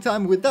closing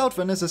time without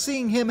Vanessa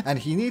seeing him, and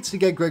he needs to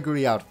get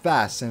Gregory out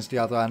fast since the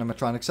other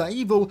animatronics are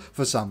evil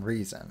for some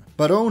reason.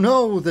 But oh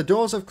no, the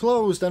doors have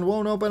closed and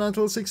won't open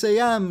until 6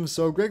 AM,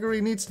 so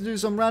Gregory needs to do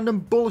some random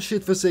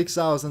bullshit for 6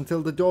 hours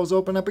until the doors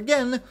open up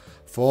again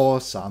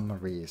for some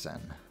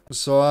reason.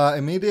 So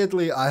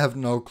immediately I have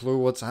no clue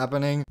what's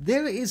happening.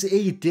 There is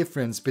a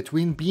difference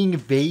between being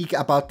vague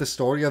about the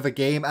story of a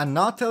game and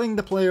not telling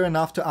the player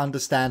enough to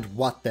understand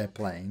what they're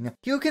playing.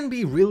 You can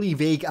be really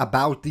vague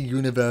about the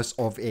universe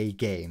of a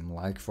game,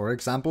 like for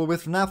example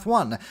with FNAF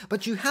 1,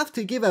 but you have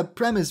to give a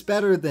premise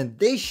better than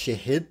this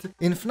shit.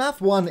 In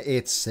FNAF 1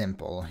 it's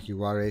simple.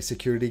 You are a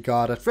security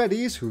guard at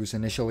Freddy's who's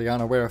initially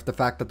unaware of the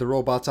fact that the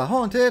robots are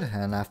haunted,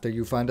 and after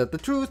you find out the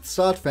truth,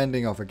 start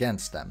fending off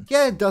against them.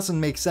 Yeah, it doesn't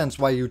make sense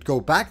why you'd go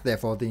back there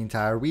for the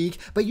entire week,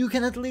 but you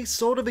can at least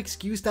sort of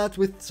excuse that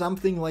with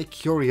something like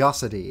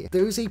curiosity.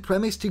 There is a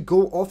premise to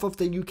go off of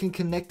that you can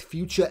connect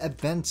future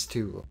events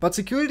to. But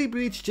Security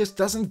Breach just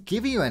doesn't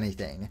give you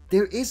anything.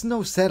 There is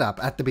no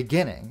setup at the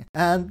beginning.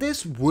 And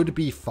this would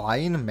be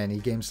fine. Many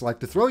games like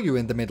to throw you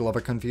in the middle of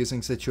a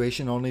confusing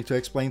situation only to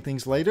explain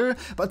things later,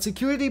 but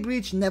Security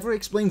Breach never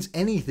explains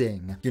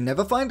anything. You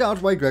never find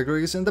out why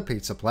Gregory is in the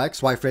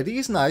Pizzaplex, why Freddy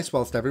is nice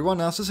whilst everyone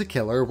else is a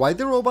killer, why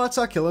the robots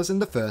are killers in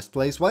the first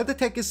place, why the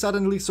tech is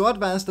suddenly so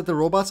advanced that the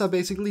robots are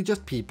basically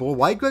just people,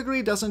 why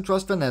Gregory doesn't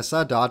trust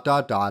Vanessa,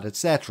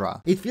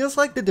 etc. It feels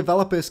like the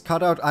developers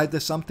cut out either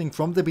something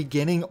from the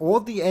beginning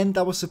or the end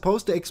that was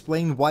supposed to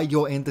explain why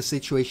you're in the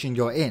situation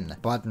you're in,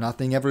 but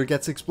nothing ever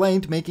gets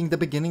explained, making the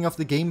beginning of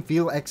the game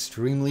feel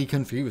extremely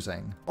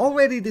confusing.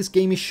 Already this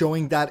game is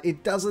showing that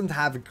it doesn't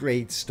have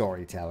great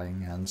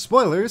storytelling, and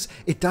spoilers,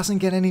 it doesn't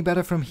get any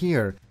better from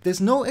here. There's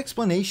no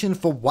explanation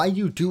for why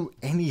you do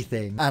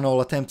anything, and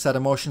all attempts at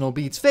emotional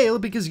beats fail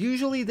because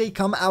usually they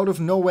come out of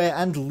nowhere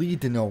and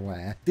lead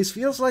nowhere. This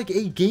feels like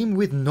a game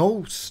with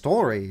no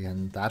story,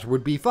 and that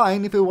would be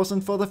fine if it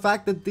wasn't for the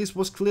fact that this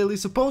was clearly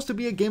supposed to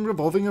be a game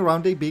revolving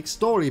around a big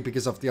story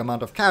because of the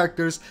amount of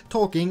characters,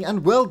 talking,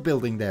 and world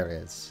building there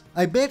is.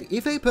 I bet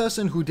if a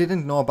person who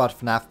didn't know about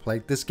Fnaf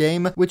played this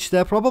game, which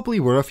there probably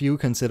were a few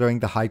considering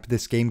the hype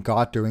this game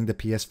got during the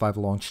PS5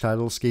 launch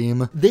title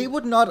scheme, they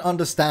would not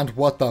understand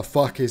what the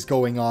fuck is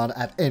going on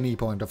at any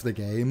point of the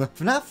game.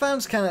 Fnaf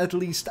fans can at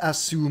least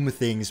assume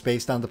things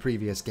based on the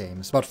previous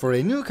games, but for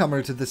a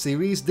newcomer to the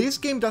series, this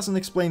game doesn't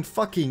explain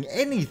fucking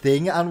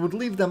anything and would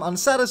leave them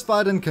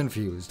unsatisfied and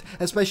confused,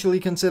 especially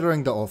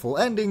considering the awful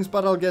endings,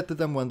 but I'll get to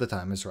them when the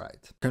time is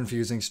right.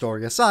 Confusing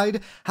story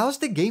aside, how's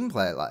the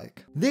gameplay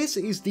like? This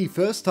is the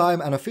first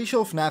time an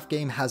official Fnaf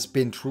game has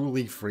been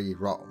truly free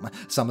roam.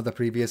 Some of the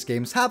previous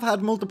games have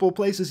had multiple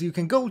places you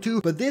can go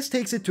to, but this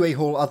takes it to a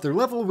whole other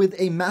level with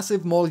a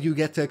massive mall you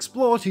get to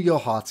explore to your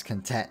heart's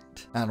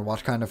content. And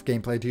what kind of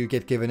gameplay do you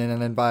get given in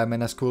an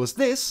environment as cool as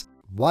this?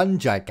 One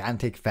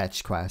gigantic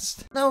fetch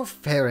quest. Now,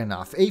 fair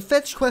enough, a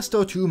fetch quest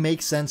or two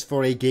makes sense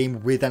for a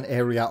game with an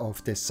area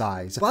of this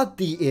size, but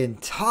the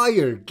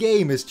entire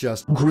game is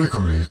just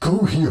Gregory,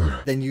 go here.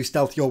 Then you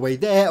stealth your way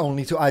there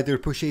only to either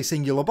push a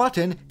singular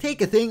button,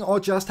 take a thing, or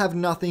just have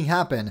nothing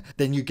happen.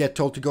 Then you get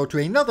told to go to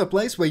another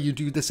place where you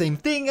do the same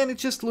thing and it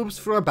just loops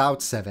for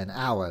about 7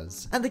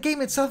 hours. And the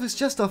game itself is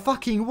just a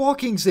fucking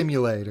walking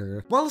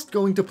simulator. Whilst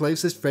going to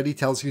places Freddy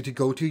tells you to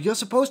go to, you're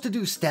supposed to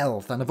do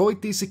stealth and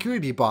avoid these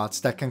security bots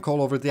that can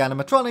call over the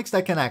animatronics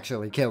that can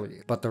actually kill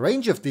you. But the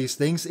range of these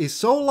things is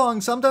so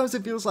long, sometimes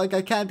it feels like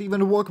I can't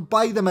even walk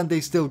by them and they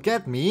still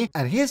get me.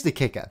 And here's the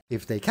kicker.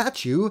 If they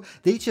catch you,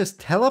 they just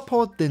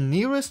teleport the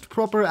nearest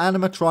proper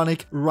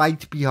animatronic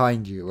right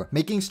behind you,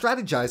 making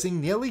strategizing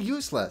nearly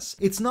useless.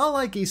 It's not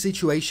like a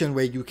situation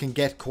where you can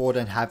get caught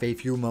and have a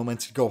few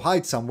moments to go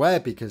hide somewhere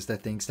because the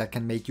things that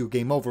can make you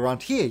game over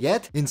aren't here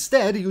yet.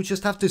 Instead, you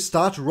just have to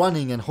start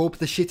running and hope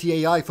the shitty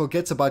AI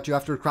forgets about you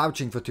after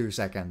crouching for 2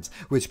 seconds,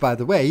 which by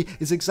the way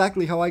is exactly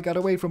how I got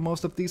away from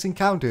most of these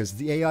encounters.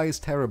 The AI is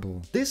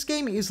terrible. This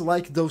game is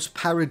like those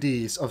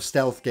parodies of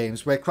stealth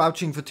games where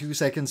crouching for 2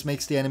 seconds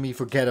makes the enemy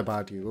forget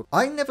about you.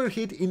 I never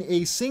hid in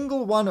a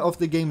single one of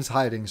the game's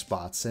hiding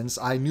spots, since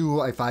I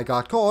knew if I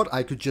got caught,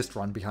 I could just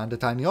run behind a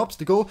tiny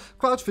obstacle,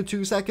 crouch for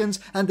 2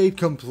 seconds, and they'd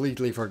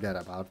completely forget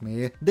about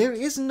me. There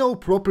is no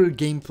proper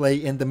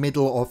gameplay in the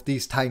middle of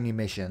these tiny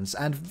missions,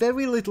 and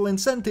very little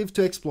incentive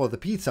to explore the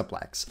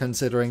pizzaplex,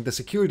 considering the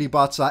security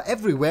bots are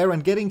everywhere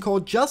and getting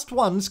caught just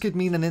once could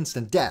mean an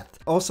instant death.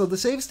 Also, the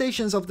save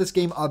stations of this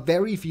game are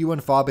very few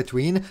and far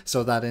between,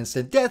 so that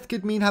instant death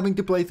could mean having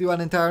to play through an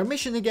entire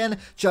mission again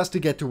just to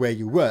get to where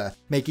you were,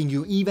 making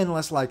you even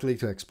less likely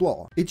to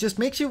explore. It just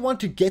makes you want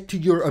to get to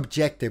your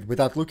objective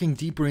without looking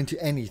deeper into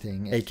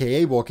anything,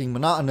 aka walking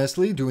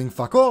monotonously, doing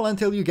fuck all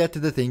until you get to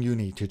the thing you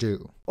need to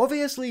do.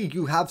 Obviously,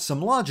 you have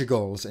some larger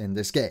goals in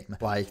this game,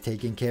 like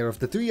taking care of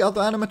the 3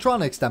 other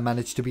animatronics that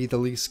manage to be the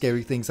least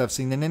scary things I've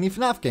seen in any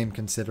Fnaf game,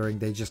 considering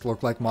they just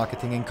look like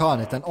marketing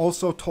incarnate and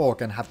also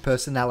talk and have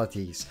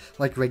personalities,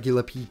 like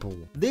regular people.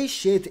 This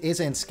shit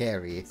isn't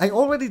scary. I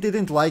already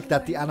didn't like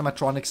that the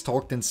animatronics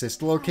talked in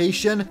sister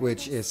location,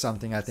 which is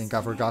something I think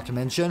I forgot to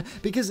mention,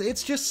 because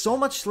it's just so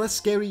much less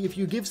scary if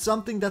you give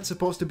something that's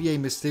supposed to be a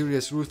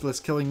mysterious, ruthless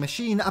killing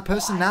machine a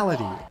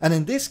personality. And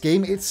in this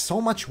game, it's so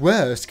much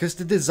worse, because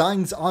the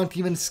designs aren't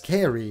even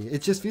scary.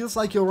 It just feels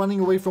like you're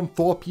running away from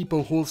 4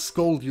 people who'll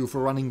scold you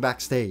for running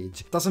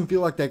backstage. Doesn't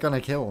feel like they're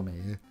gonna kill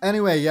me.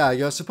 Anyway, yeah,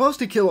 you're supposed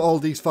to kill all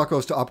these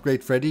fuckos to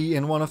upgrade Freddy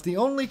in one of the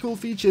only cool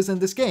features in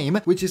this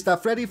game, which is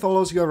that Freddy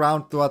follows you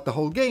around throughout the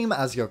whole game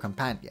as your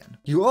companion.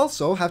 You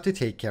also have to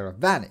take care of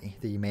Vanny,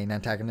 the main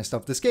antagonist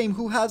of this game,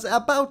 who has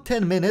about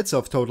 10 minutes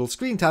of total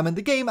screen time in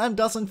the game and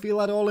doesn't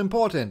feel at all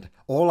important,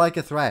 or like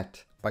a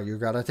threat. But you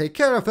gotta take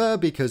care of her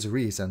because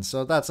reasons,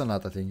 so that's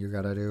another thing you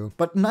gotta do.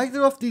 But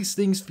neither of these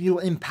things feel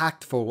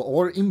impactful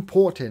or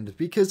important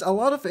because a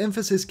lot of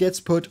emphasis gets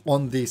put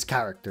on these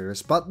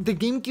characters, but the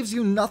game gives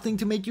you nothing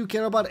to make you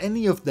care about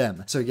any of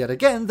them. So yet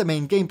again, the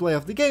main gameplay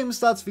of the game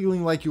starts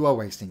feeling like you are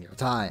wasting your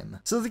time.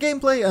 So the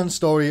gameplay and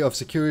story of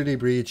Security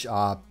Breach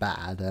are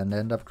bad and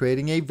end up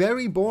creating a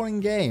very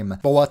boring game.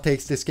 But what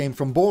takes this game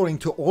from boring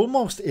to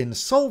almost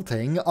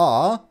insulting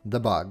are the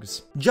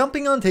bugs.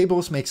 Jumping on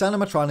tables makes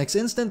animatronics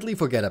instantly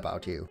forget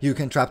about you. You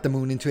can trap the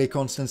moon into a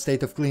constant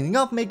state of cleaning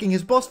up, making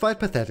his boss fight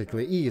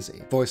pathetically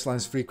easy. Voice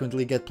lines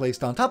frequently get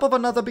placed on top of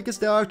another because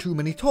there are too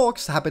many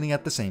talks happening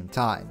at the same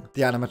time.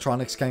 The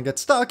animatronics can get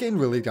stuck in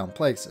really dumb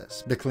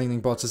places. The cleaning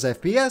bots'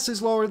 FPS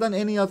is lower than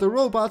any other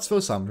robots for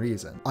some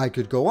reason. I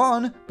could go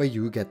on, but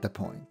you get the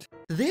point.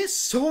 There's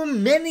so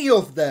many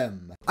of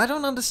them! I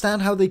don't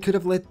understand how they could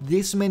have let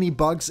this many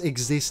bugs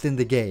exist in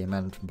the game,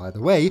 and by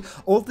the way,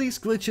 all these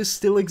glitches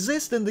still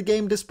exist in the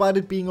game despite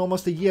it being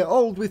almost a year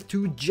old with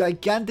 2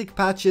 gigantic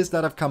patches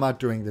that have come out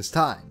during this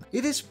time.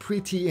 It is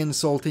pretty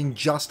insulting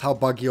just how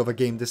buggy of a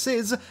game this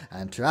is,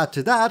 and to add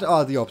to that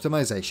are the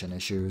optimization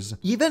issues.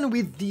 Even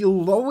with the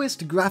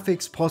lowest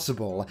graphics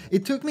possible,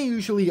 it took me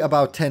usually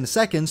about 10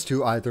 seconds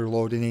to either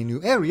load in a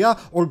new area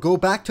or go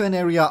back to an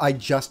area I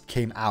just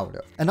came out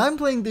of. And I'm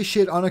playing this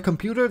shit on a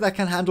computer that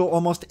can handle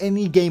almost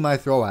any game I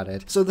throw at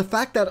it, so the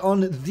fact that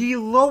on the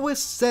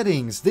lowest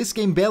settings this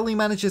game barely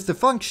manages to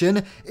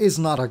function is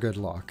not a good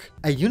look.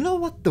 And you know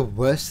what the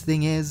worst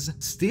thing is?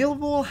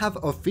 Steelwall have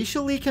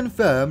officially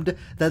confirmed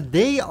that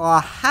they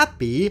are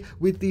happy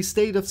with the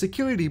state of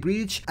security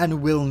breach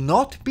and will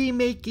not be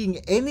making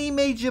any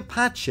major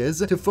patches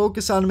to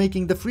focus on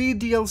making the free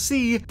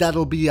DLC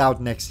that'll be out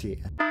next year.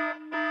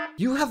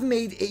 You have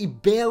made a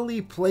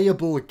barely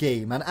playable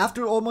game, and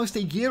after almost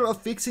a year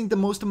of fixing the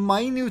most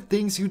minute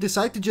things, you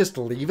decide to just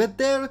leave it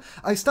there?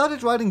 I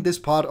started writing this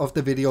part of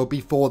the video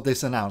before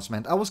this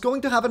announcement. I was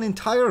going to have an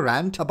entire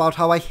rant about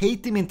how I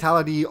hate the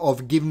mentality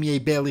of give me a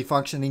barely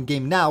functioning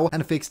game now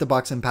and fix the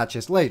bugs and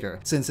patches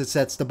later, since it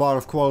sets the bar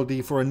of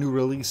quality for a new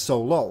release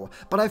so low.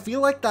 But I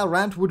feel like that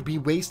rant would be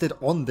wasted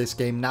on this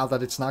game now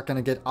that it's not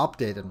gonna get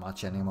updated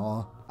much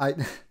anymore.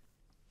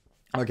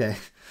 Okay.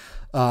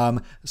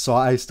 So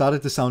I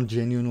started to sound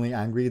genuinely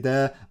angry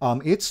there.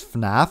 It's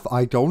Fnaf,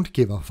 I don't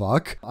give a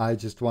fuck. I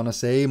just want to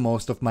say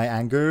most of my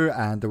anger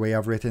and the way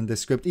I've written this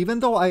script,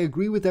 even though I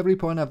agree with every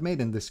point I've made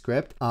in this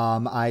script,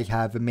 I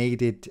have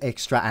made it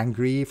extra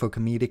angry for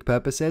comedic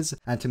purposes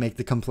and to make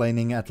the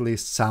complaining at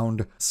least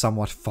sound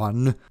somewhat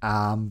fun.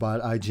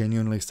 But I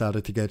genuinely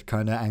started to get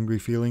kind of angry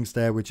feelings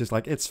there, which is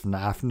like, it's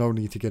Fnaf, no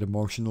need to get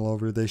emotional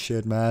over this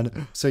shit,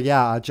 man. So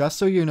yeah, just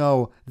so you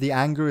know, the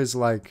anger is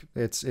like,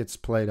 it's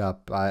played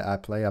up. I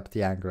play up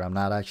the anger. I'm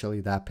not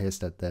actually that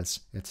pissed at this.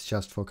 It's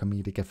just for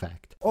comedic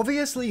effect.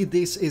 Obviously,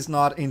 this is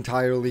not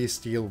entirely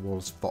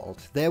Steelwall's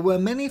fault. There were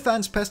many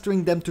fans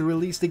pestering them to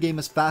release the game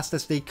as fast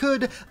as they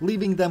could,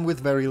 leaving them with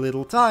very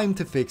little time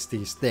to fix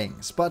these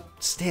things. But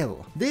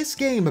still, this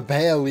game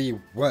barely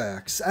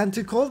works, and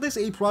to call this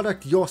a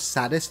product you're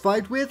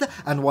satisfied with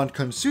and want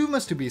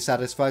consumers to be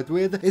satisfied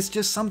with is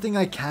just something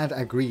I can't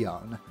agree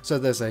on. So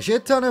there's a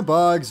shit ton of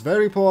bugs,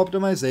 very poor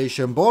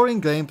optimization,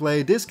 boring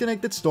gameplay,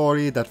 disconnected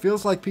story that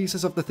feels like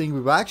pieces of the thing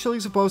we were actually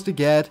supposed to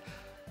get,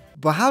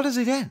 but how does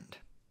it end?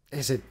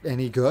 Is it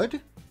any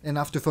good?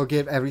 Enough to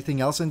forgive everything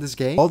else in this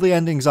game? All the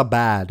endings are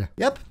bad.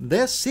 Yep,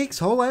 there's 6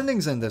 whole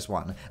endings in this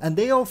one, and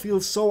they all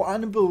feel so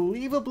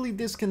unbelievably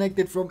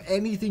disconnected from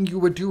anything you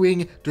were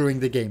doing during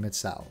the game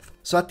itself.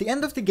 So at the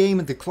end of the game,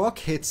 the clock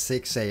hits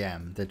 6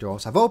 AM, the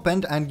doors have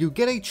opened, and you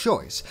get a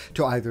choice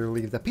to either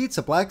leave the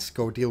Pizzaplex,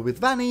 go deal with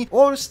Vanny,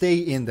 or stay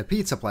in the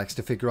Pizzaplex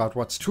to figure out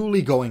what's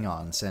truly going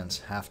on,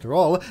 since, after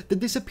all, the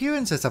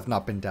disappearances have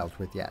not been dealt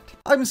with yet.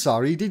 I'm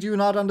sorry, did you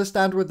not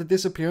understand where the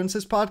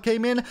disappearances part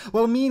came in?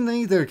 Well, me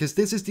neither, because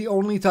this is the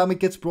only time it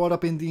gets brought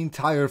up in the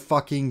entire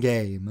fucking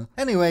game.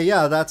 Anyway,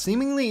 yeah, that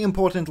seemingly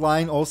important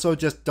line also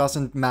just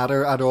doesn't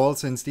matter at all,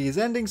 since these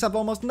endings have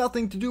almost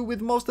nothing to do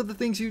with most of the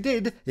things you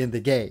did in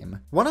the game.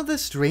 One of the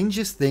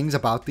strangest things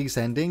about these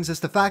endings is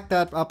the fact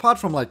that, apart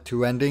from like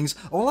 2 endings,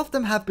 all of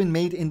them have been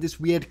made in this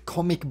weird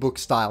comic book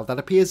style that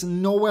appears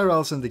nowhere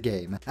else in the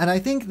game. And I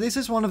think this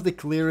is one of the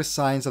clearest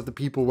signs of the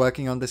people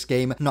working on this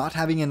game not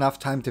having enough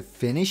time to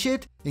finish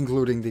it,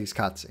 including these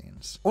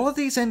cutscenes. All of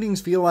these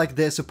endings feel like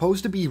they're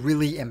supposed to be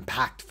really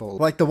impactful,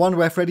 like the one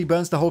where Freddy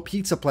burns the whole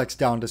Pizzaplex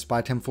down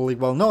despite him fully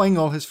well knowing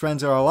all his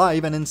friends are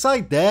alive and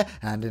inside there,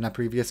 and in a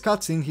previous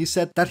cutscene he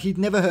said that he'd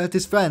never hurt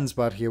his friends,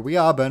 but here we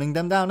are burning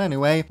them down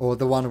anyway. Or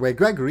the one where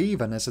Gregory,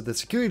 Vanessa the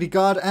security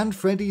guard, and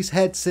Freddy's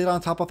head sit on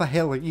top of a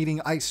hill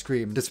eating ice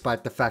cream,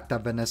 despite the fact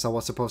that Vanessa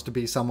was supposed to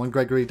be someone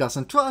Gregory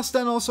doesn't trust,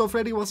 and also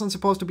Freddy wasn't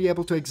supposed to be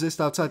able to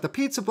exist outside the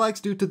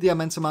Pizzaplex due to the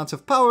immense amounts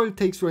of power it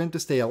takes for him to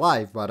stay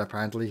alive, but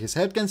apparently his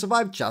head can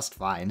survive just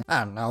fine.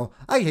 I don't know,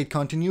 I hate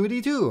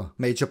continuity too.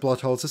 Major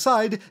plot holes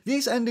aside,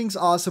 these endings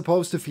are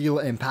supposed to feel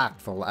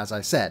impactful, as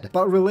I said,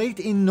 but relate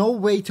in no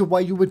way to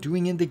what you were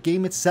doing in the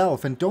game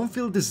itself and don't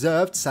feel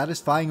deserved,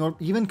 satisfying, or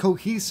even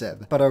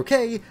cohesive. But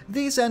okay,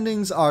 these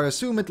endings are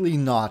assumedly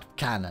not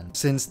canon,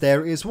 since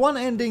there is one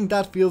ending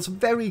that feels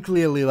very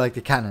clearly like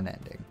the canon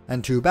ending.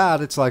 And too bad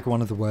it's like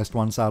one of the worst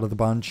ones out of the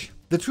bunch.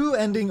 The true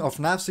ending of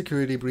Fnaf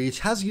Security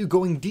Breach has you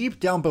going deep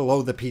down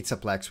below the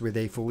Pizzaplex with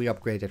a fully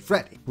upgraded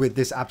Freddy. With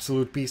this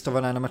absolute beast of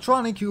an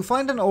animatronic, you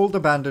find an old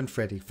abandoned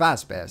Freddy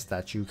Fazbear's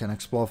that you can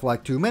explore for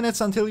like 2 minutes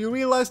until you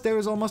realize there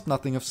is almost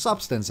nothing of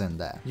substance in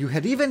there. You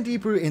head even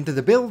deeper into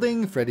the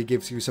building, Freddy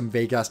gives you some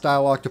vague-ass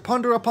dialogue to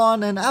ponder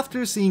upon, and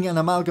after seeing an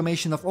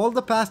amalgamation of all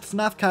the past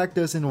Fnaf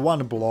characters in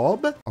one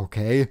blob,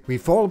 okay, we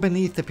fall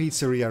beneath the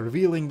pizzeria,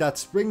 revealing that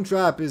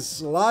Springtrap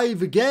is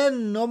alive again.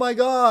 again! Oh my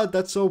god,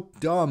 that's so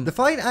dumb. The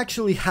fight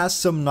actually has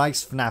some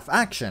nice FNAF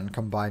action,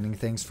 combining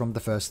things from the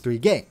first 3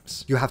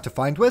 games. You have to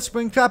find where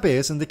Springtrap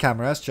is in the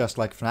cameras just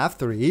like FNAF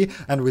 3,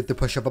 and with the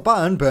push of a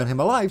button, burn him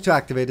alive to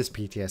activate his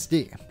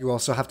PTSD. You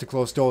also have to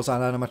close doors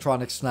on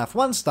animatronics FNAF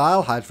 1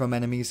 style, hide from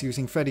enemies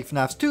using Freddy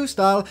FNAF 2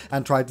 style,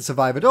 and try to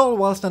survive it all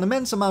whilst an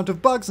immense amount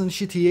of bugs and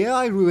shitty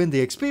AI ruin the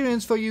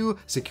experience for you,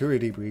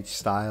 Security Breach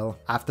style.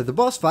 After the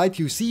boss fight,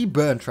 you see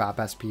Burntrap,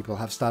 as people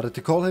have started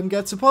to call him,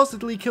 get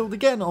supposedly killed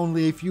again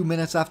only a few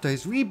minutes after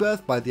his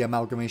rebirth by the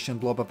amalgamation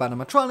blob of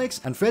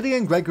animatronics, and Freddy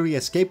and Gregory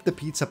escape the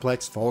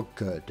Pizzaplex for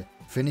good,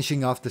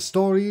 finishing off the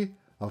story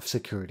of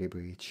Security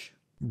Breach.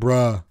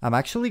 Bruh. I'm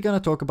actually gonna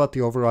talk about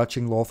the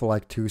overarching lore for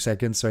like 2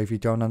 seconds, so if you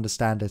don't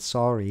understand it,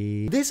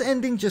 sorry. This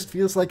ending just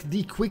feels like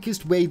the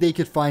quickest way they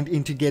could find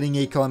into getting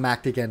a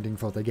climactic ending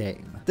for the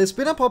game. There's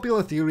been a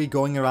popular theory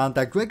going around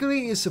that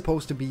Gregory is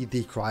supposed to be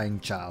the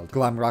crying child,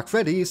 Glamrock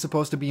Freddy is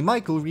supposed to be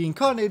Michael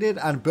reincarnated,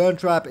 and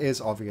Burntrap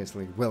is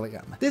obviously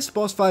William. This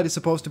boss fight is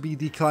supposed to be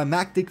the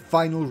climactic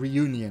final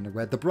reunion,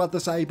 where the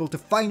brothers are able to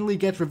finally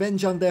get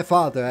revenge on their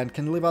father and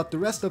can live out the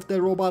rest of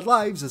their robot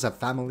lives as a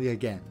family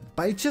again.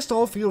 But it just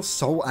all feels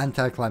so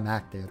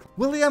anticlimactic.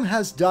 William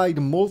has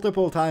died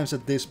multiple times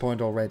at this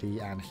point already,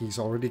 and he's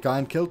already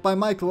gotten killed by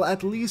Michael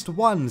at least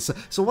once,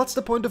 so what's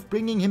the point of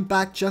bringing him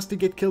back just to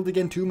get killed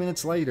again 2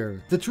 minutes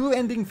later? The true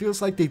ending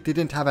feels like they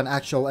didn't have an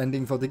actual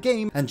ending for the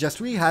game, and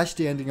just rehashed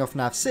the ending of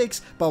FNAF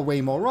 6, but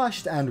way more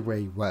rushed and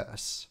way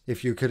worse.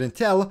 If you couldn't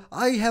tell,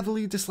 I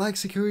heavily dislike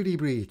Security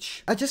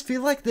Breach. I just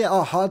feel like there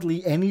are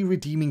hardly any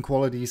redeeming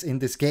qualities in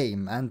this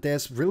game, and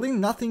there's really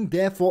nothing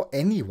there for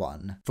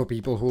anyone. For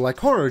people who like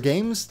horror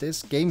games,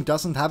 this game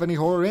doesn't have any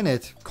horror in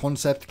it,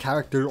 concept,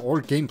 character,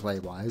 or gameplay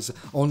wise,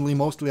 only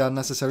mostly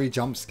unnecessary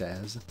jump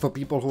scares. For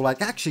people who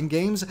like action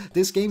games,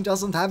 this game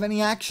doesn't have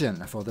any action.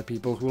 For the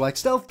people who like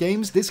stealth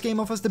games, this game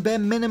offers the bare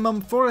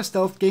minimum for a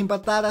stealth game,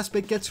 but that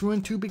aspect gets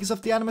ruined too because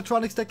of the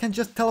animatronics that can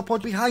just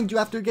teleport behind you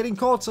after getting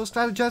caught, so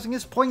strategizing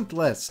is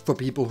pointless. For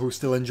people who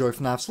still enjoy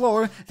FNAF's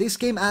lore, this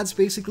game adds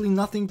basically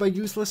nothing but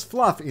useless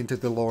fluff into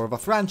the lore of a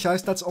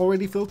franchise that's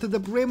already filled to the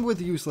brim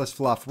with useless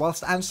fluff,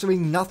 whilst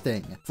answering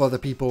nothing. For the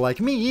people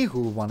like me,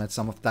 who wanted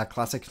some of that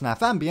classic FNAF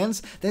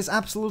ambience, there's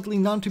absolutely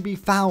none to be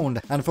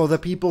found, and for the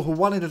people who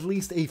wanted at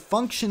least a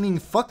functioning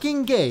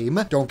fucking game,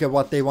 don't get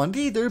what they want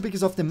either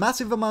because of the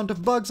massive amount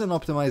of bugs and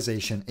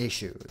optimization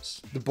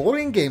issues. The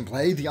boring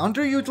gameplay, the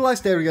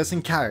underutilized areas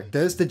and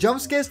characters, the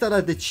jump scares that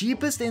are the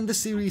cheapest in the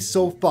series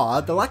so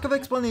far, the lack of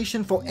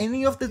explanation for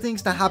any of the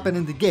things that happen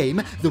in the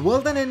game, the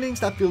world and endings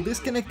that feel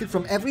disconnected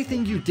from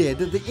everything you did,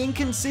 the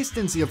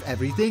inconsistency of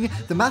everything,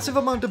 the massive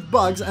amount of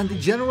bugs, and the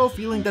general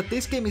feeling that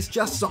this game is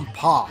just some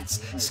parts,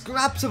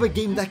 scraps of a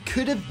game that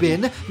could have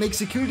been, make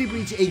Security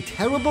Breach a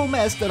terrible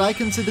mess that I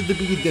consider to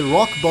be the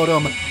rock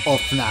bottom of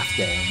FNAF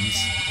games.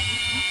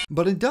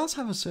 But it does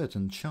have a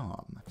certain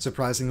charm.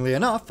 Surprisingly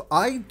enough,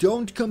 I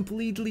don't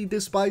completely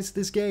despise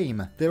this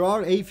game. There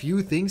are a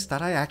few things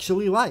that I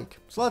actually like,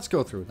 so let's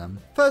go through them.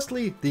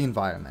 Firstly, the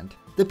environment.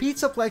 The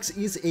Pizzaplex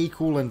is a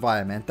cool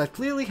environment that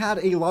clearly had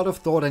a lot of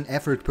thought and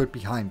effort put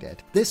behind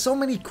it. There's so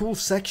many cool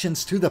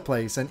sections to the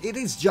place and it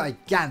is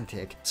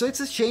gigantic, so it's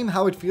a shame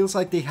how it feels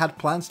like they had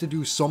plans to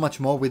do so much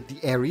more with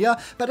the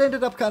area, but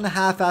ended up kinda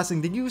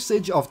half-assing the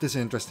usage of this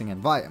interesting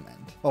environment.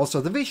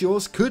 Also, the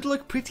visuals could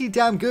look pretty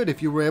damn good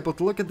if you were able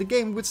to look at the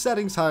game with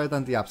settings higher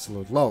than the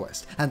absolute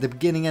lowest, and the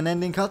beginning and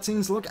ending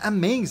cutscenes look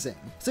amazing.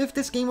 So if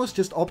this game was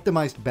just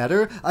optimized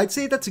better, I'd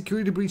say that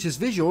Security Breach's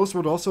visuals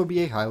would also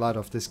be a highlight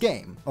of this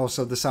game.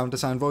 Also, the sound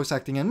design, voice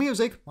acting, and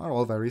music are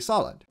all very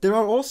solid. There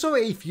are also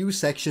a few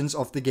sections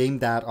of the game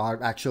that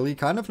are actually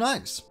kind of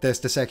nice. There's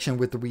the section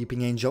with the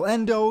Weeping Angel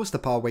endos, the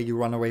part where you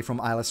run away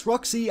from Eyeless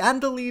Roxy,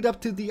 and the lead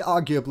up to the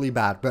arguably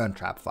bad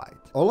Burntrap fight.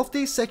 All of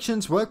these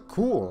sections were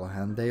cool,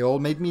 and they all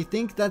made me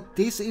think that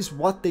this is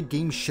what the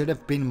game should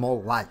have been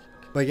more like.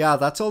 But yeah,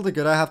 that's all the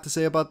good I have to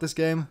say about this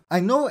game. I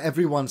know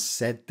everyone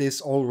said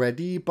this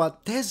already,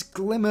 but there's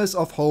glimmers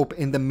of hope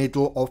in the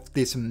middle of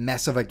this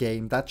mess of a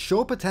game that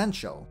show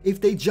potential.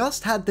 If they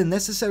just had the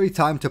necessary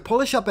time to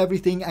polish up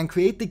everything and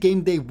create the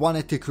game they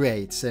wanted to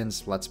create,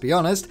 since, let's be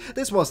honest,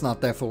 this was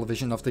not their full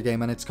vision of the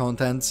game and its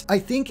contents, I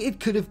think it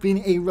could have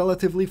been a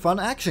relatively fun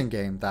action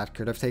game that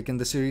could have taken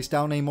the series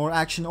down a more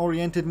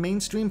action-oriented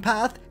mainstream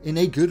path in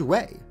a good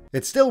way.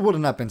 It still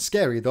wouldn't have been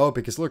scary though,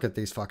 because look at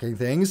these fucking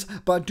things,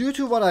 but due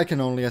to what I can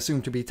only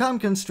assume to be time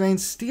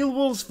constraints,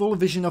 Steelwoolf's full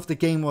vision of the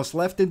game was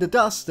left in the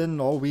dust and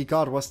all we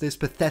got was this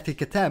pathetic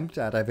attempt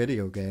at a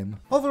video game.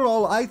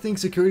 Overall, I think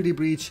Security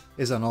Breach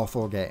is an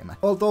awful game,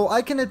 although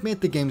I can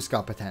admit the game's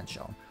got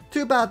potential.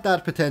 Too bad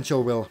that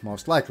potential will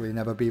most likely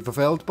never be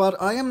fulfilled,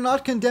 but I am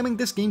not condemning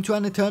this game to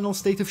an eternal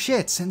state of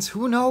shit, since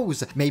who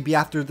knows, maybe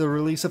after the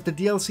release of the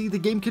DLC the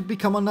game could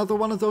become another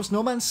one of those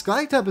No Man's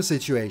Sky type of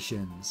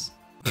situations.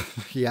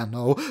 Yeah,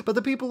 no, but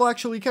the people who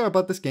actually care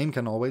about this game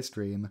can always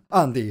dream.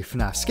 On the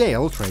FNAF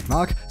scale,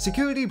 trademark,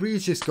 Security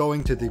Breach is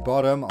going to the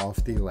bottom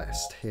of the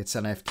list. It's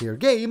an F-tier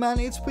game, and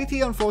it's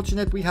pretty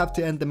unfortunate we have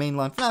to end the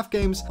mainline FNAF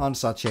games on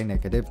such a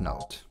negative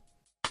note.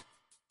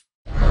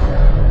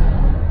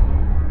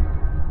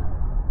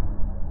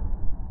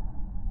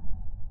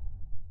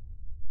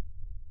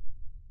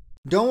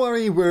 Don't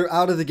worry, we're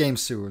out of the game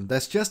soon.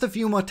 There's just a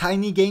few more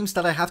tiny games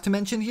that I have to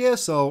mention here,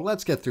 so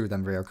let's get through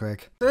them real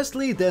quick.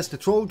 Firstly, there's the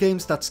troll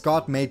games that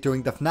Scott made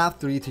during the Fnaf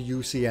 3 to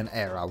UCN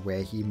era,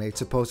 where he made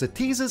supposed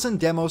teasers and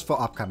demos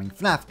for upcoming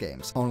Fnaf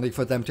games, only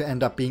for them to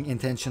end up being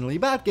intentionally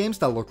bad games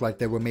that look like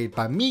they were made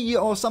by me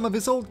or some of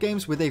his old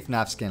games with a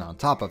Fnaf skin on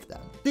top of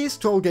them. These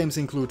troll games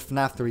include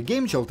Fnaf 3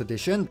 Game Jolt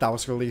Edition, that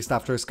was released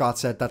after Scott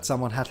said that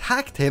someone had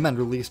hacked him and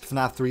released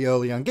Fnaf 3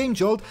 early on Game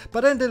Jolt,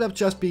 but ended up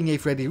just being a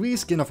Freddy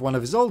reskin of one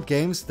of his old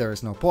games, There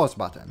Is No Pause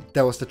Button.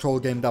 There was the troll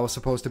game that was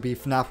supposed to be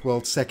Fnaf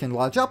World's second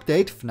large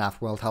update, Fnaf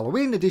World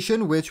Halloween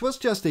Edition, which was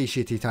just a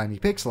shitty tiny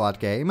pixel art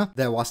game.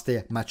 There was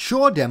the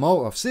mature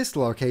demo of Sister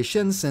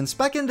Location, since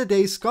back in the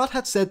day Scott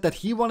had said that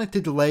he wanted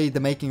to delay the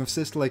making of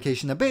Sister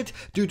Location a bit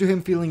due to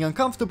him feeling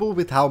uncomfortable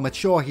with how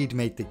mature he'd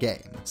made the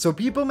game. So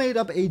people made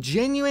up a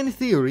genuine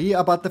theory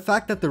about the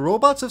fact that the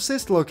robots of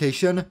Sister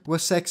Location were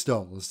sex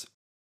dolls.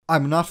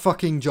 I'm not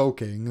fucking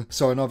joking.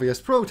 So in obvious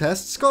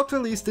protest, Scott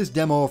released this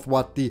demo of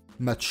what the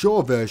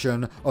mature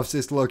version of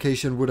Sister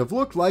Location would have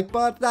looked like,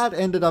 but that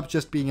ended up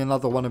just being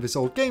another one of his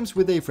old games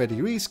with a Freddy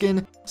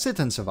reskin, Sit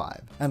and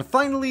Survive. And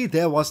finally,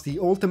 there was the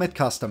Ultimate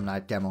Custom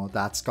Night demo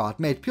that Scott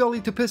made purely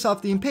to piss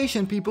off the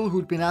impatient people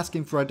who'd been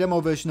asking for a demo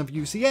version of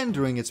UCN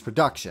during its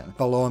production.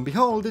 But lo and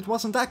behold, it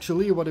wasn't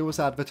actually what it was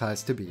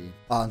advertised to be.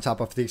 On top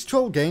of these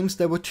troll games,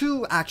 there were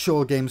two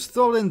actual games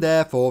thrown in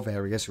there for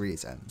various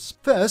reasons.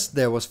 First,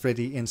 there was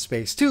Freddy in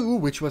Space 2,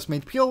 which was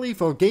made purely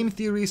for Game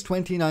Theory's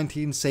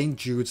 2019 St.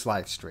 Jude's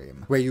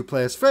livestream, where you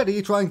play as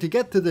Freddy trying to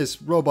get to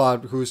this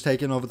robot who's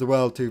taken over the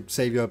world to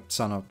save your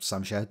son or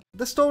some shit.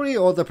 The story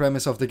or the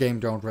premise of the game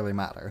don't really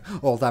matter.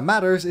 All that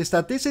matters is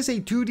that this is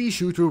a 2D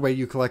shooter where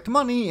you collect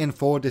money in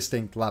 4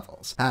 distinct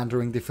levels. And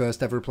during the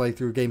first ever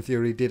playthrough Game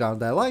Theory did on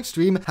their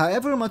livestream,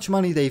 however much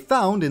money they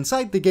found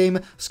inside the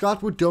game,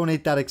 Scott would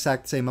donate that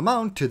exact same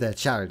amount to their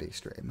charity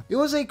stream. It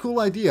was a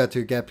cool idea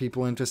to get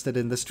people interested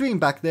in the stream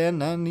back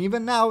then, and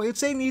even now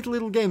it's a neat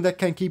little game that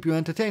can keep you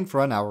entertained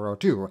for an hour or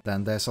two.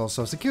 Then there's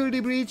also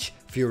Security Breach,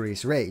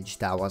 Fury's Rage,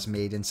 that was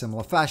made in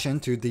similar fashion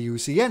to the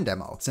UCN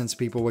demo, since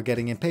people were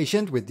getting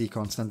impatient with the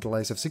constant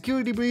delays of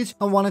Security Breach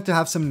and wanted to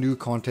have some new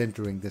content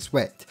during this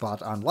wait.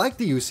 But unlike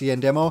the UCN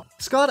demo,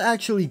 Scott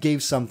actually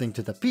gave something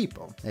to the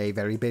people, a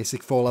very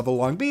basic 4-level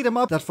long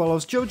beat-em-up that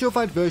follows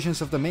JoJo-fied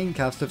versions of the main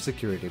cast of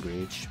Security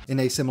Breach. In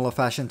a similar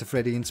fashion to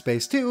Freddy in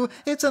Space 2,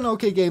 it's an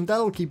okay game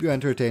that'll keep you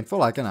entertained for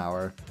like an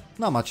hour.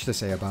 Not much to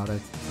say about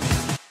it.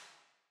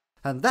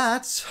 And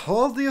that's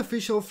all the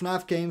official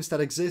Fnaf games that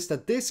exist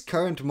at this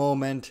current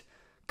moment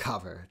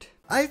covered.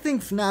 I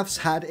think Fnaf's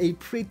had a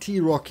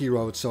pretty rocky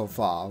road so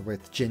far,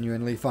 with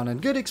genuinely fun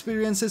and good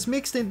experiences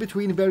mixed in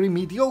between very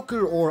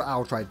mediocre or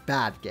outright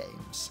bad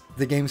games.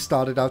 The game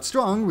started out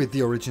strong with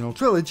the original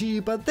trilogy,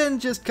 but then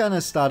just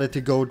kinda started to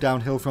go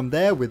downhill from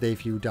there with a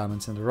few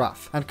diamonds in the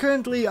rough. And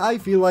currently, I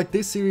feel like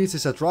this series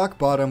is at rock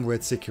bottom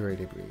with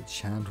Security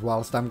Breach, and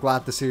whilst I'm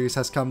glad the series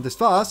has come this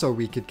far so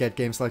we could get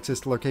games like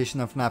Sister Location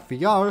and Fnaf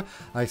VR,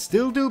 I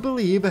still do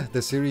believe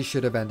the series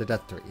should have ended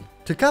at 3.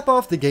 To cap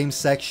off the games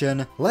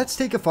section, let's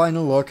take a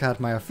final look at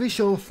my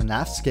official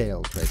Fnaf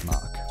scale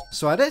trademark.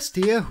 So at S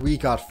tier, we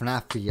got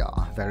Fnaf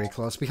VR. Very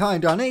close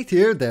behind on A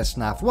tier, there's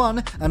Fnaf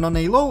 1, and on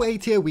a low A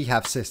tier we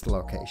have Sister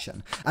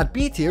Location. At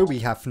B tier we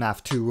have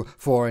Fnaf 2,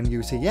 4 and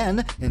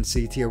UCN, in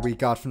C tier we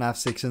got Fnaf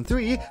 6 and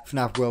 3,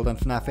 Fnaf World and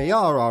Fnaf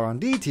AR are on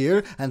D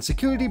tier, and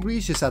Security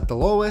Breach is at the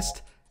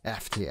lowest,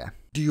 F tier.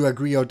 Do you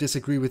agree or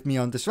disagree with me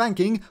on this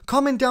ranking?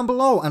 Comment down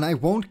below and I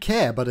won't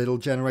care, but it'll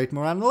generate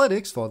more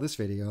analytics for this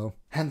video.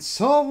 And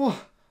so,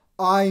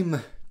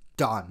 I'm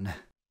done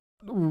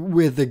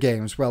with the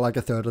games. We're like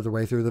a third of the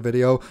way through the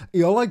video.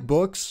 Y'all like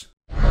books?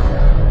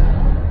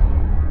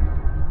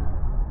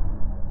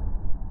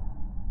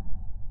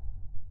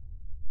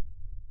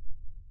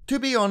 To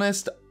be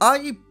honest,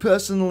 I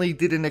personally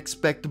didn't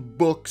expect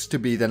books to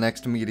be the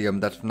next medium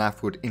that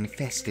Fnaf would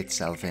infest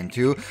itself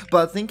into,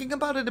 but thinking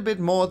about it a bit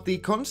more, the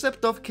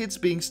concept of kids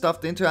being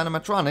stuffed into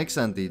animatronics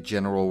and the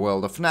general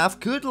world of Fnaf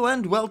could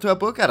lend well to a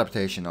book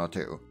adaptation or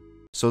two.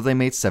 So they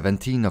made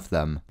 17 of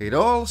them. It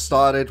all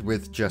started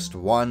with just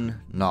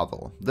one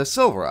novel, The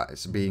Silver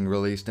Eyes, being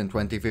released in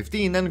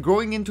 2015 and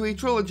growing into a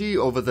trilogy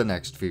over the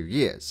next few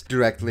years.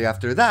 Directly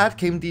after that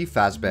came the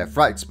Fazbear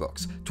Frights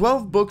books,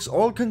 12 books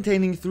all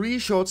containing 3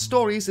 short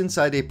stories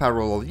inside a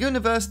parallel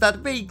universe that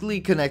vaguely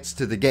connects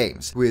to the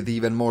games, with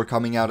even more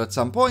coming out at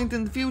some point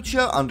in the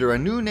future under a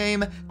new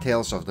name,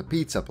 Tales of the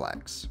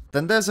Pizzaplex.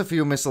 Then there's a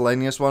few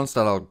miscellaneous ones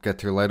that I'll get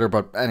to later,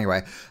 but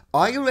anyway,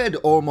 I read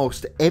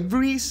almost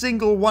every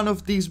single one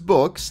of these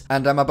books,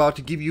 and I'm about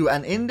to give you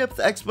an in-depth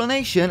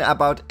explanation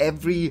about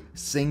every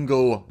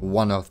single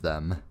one of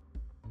them.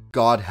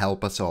 God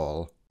help us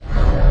all.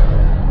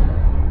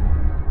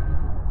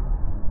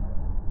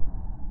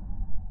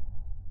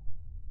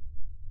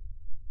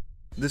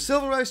 The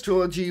Silver Eyes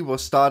trilogy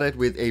was started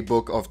with a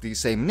book of the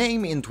same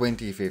name in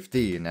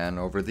 2015, and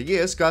over the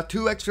years got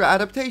 2 extra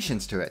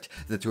adaptations to it,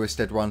 the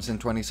Twisted Ones in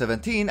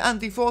 2017 and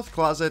the Fourth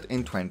Closet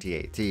in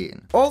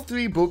 2018. All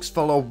 3 books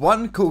follow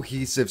one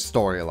cohesive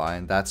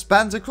storyline that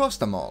spans across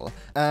them all,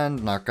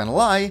 and not gonna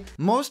lie,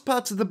 most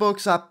parts of the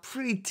books are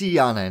pretty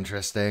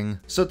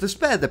uninteresting. So to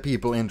spare the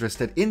people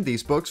interested in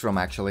these books from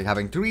actually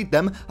having to read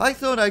them, I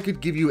thought I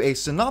could give you a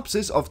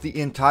synopsis of the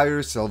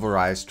entire Silver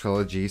Eyes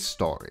trilogy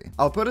story.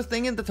 I'll put a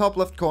thing in the top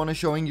left corner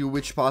showing you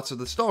which parts of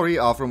the story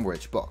are from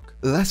which book.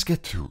 Let's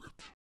get to it.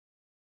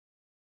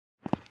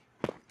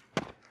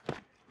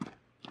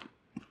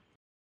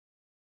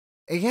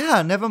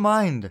 Yeah, never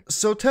mind.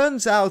 So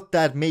turns out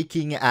that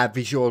making a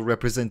visual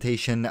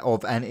representation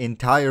of an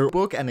entire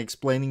book and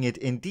explaining it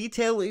in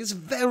detail is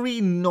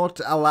very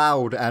not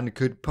allowed and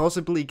could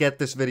possibly get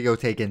this video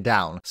taken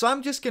down. So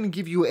I'm just gonna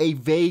give you a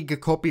vague,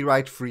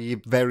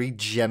 copyright-free, very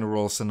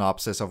general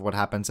synopsis of what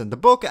happens in the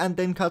book and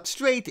then cut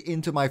straight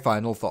into my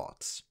final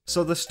thoughts.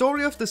 So the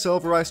story of the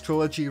Silver Eyes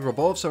trilogy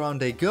revolves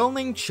around a girl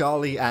named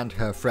Charlie and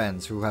her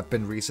friends who have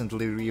been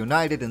recently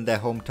reunited in their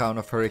hometown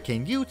of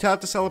Hurricane, Utah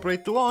to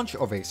celebrate the launch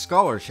of a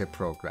scholarship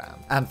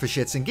program. And for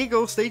shits and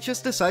giggles, they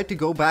just decide to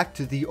go back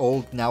to the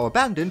old, now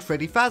abandoned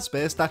Freddy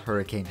Fazbear's that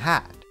Hurricane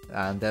had.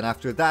 And then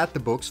after that, the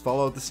books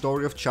follow the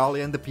story of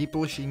Charlie and the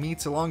people she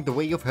meets along the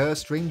way of her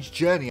strange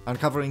journey,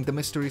 uncovering the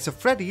mysteries of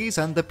Freddy's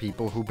and the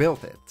people who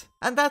built it.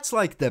 And that's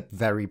like the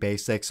very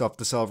basics of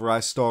the Silver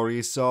Eyes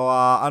story, so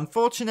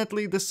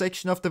unfortunately this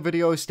section of the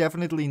video is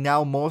definitely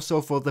now more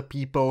so for the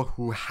people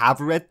who have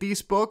read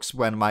these books,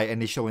 when my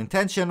initial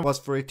intention was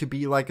for it to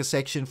be like a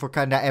section for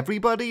kinda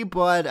everybody,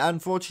 but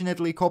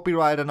unfortunately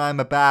copyright and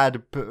I'm a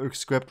bad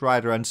script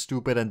writer and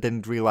stupid and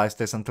didn't realize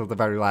this until the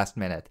very last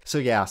minute. So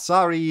yeah,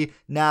 sorry,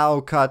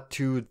 now cut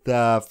to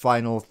the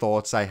final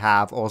thoughts I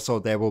have. Also,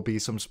 there will be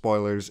some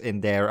spoilers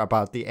in there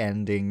about the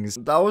endings.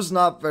 That was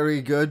not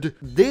very good.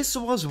 This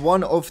was one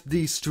of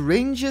the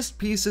strangest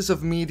pieces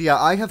of media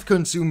I have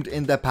consumed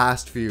in the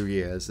past few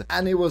years,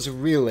 and it was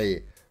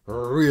really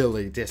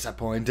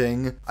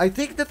disappointing. I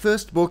think the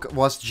first book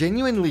was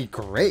genuinely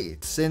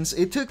great, since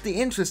it took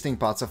the interesting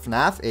parts of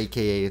Fnaf,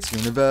 aka its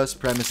universe,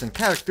 premise and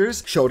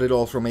characters, showed it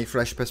all from a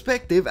fresh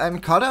perspective,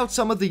 and cut out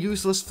some of the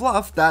useless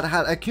fluff that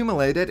had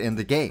accumulated in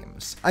the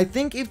games. I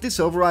think if the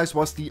Silver Eyes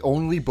was the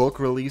only book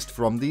released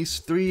from these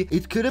 3,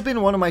 it could have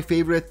been one of my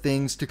favorite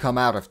things to come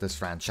out of this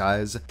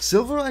franchise.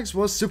 Silver Eyes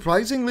was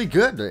surprisingly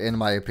good, in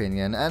my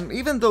opinion, and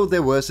even though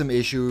there were some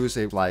issues,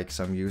 like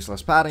some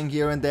useless padding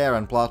here and there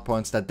and plot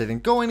points that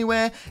didn't go anywhere,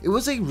 it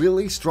was a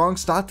really strong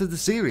start to the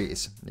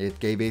series. It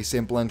gave a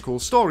simple and cool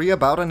story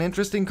about an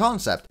interesting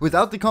concept,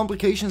 without the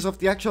complications of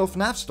the actual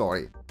Fnaf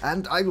story.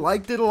 And I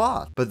liked it a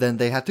lot. But then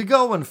they had to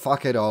go and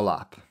fuck it all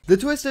up. The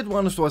Twisted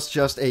Ones was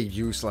just a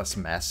useless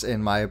mess,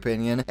 in my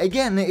opinion.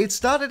 Again, it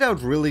started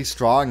out really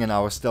strong and I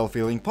was still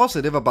feeling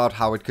positive about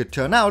how it could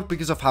turn out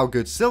because of how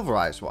good Silver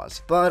Eyes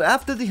was. But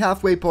after the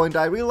halfway point,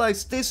 I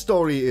realized this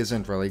story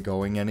isn't really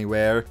going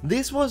anywhere.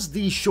 This was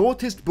the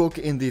shortest book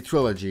in the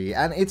trilogy,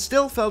 and it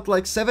still felt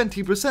like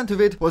 70%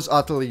 of it was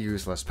utterly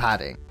useless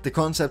padding. The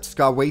concepts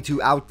got way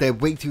too out there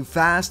way too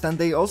fast, and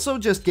they also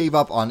just gave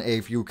up on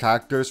a few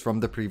characters from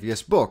the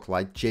previous book,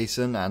 like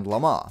Jason and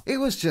Lamar. It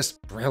was just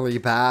really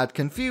bad,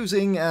 confusing,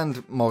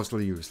 and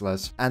mostly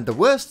useless. And the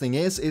worst thing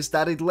is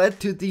that it led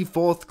to the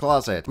Fourth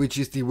Closet, which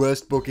is the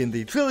worst book in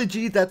the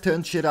trilogy that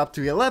turned shit up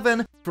to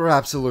 11 for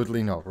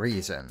absolutely no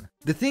reason.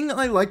 The thing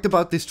I liked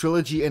about this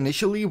trilogy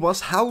initially was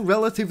how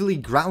relatively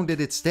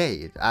grounded it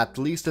stayed, at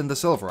least in the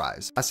Silver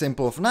Eyes. A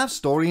simple Fnaf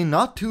story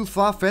not too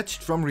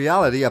far-fetched from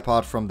reality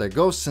apart from the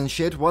ghosts and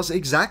shit was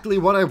exactly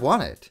what I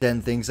wanted.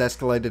 Then things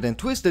escalated in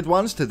Twisted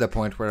Ones to the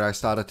point where I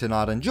started to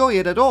not enjoy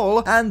it at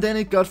all, and then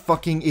it got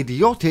fucking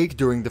idiotic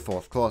during the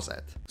Fourth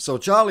Closet. So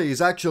Charlie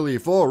is actually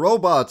 4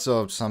 robots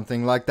or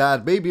something like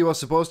that. Baby was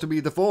supposed to be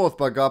the 4th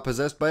but got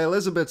possessed by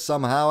Elizabeth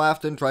somehow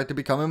after and tried to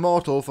become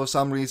immortal. For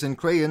some reason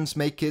crayons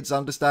make kids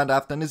understand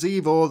Afton is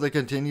evil, the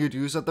continued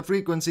use of the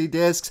frequency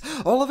discs,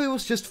 all of it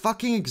was just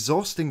fucking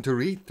exhausting to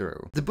read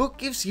through. The book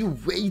gives you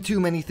way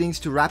too many things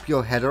to wrap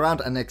your head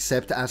around and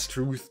accept as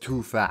truth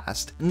too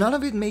fast. None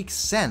of it makes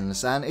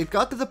sense, and it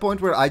got to the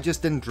point where I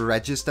just didn't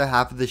register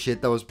half of the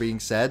shit that was being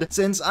said,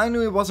 since I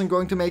knew it wasn't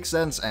going to make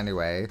sense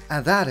anyway.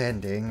 And that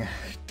ending,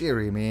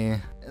 dearie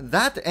me.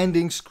 That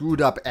ending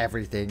screwed up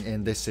everything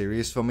in this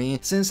series for me,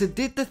 since it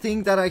did the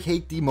thing that I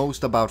hate the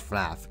most about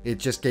Fnaf. It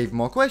just gave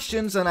more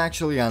questions and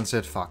actually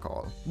answered fuck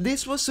all.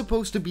 This was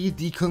supposed to be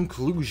the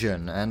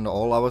conclusion, and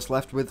all I was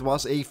left with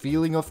was a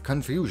feeling of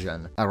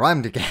confusion. I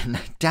rhymed again,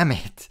 damn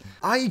it.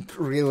 I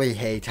really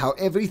hate how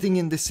everything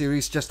in this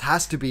series just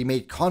has to be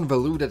made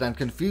convoluted and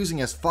confusing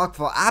as fuck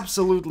for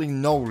absolutely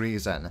no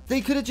reason.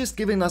 They could have just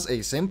given us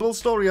a simple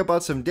story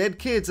about some dead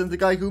kids and the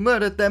guy who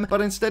murdered them,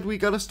 but instead we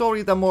got a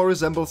story that more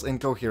resembles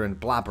incoherent incoherent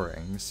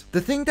blabberings.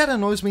 The thing that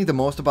annoys me the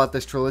most about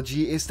this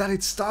trilogy is that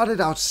it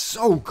started out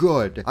so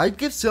good. I'd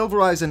give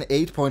Silver Eyes an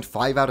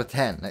 8.5 out of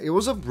 10. It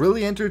was a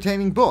really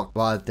entertaining book,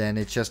 but then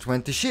it just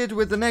went to shit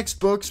with the next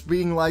books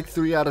being like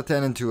 3 out of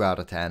 10 and 2 out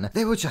of 10.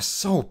 They were just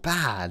so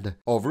bad.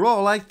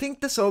 Overall, I think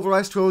the Silver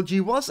Eyes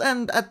trilogy was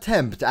an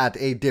attempt at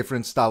a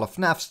different style of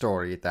Fnaf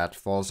story that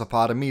falls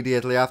apart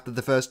immediately after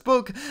the first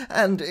book,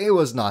 and it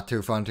was not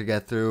too fun to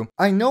get through.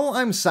 I know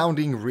I'm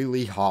sounding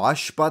really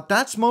harsh, but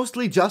that's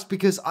mostly just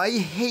because I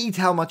hate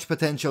how much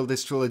potential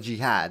this trilogy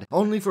had,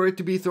 only for it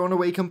to be thrown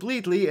away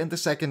completely in the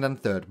second and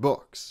third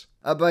books.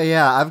 But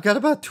yeah, I've got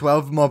about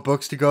 12 more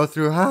books to go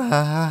through, ha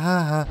ha ha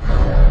ha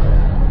ha.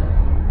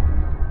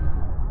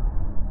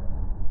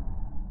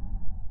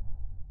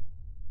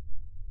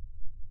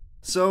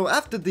 So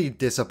after the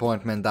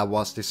disappointment that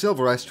was the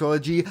Silver Eyes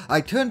trilogy,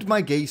 I turned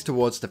my gaze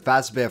towards the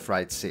Fazbear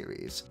Fright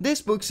series.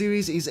 This book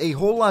series is a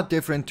whole lot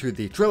different to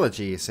the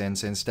trilogy,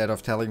 since instead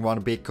of telling one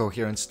big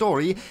coherent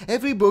story,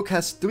 every book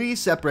has 3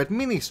 separate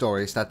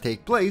mini-stories that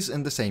take place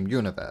in the same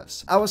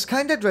universe. I was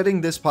kinda dreading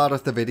this part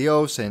of the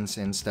video, since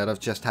instead of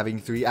just having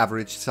 3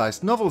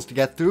 average-sized novels to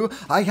get through,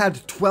 I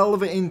had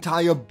 12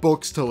 entire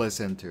books to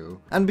listen to.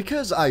 And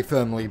because I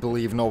firmly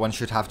believe no one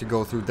should have to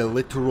go through the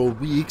literal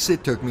weeks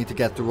it took me to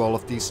get through all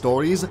of these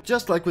stories,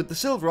 just like with the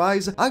Silver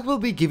Eyes, I will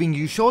be giving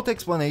you short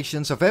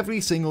explanations of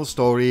every single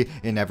story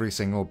in every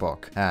single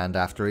book. And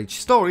after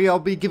each story, I'll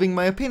be giving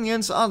my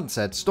opinions on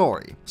said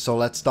story. So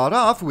let's start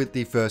off with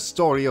the first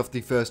story of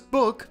the first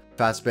book,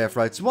 Fazbear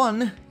Frights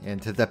 1,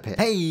 Into the Pit.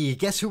 Hey,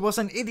 guess who was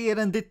an idiot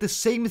and did the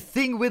same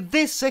thing with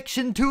this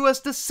section too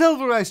as the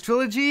Silver Eyes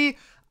trilogy?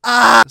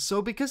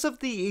 So because of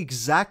the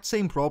exact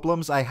same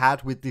problems I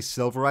had with the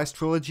Silver Eyes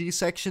trilogy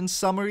section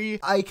summary,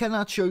 I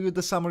cannot show you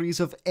the summaries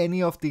of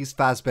any of these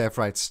Fazbear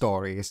Fright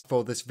stories.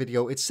 For this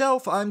video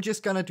itself, I'm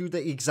just gonna do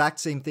the exact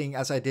same thing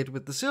as I did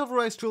with the Silver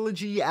Eyes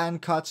trilogy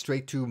and cut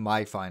straight to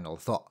my final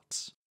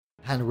thoughts.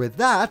 And with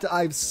that,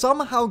 I've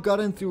somehow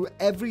gotten through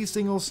every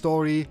single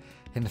story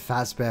in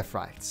Fazbear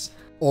Frights.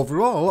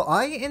 Overall,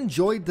 I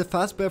enjoyed the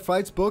Fazbear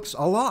Frights books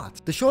a lot.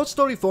 The short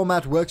story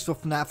format works for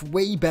Fnaf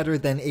way better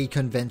than a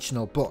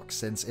conventional book,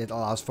 since it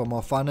allows for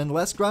more fun and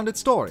less grounded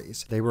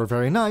stories. They were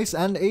very nice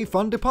and a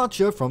fun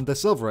departure from the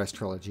Silver Eyes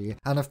trilogy.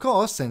 And of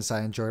course, since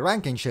I enjoy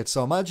ranking shit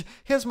so much,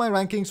 here's my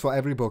rankings for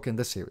every book in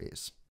the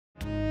series.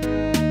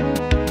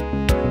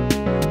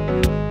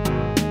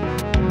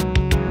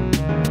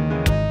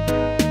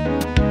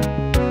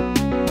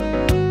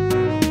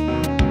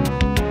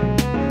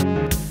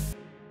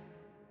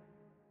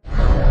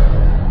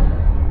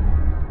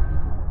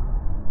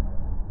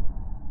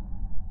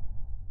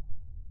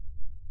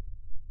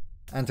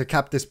 And to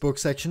cap this book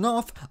section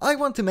off, I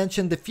want to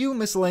mention the few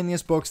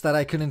miscellaneous books that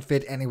I couldn't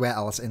fit anywhere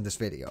else in this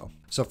video.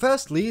 So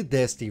firstly,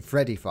 there's the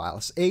Freddy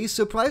Files, a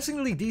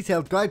surprisingly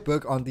detailed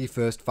guidebook on the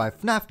first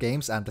 5 Fnaf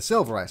games and the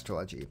Silver Eyes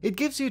trilogy. It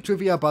gives you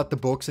trivia about the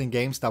books and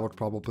games that would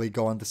probably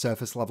go on the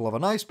surface level of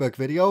an iceberg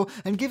video,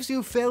 and gives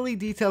you fairly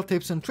detailed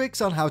tips and tricks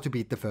on how to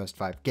beat the first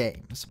 5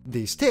 games.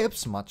 These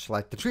tips, much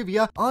like the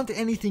trivia, aren't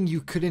anything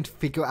you couldn't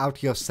figure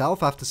out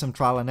yourself after some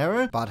trial and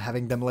error, but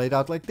having them laid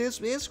out like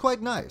this is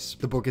quite nice.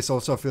 The book is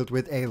also filled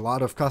with a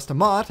lot of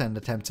custom art and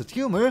attempts at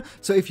humor,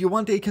 so if you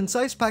want a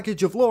concise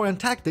package of lore and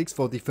tactics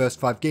for the first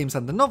 5 games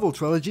and the novel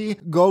trilogy,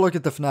 go look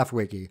at the Fnaf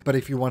wiki. But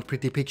if you want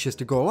pretty pictures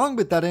to go along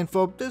with that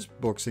info, this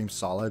book seems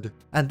solid.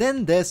 And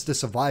then there's the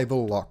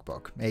Survival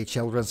Logbook, a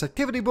children's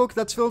activity book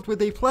that's filled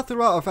with a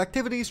plethora of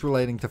activities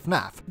relating to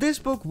Fnaf. This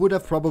book would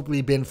have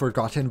probably been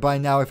forgotten by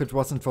now if it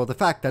wasn't for the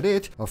fact that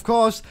it, of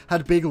course,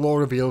 had big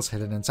lore reveals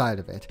hidden inside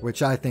of it,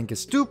 which I think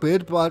is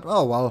stupid, but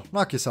oh well,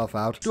 knock yourself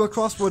out. Do a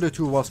crossword or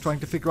two whilst trying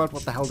to figure out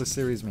what the hell this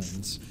series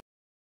means.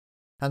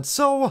 And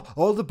so,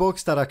 all the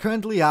books that are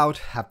currently out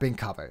have been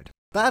covered.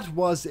 That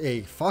was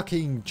a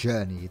fucking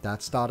journey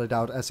that started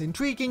out as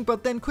intriguing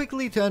but then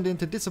quickly turned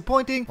into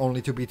disappointing,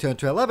 only to be turned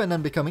to 11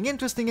 and becoming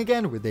interesting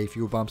again with a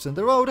few bumps in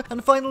the road,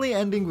 and finally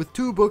ending with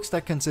 2 books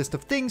that consist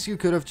of things you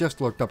could have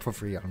just looked up for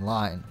free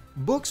online.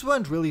 Books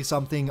weren't really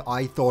something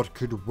I thought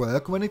could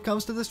work when it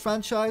comes to this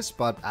franchise,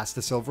 but as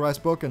the Silver Eyes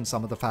book and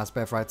some of the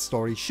Fazbear Frights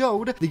stories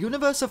showed, the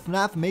universe of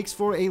Fnaf makes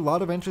for a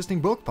lot of interesting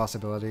book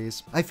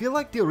possibilities. I feel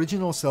like the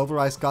original Silver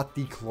Eyes got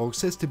the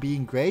closest to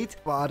being great,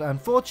 but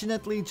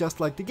unfortunately, just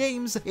like the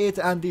games, it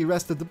and the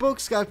rest of the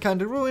books got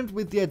kinda ruined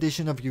with the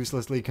addition of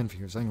uselessly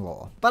confusing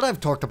lore. But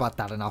I've talked about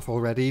that enough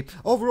already.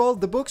 Overall,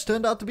 the books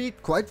turned out to be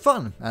quite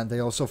fun, and they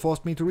also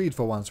forced me to read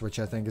for once, which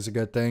I think is a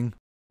good thing.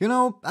 You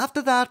know,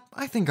 after that,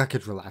 I think I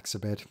could relax a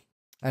bit.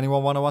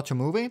 Anyone wanna watch a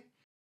movie?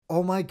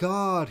 Oh my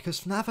god,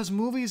 cause Fnaf has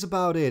movies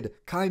about it,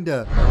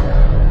 kinda.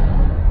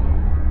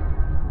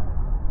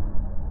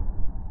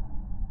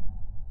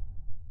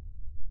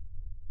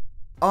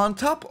 On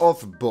top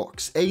of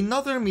books,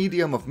 another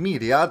medium of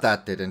media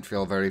that didn't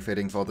feel very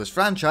fitting for this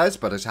franchise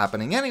but is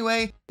happening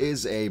anyway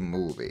is a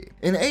movie.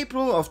 In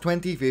April of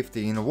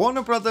 2015,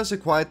 Warner Brothers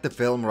acquired the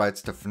film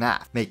rights to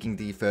Fnaf, making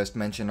the first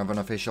mention of an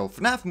official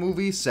Fnaf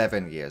movie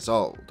 7 years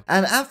old.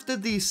 And after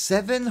these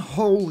 7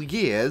 whole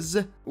years,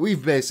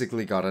 we've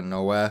basically gotten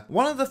nowhere.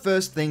 One of the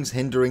first things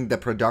hindering the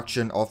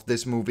production of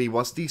this movie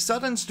was the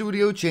sudden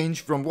studio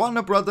change from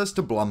Warner Brothers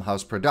to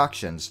Blumhouse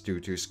Productions,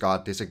 due to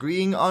Scott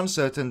disagreeing on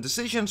certain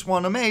decisions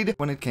Warner made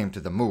when it came to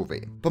the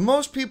movie. But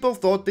most people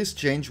thought this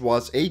change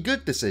was a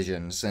good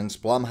decision, since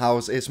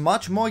Blumhouse is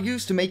much more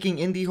used to making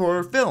indie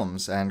horror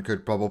films, and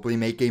could probably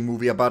make a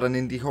movie about an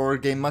indie horror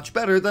game much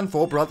better than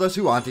 4 brothers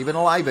who aren't even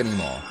alive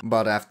anymore.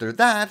 But after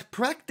that,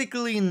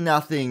 practically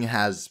nothing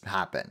has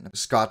happened.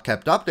 Scott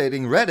kept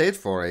updating Reddit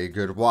for a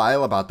good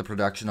while about the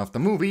production of the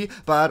movie,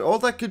 but all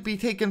that could be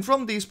taken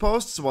from these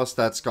posts was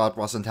that Scott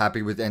wasn't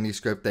happy with any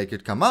script they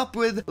could come up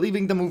with,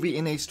 leaving the movie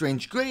in a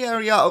strange grey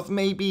area of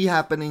maybe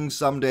happening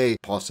someday,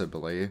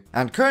 possibly.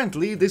 And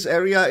currently, this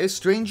area is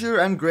stranger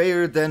and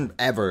grayer than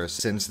ever,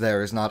 since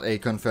there is not a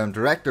confirmed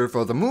director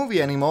for the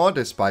movie anymore,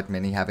 despite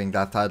many having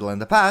that title in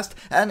the past,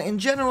 and in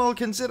general,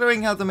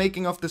 considering how the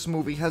making of this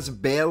movie has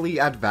barely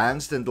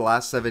advanced in the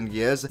last 7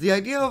 years, the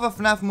idea of a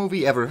FNAF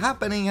movie ever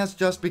happening has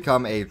just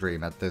become a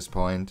dream at this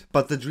point.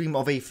 But the dream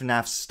of a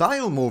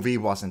FNAF-style movie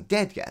wasn't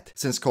dead yet,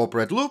 since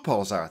corporate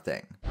loopholes are a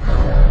thing.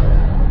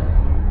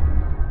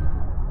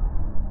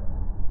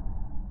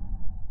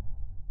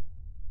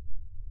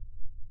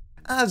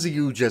 As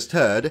you just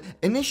heard,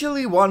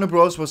 initially Warner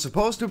Bros. Was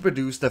supposed to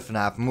produce the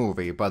FNAF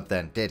movie, but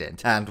then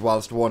didn't. And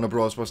whilst Warner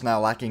Bros. Was now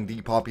lacking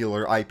the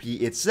popular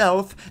IP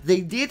itself,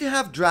 they did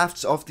have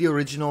drafts of the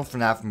original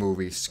FNAF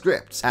movie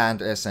scripts,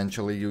 and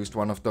essentially used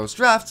one of those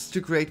drafts to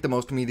create the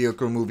most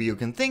mediocre movie you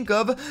can think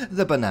of,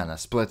 the Banana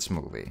Splits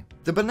movie.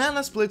 The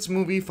Banana Splits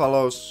movie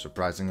follows,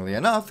 surprisingly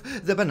enough,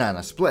 the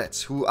Banana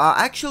Splits, who are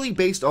actually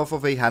based off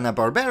of a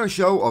Hanna-Barbera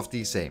show of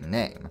the same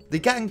name. The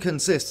gang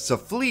consists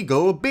of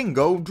Fleagle,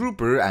 Bingo,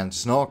 Drooper, and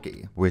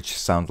Snorky, which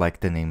sound like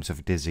the names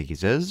of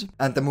diseases,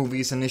 and the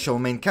movie's initial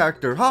main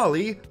character,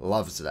 Harley,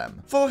 loves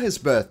them. For his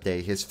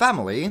birthday, his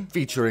family,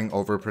 featuring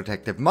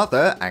overprotective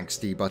mother,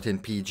 angsty but in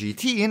PG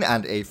teen,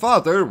 and a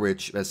father,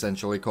 which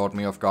essentially caught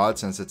me off guard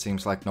since it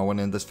seems like no one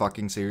in this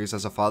fucking series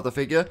has a father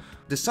figure,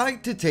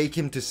 decide to take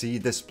him to see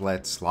the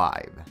Splits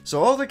live.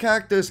 So all the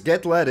characters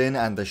get let in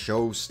and the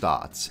show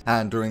starts.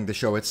 And during the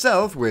show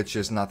itself, which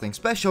is nothing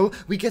special,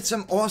 we get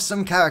some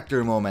awesome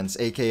character moments,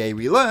 aka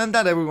we learn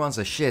that everyone's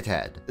a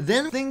shithead.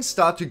 Then things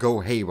start to go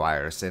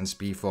haywire, since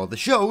before the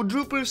show,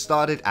 Drooper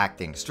started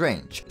acting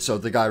strange. So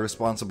the guy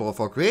responsible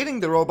for creating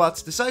the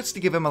robots decides to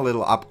give him a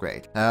little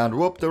upgrade. And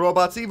whoop, the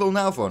robot's evil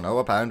now for no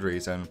apparent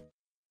reason.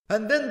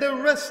 And then the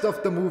rest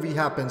of the movie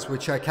happens,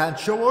 which I can't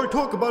show or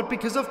talk about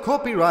because of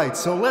copyright,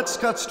 so let's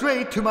cut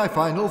straight to my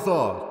final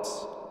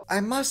thoughts. I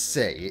must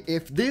say,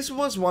 if this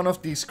was one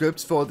of the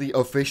scripts for the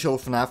official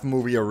FNAF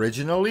movie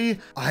originally,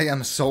 I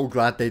am so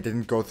glad they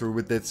didn't go through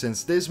with it,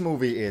 since this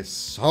movie is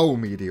so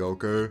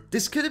mediocre.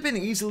 This could have been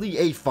easily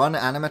a fun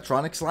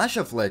animatronic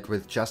slasher flick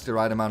with just the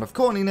right amount of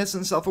corniness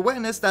and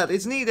self-awareness that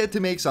is needed to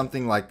make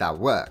something like that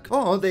work.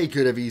 Or they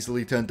could have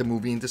easily turned the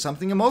movie into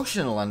something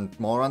emotional and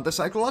more on the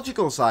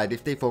psychological side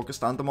if they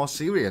focused on the more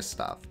serious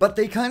stuff. But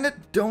they kinda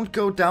don't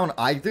go down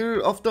either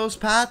of those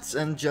paths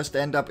and just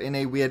end up in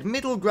a weird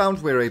middle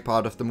ground where a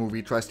part of the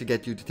movie tries to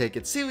get you to take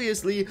it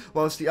seriously,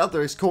 whilst the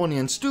other is corny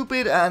and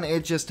stupid, and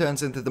it just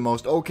turns into the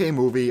most okay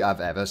movie I've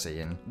ever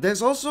seen.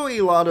 There's also a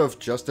lot of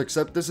just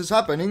accept this is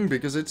happening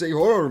because it's a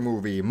horror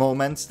movie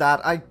moments that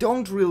I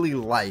don't really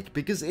like,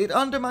 because it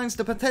undermines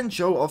the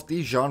potential of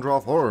the genre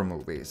of horror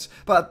movies.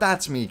 But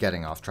that's me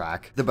getting off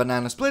track. The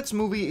Banana Splits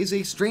movie is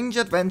a strange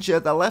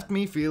adventure that left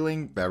me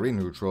feeling very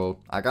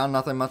neutral. I got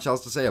nothing much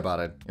else to say about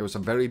it. It was a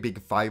very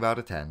big 5 out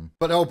of 10.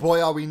 But oh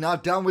boy, are we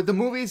not done with the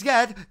movies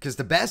yet, because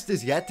the best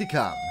is yet to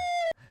come.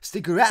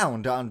 Stick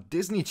around on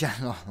Disney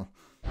Channel.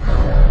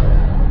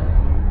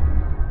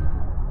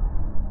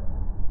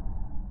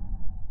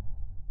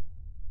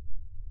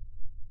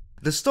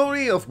 The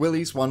story of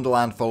Willy's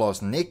Wonderland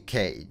follows Nick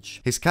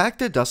Cage. His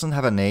character doesn't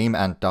have a name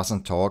and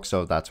doesn't talk,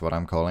 so that's what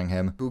I'm calling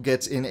him, who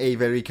gets in a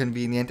very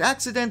convenient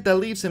accident that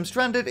leaves him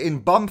stranded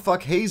in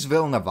bumfuck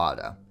Hayesville,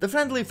 Nevada. The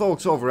friendly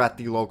folks over at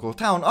the local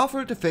town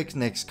offer to fix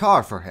Nick's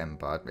car for him,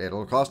 but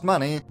it'll cost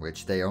money,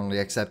 which they only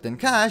accept in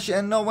cash,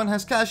 and no one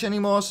has cash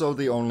anymore, so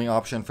the only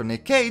option for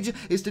Nick Cage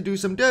is to do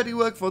some dirty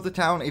work for the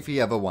town if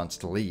he ever wants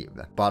to leave.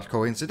 But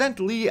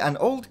coincidentally, an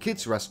old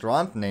kids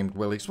restaurant named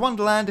Willy's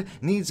Wonderland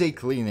needs a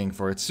cleaning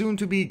for its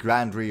soon-to-be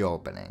grand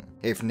reopening.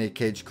 If Nick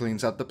Cage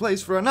cleans up the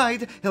place for a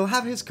night, he'll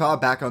have his car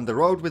back on the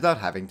road without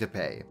having to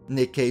pay.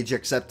 Nick Cage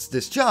accepts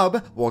this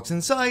job, walks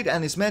inside,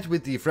 and is met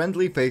with the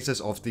friendly faces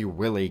of the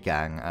Willy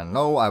Gang, and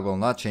no, I will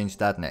not change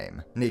that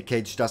name. Nick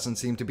Cage doesn't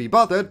seem to be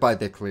bothered by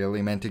the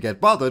clearly meant to get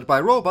bothered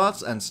by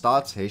robots and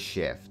starts his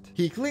shift.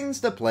 He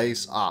cleans the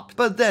place up,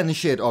 but then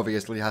shit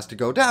obviously has to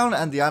go down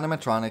and the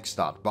animatronics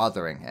start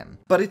bothering him.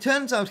 But it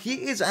turns out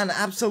he is an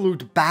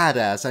absolute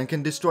badass and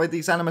can destroy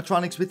these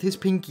animatronics with his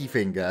pinky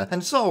finger,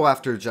 and so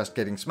after just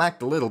getting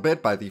smacked a little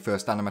bit by the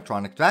first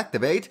animatronic to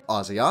activate,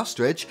 Ozzy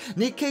Ostrich,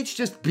 Nick Cage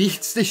just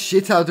beats the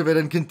shit out of it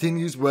and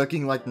continues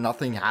working like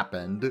nothing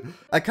happened.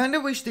 I kinda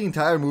wish the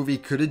entire movie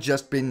could've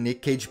just been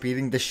Nick Cage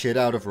beating the shit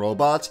out of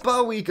robots,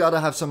 but we gotta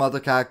have some other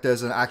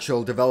characters and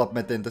actual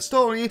development in the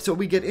story, so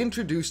we get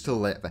introduced to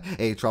Liv,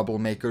 a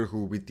troublemaker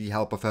who, with the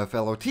help of her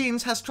fellow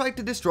teens, has tried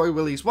to destroy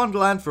Willy's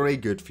Wonderland for a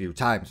good few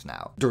times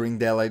now. During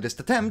their latest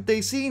attempt,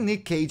 they see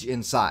Nick Cage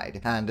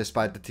inside, and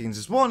despite the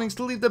teens' warnings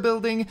to leave the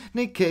building,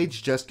 Nick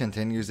Cage just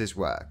continues his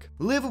work.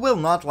 Liv will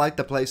not light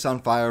the place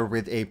on fire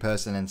with a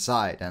person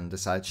inside, and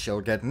decides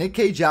she'll get Nick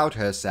Cage out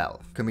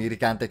herself.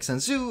 Comedic antics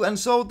ensue, and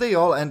so they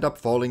all end up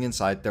falling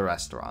inside the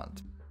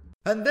restaurant.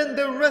 And then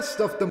the rest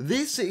of them.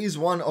 This is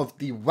one of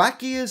the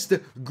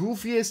wackiest,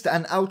 goofiest,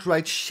 and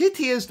outright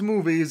shittiest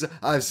movies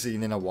I've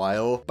seen in a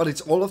while, but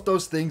it's all of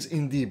those things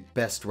in the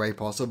best way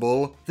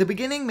possible. The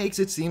beginning makes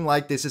it seem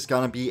like this is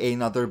gonna be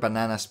another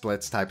Banana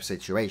Splits type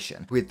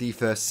situation, with the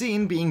first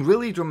scene being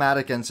really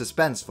dramatic and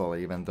suspenseful,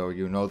 even though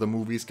you know the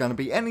movie's gonna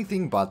be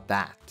anything but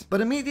that.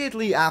 But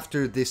immediately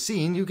after this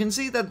scene, you can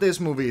see that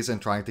this movie isn't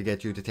trying to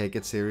get you to take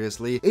it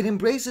seriously. It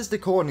embraces the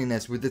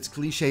corniness with its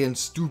cliche and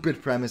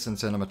stupid premise and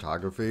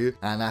cinematography.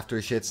 And after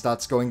shit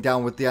starts going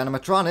down with the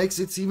animatronics,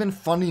 it's even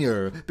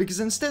funnier, because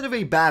instead of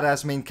a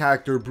badass main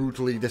character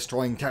brutally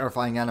destroying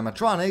terrifying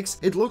animatronics,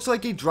 it looks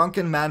like a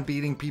drunken man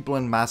beating people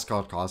in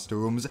mascot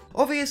costumes.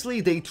 Obviously,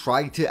 they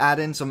try to add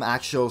in some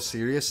actual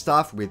serious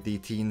stuff with the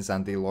teens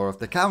and the lore of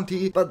the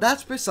county, but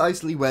that's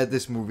precisely where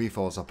this movie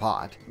falls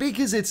apart,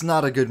 because it's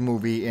not a good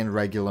movie in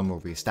regular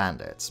movie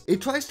standards. It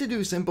tries to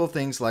do simple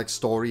things like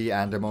story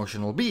and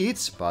emotional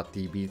beats, but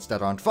the beats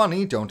that aren't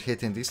funny don't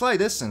hit in the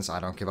slightest, since I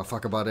don't give a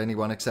fuck about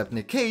anyone except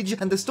Nick Cage,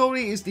 and the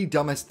story is the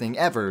dumbest thing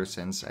ever,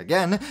 since,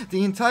 again,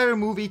 the entire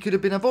movie could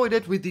have been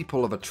avoided with the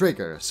pull of a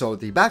trigger, so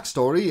the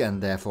backstory,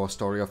 and therefore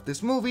story of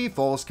this movie,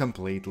 falls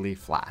completely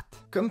flat.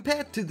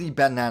 Compared to the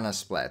Banana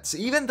Splits,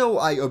 even though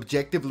I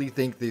objectively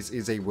think this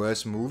is a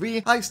worse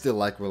movie, I still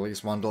like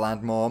Willy's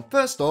Wonderland more.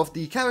 First off,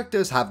 the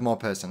characters have more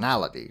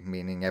personality,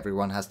 meaning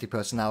everyone has the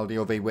personality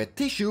of a wet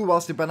tissue,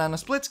 whilst the Banana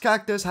Splits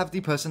characters have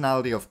the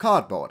personality of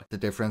cardboard. The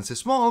difference is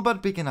small,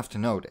 but big enough to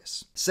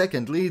notice.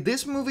 Secondly,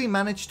 this movie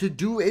managed to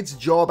do its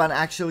job and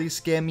actually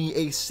scare me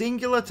a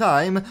singular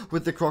time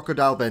with the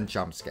Crocodile Ben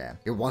jump scare.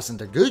 It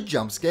wasn't a good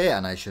jump scare,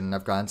 and I shouldn't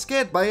have gotten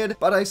scared by it,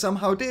 but I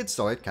somehow did,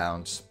 so it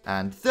counts.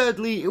 And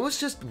thirdly, it was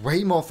just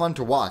way more fun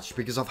to watch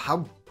because of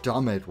how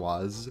dumb it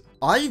was.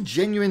 I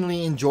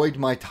genuinely enjoyed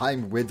my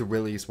time with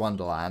Willy's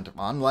Wonderland,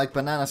 unlike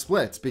Banana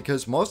Splits,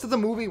 because most of the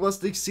movie was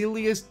the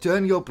silliest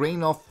turn your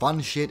brain off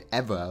fun shit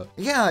ever.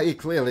 Yeah, it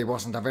clearly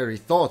wasn't a very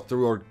thought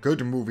through or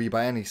good movie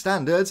by any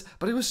standards,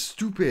 but it was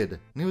stupid,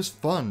 and it was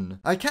fun.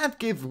 I can't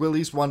give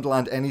Willy's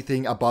Wonderland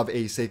anything above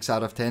a 6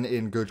 out of 10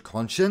 in good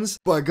conscience,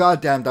 but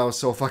goddamn that was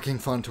so fucking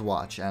fun to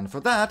watch, and for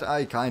that,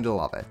 I kinda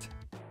love it.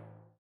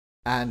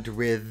 And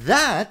with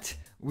that,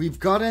 we've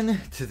gotten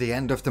to the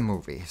end of the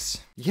movies.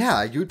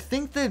 Yeah, you'd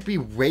think there'd be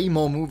way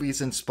more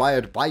movies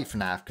inspired by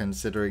Fnaf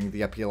considering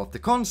the appeal of the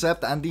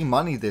concept and the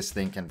money this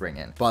thing can bring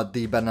in. But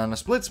the Banana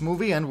Splits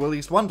movie and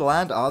Willy's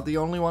Wonderland are the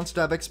only ones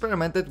to have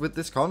experimented with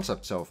this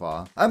concept so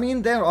far. I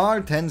mean, there are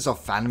tens of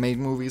fan-made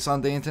movies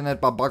on the internet,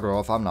 but bugger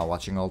off, I'm not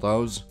watching all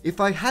those. If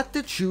I had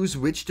to choose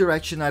which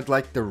direction I'd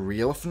like the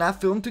real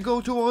Fnaf film to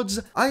go towards,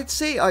 I'd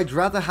say I'd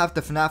rather have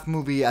the Fnaf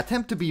movie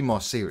attempt to be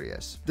more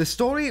serious. The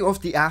story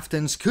of the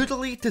Aftons could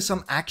lead to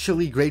some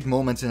actually great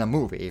moments in a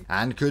movie,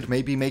 and could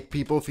maybe make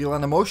people feel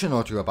an emotion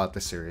or two about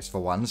the series for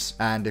once,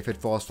 and if it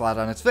falls flat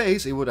on its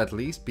face, it would at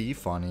least be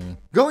funny.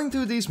 Going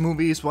through these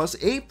movies was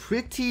a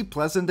pretty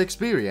pleasant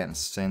experience,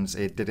 since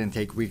it didn't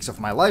take weeks of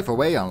my life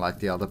away unlike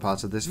the other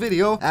parts of this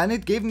video, and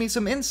it gave me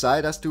some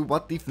insight as to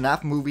what the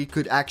Fnaf movie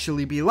could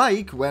actually be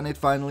like when it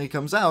finally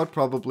comes out,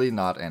 probably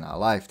not in our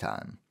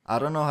lifetime. I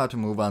don't know how to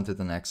move on to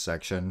the next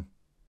section.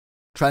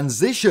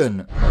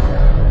 Transition!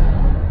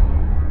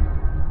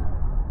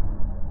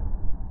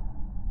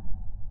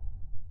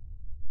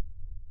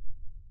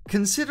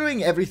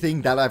 Considering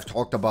everything that I've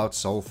talked about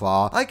so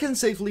far, I can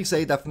safely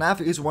say that Fnaf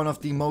is one of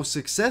the most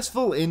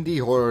successful indie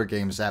horror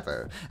games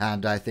ever,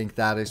 and I think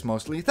that is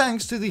mostly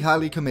thanks to the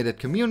highly committed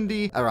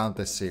community around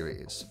this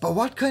series. But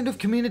what kind of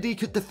community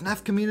could the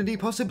Fnaf community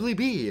possibly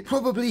be?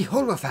 Probably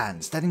horror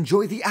fans that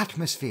enjoy the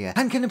atmosphere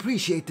and can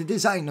appreciate the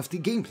design of the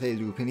gameplay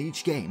loop in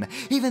each game,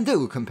 even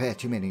though compared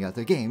to many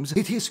other games,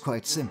 it is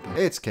quite simple.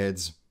 It's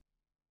kids.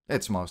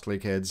 It's mostly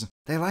kids.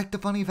 They like the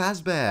funny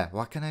Fazbear,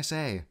 what can I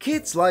say?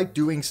 Kids like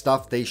doing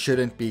stuff they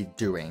shouldn't be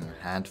doing,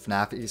 and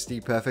Fnaf is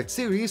the perfect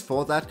series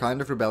for that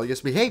kind of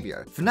rebellious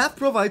behavior. Fnaf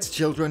provides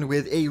children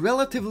with a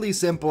relatively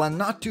simple and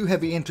not too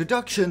heavy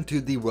introduction to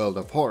the world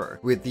of horror,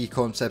 with the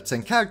concepts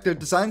and character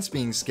designs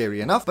being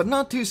scary enough, but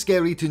not too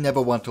scary to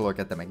never want to look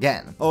at them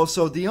again.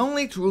 Also, the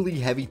only truly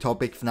heavy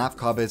topic Fnaf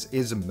covers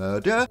is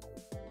murder,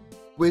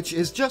 which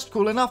is just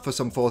cool enough for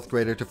some 4th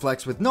grader to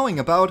flex with knowing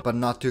about, but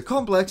not too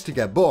complex to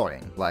get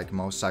boring, like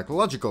most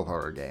psychological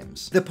horror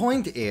games. The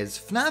point is,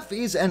 Fnaf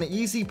is an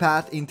easy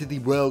path into the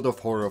world of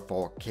horror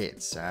for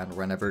kids, and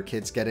whenever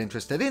kids get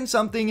interested in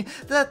something,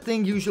 that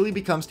thing usually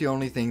becomes the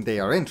only thing they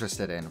are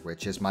interested in,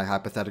 which is my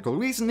hypothetical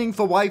reasoning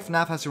for why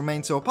Fnaf has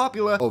remained so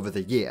popular over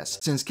the years,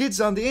 since kids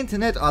on the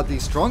internet are the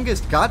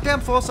strongest goddamn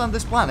force on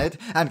this planet,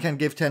 and can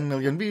give 10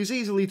 million views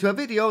easily to a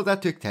video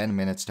that took 10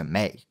 minutes to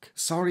make.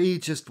 Sorry,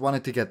 just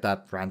wanted to get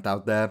that rant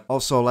out there.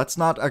 Also, let's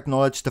not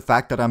acknowledge the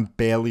fact that I'm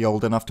barely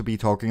old enough to be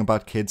talking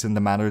about kids in the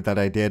manner that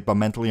I did, but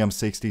mentally I'm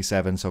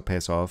 67, so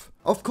piss off.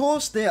 Of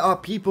course, there are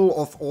people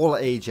of all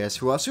ages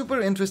who are super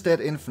interested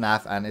in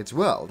Fnaf and its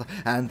world,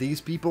 and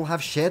these people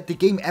have shared the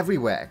game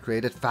everywhere,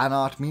 created fan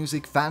art,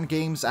 music, fan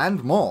games,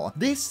 and more.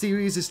 This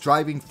series'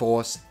 driving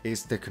force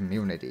is the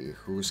community,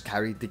 who's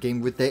carried the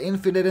game with their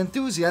infinite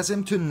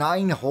enthusiasm to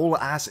 9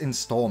 whole-ass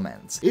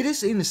installments. It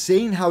is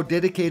insane how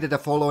dedicated a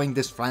following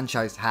this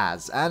franchise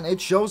has, and it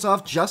shows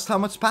off just how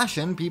much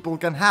passion people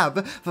can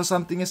have for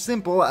something as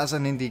simple as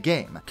an indie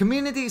game.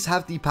 Communities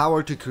have the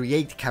power to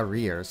create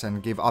careers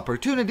and give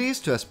opportunities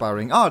to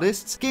aspiring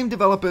artists, game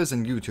developers,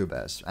 and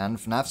YouTubers, and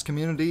Fnaf's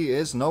community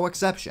is no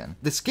exception.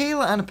 The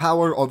scale and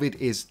power of it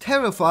is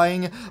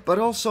terrifying, but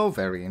also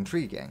very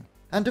intriguing.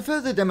 And to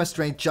further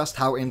demonstrate just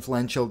how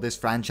influential this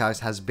franchise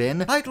has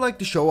been, I'd like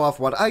to show off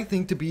what I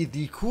think to be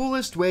the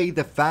coolest way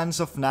the fans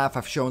of Fnaf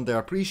have shown their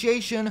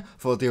appreciation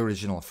for the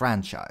original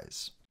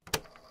franchise.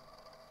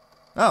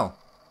 Oh,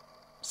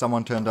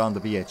 someone turned on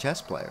the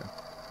VHS player.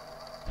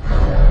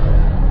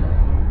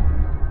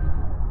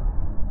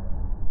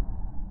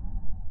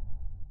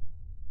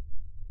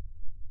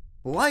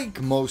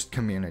 Like most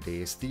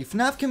communities, the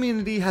Fnaf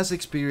community has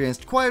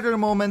experienced quieter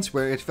moments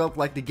where it felt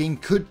like the game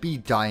could be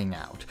dying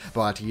out,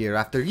 but year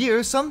after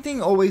year,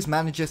 something always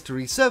manages to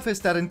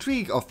resurface that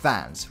intrigue of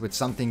fans with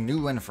something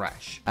new and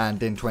fresh.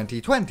 And in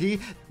 2020,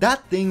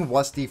 that thing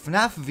was the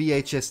Fnaf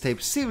VHS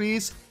tape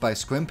series by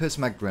Squimpus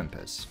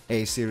McGrimpus,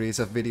 a series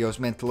of videos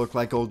meant to look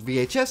like old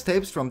VHS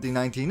tapes from the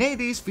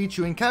 1980s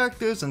featuring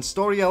characters and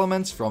story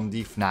elements from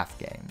the Fnaf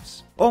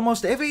games.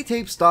 Almost every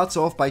tape starts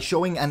off by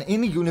showing an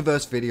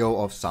in-universe video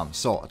of some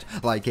sort,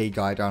 like a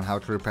guide on how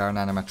to repair an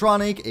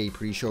animatronic, a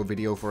pre-show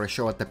video for a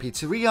show at the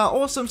pizzeria,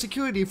 or some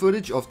security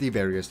footage of the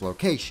various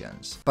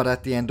locations. But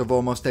at the end of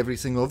almost every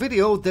single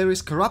video, there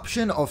is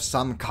corruption of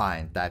some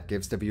kind that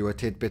gives the viewer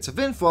tidbits of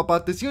info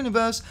about this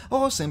universe,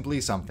 or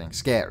simply something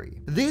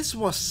scary. This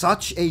was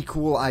such a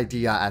cool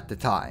idea at the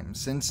time,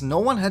 since no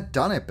one had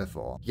done it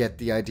before. Yet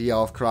the idea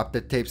of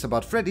corrupted tapes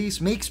about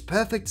Freddy's makes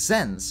perfect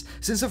sense,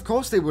 since of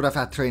course they would have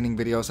had training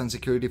videos and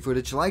security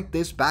footage like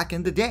this back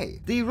in the day.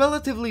 The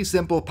relatively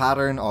simple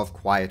pattern of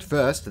quiet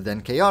first,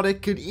 then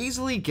chaotic could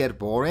easily get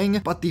boring,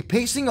 but the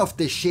pacing of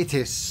this shit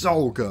is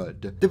so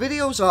good. The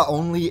videos are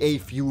only a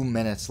few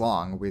minutes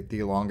long, with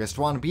the longest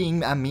one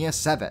being a mere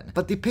 7,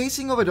 but the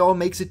pacing of it all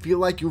makes it feel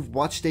like you've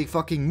watched a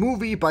fucking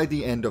movie by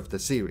the end of the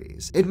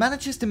series. It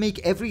manages to make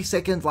every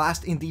second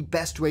last in the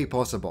best way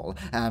possible,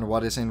 and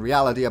what is in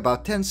reality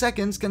about 10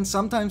 seconds can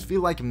sometimes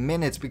feel like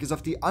minutes because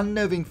of the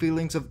unnerving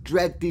feelings of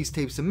dread these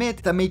tapes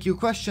emit that make you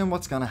question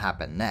what's gonna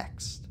happen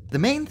next. The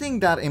main thing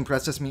that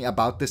impresses me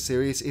about this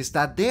series is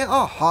that there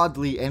are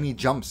hardly any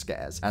jump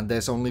scares, and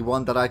there's only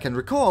one that I can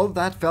recall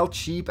that felt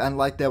cheap and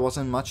like there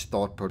wasn't much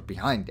thought put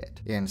behind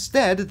it.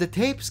 Instead, the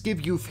tapes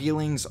give you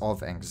feelings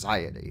of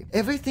anxiety.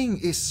 Everything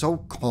is so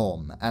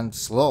calm and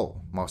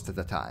slow most of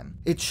the time.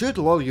 It should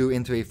lull you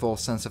into a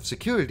false sense of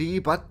security,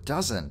 but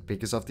doesn't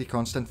because of the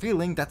constant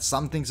feeling that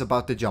something's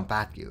about to jump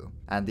at you.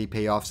 And the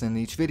payoffs in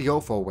each video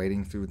for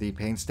wading through the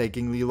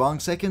painstakingly long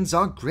seconds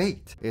are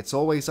great. It's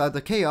always either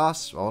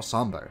chaos or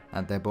somber,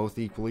 and they're both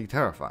equally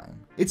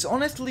terrifying. It's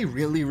honestly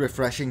really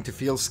refreshing to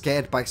feel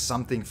scared by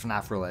something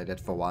Fnaf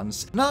related for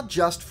once. Not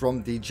just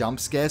from the jump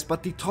scares,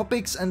 but the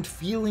topics and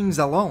feelings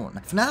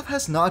alone. Fnaf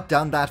has not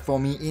done that for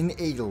me in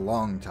a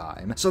long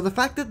time, so the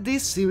fact that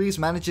this series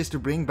manages to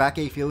bring back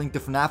a feeling to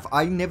Fnaf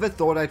I never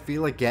thought I'd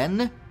feel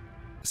again,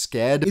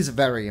 scared, is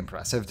very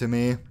impressive to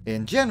me.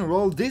 In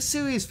general, this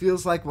series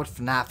feels like what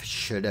Fnaf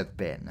should have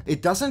been.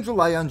 It doesn't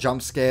rely on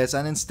jump scares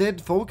and instead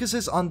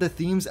focuses on the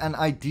themes and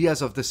ideas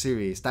of the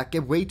series that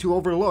get way too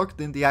overlooked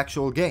in the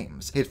actual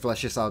games. It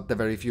fleshes out the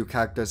very few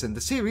characters in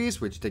the series,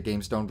 which the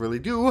games don't really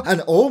do,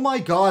 and oh my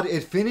god,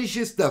 it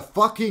finishes the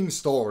fucking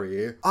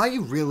story. I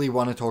really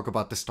want to talk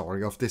about the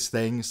story of this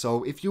thing,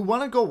 so if you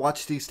want to go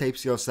watch these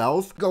tapes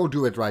yourself, go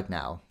do it right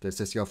now.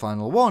 This is your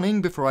final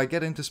warning before I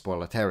get into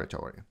spoiler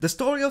territory. The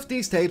story of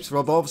these tapes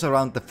revolves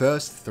around the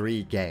first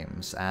 3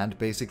 games, and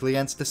basically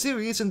ends the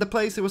series in the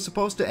place it was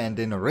supposed to end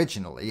in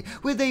originally,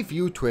 with a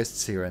few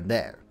twists here and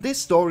there. This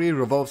story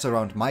revolves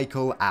around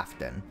Michael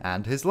Afton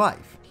and his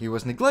life. He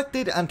was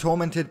neglected and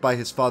tormented by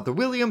his father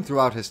William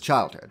throughout his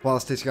childhood,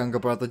 whilst his younger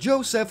brother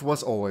Joseph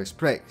was always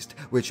praised,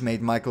 which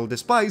made Michael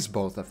despise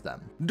both of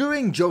them.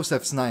 During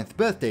Joseph's 9th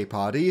birthday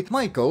party,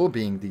 Michael,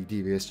 being the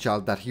devious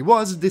child that he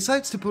was,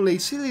 decides to pull a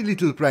silly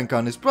little prank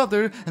on his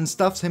brother and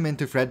stuffs him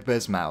into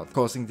Fredbear's mouth,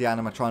 causing the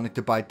animatronic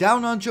to bite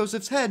down on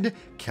Joseph's head,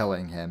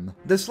 killing him.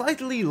 The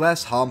slightly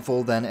less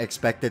harmful than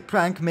expected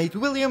prank made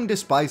William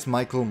despise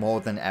Michael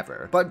more than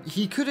ever, but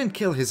he couldn't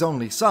kill his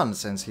only son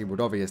since he would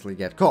obviously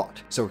get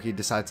caught, so he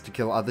decides to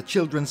kill other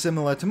children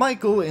similar to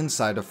Michael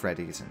inside of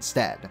Freddy's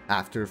instead.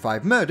 After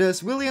 5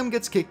 murders, William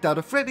gets kicked out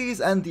of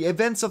Freddy's and the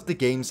events of the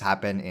games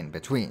happen in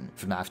between.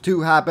 FNAF 2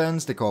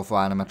 happens, the core for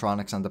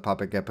animatronics and the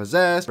puppet get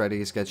possessed,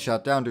 Freddy's gets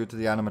shut down due to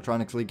the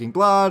animatronics leaking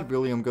blood,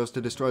 William goes to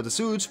destroy the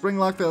suit, spring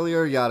lock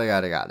failure, yada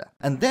yada yada.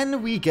 And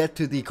then we get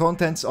to the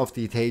contents of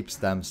the tapes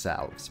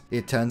themselves.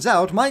 It turns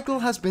out Michael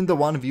has been the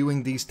one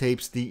viewing these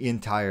tapes the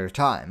entire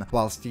time,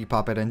 whilst the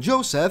puppet and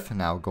Joseph,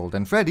 now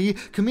Golden Freddy,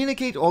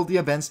 communicate all the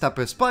events that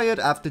transpired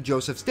after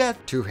Joseph's death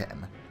to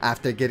him.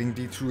 After getting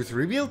the truth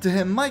revealed to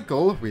him,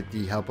 Michael, with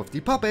the help of the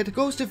puppet,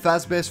 goes to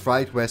Fazbear's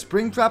Fright where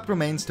Springtrap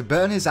remains to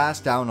burn his ass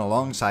down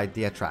alongside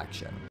the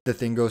attraction. The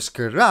thing goes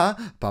skrrra,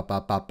 pa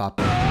pa pa pa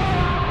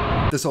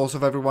pa. The souls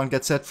of everyone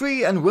get set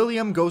free and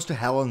William goes to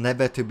hell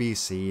never to be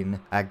seen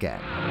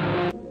again.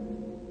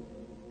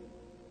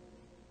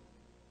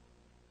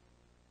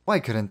 Why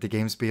couldn't the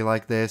games be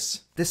like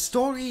this? The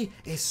story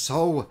is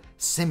so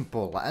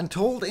simple and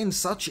told in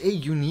such a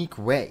unique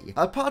way.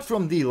 Apart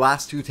from the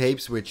last 2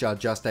 tapes, which are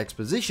just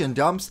exposition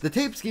dumps, the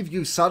tapes give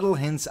you subtle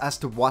hints as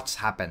to what's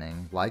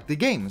happening, like the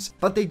games,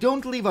 but they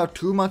don't leave out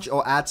too much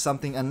or add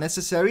something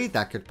unnecessary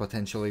that could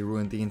potentially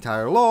ruin the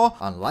entire lore,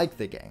 unlike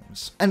the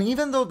games. And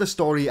even though the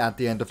story at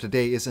the end of the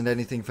day isn't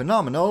anything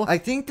phenomenal, I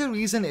think the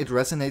reason it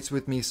resonates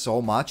with me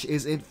so much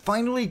is it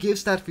finally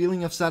gives that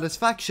feeling of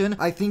satisfaction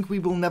I think we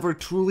will never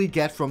truly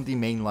get from the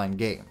mainline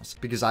games,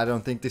 because I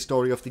don't think the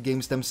story of the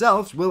games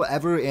themselves will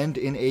ever end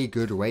in a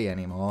good way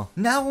anymore.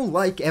 Now,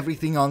 like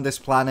everything on this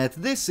planet,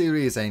 this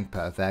series ain't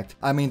perfect.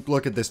 I mean,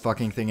 look at this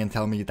fucking thing and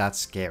tell me that's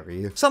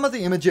scary. Some of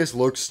the images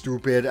look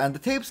stupid, and the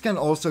tapes can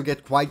also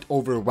get quite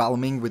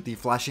overwhelming with the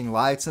flashing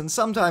lights and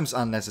sometimes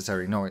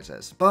unnecessary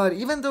noises. But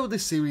even though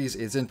this series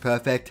isn't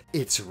perfect,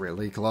 it's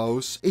really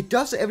close. It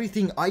does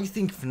everything I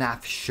think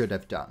FNAF should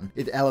have done.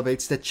 It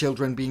elevates the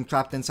children being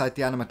trapped inside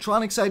the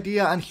animatronics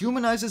idea and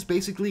humanizes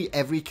basically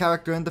every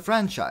character in the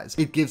franchise.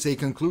 It gives a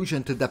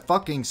conclusion to the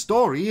fucking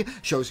story,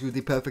 shows you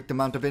the perfect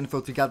amount of info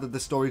to gather the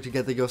story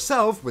together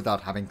yourself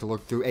without having to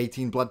look through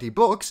 18 bloody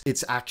books.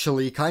 It's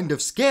actually kind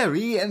of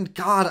scary, and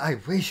god, I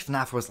wish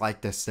FNAF was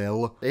like this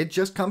still. It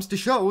just comes to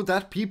show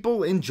that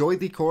people enjoy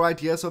the core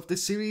ideas of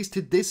this series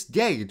to this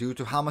day due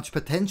to how much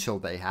potential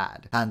they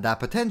had, and that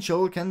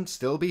potential can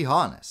still be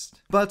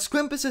harnessed. But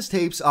Squimpus's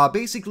tapes are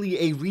basically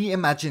a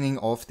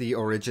reimagining of the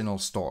original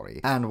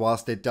story, and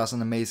whilst it does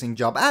an amazing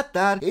job at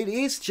that, it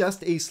is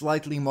just a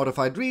slightly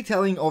modified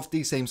retelling of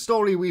the same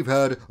story we've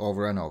heard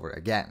over and over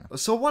again.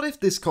 So what if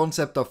this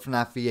concept of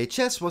FNAF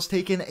VHS was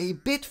taken a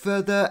bit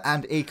further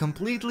and a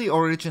completely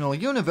original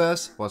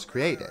universe was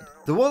created?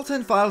 The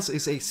Walton Files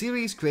is a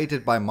series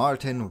created by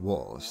Martin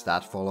Walsh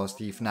that follows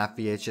the FNAF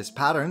VHS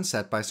pattern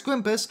set by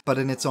Squimpus, but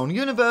in its own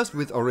universe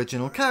with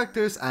original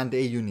characters and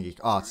a unique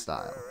art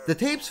style. The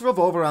tapes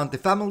revolve around the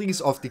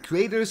families of the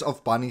creators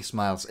of Bunny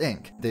Smiles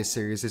Inc., this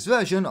series'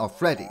 version of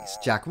Freddy's,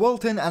 Jack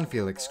Walton and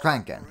Felix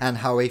Kranken, and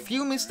how a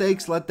few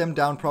mistakes led them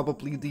down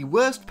probably the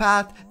worst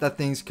path that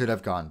things could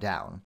have gone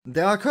down.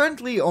 There are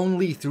currently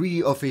only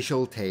 3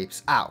 official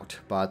tapes out,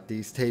 but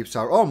these tapes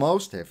are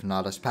almost, if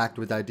not as packed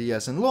with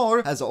ideas and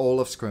lore, as all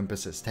of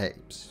Squimpus's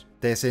tapes.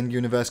 There's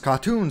in-universe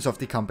cartoons of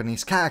the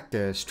company's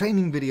characters,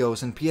 training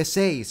videos and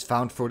PSAs,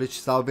 found footage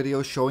style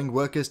videos showing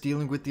workers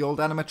dealing with the old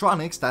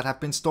animatronics that have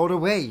been stored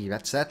away,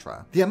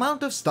 etc. The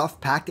amount of stuff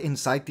packed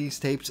inside these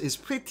tapes is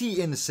pretty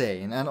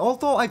insane, and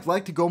although I'd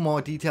like to go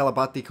more detail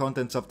about the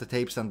contents of the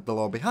tapes and the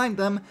lore behind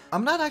them,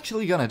 I'm not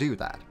actually gonna do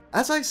that.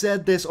 As I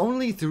said, there's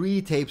only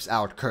 3 tapes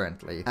out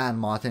currently, and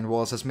Martin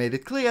Walsh has made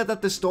it clear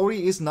that the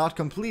story is not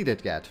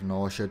completed yet,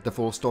 nor should the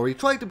full story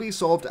try to be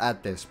solved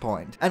at this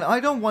point. And I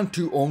don't want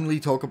to only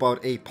talk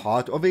about a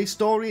part of a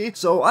story,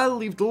 so I'll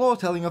leave the lore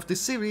telling of this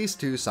series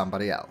to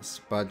somebody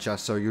else. But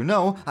just so you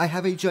know, I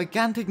have a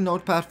gigantic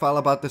notepad file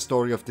about the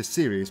story of this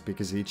series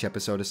because each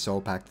episode is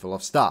so packed full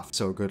of stuff,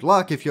 so good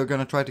luck if you're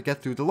gonna try to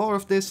get through the lore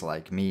of this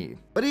like me.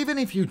 But even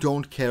if you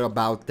don't care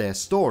about their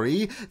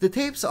story, the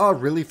tapes are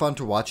really fun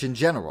to watch in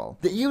general.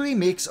 The eerie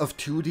mix of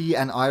 2D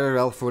and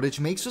IRL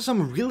footage makes for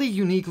some really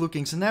unique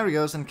looking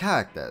scenarios and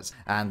characters,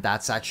 and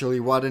that's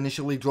actually what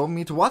initially drove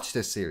me to watch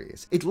this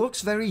series. It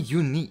looks very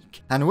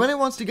unique, and when it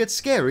wants to get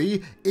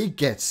scary, it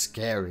gets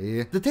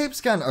scary. The tapes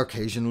can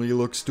occasionally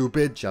look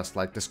stupid, just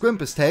like the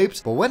Squimpus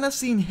tapes, but when a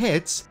scene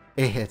hits,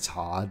 it hits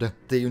hard.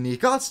 The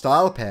unique art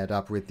style paired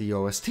up with the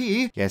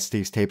OST, yes,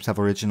 these tapes have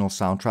original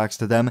soundtracks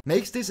to them,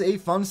 makes this a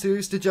fun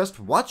series to just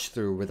watch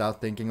through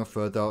without thinking of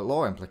further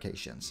lore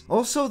implications.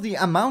 Also, the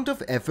amount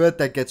of effort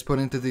that gets put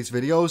into these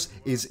videos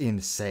is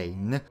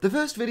insane. The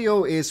first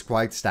video is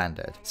quite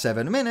standard,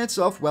 7 minutes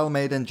of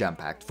well-made and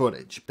jam-packed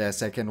footage. Their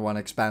second one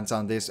expands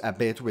on this a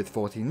bit with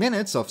 14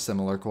 minutes of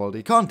similar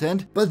quality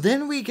content, but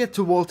then we get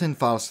to Walton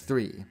Files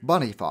 3,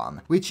 Bunny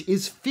Farm, which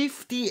is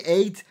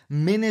 58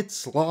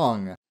 minutes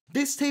long.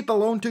 This tape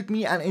alone took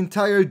me an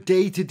entire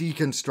day to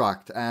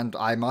deconstruct, and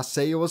I must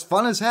say it was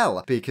fun as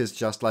hell, because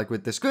just like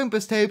with the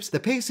Scrumpus tapes, the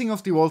pacing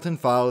of the Walton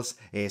Files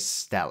is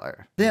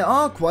stellar. There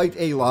are quite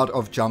a lot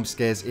of jump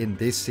scares in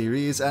this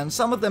series, and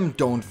some of them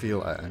don't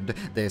feel earned.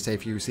 There's a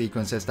few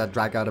sequences that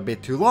drag out a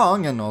bit too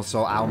long, and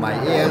also ow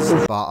my ears,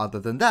 but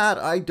other than that,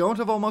 I don't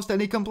have almost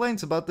any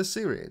complaints about the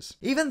series.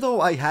 Even though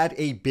I had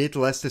a bit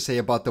less to say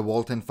about the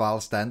Walton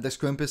Files than the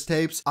Scrumpus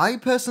tapes, I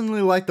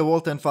personally like the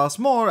Walton Files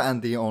more,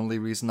 and the only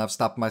reason I've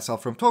stopped myself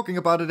from talking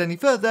about it any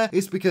further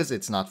is because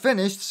it's not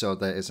finished, so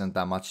there isn't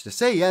that much to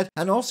say yet,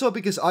 and also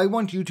because I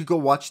want you to go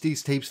watch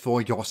these tapes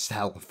for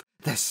yourself.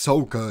 They're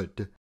so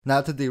good. Now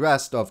to the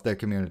rest of the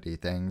community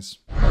things.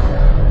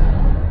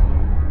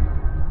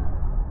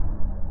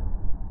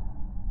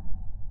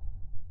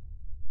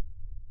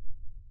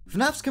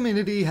 Fnaf's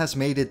community has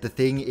made it the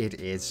thing it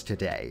is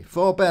today,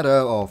 for better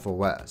or for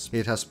worse.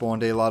 It has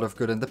spawned a lot of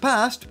good in the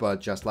past, but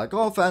just like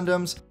all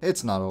fandoms,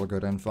 it's not all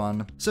good and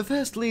fun. So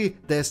firstly,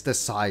 there's the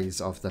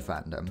size of the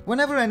fandom.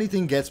 Whenever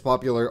anything gets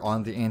popular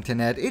on the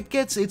internet, it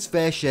gets its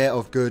fair share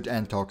of good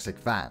and toxic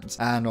fans.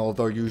 And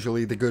although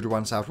usually the good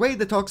ones outweigh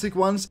the toxic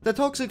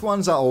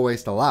ones are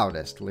always the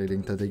loudest,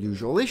 leading to the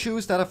usual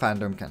issues that a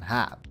fandom can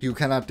have. You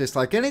cannot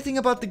dislike anything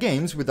about the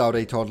games without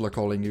a toddler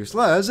calling you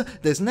slurs.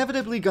 There's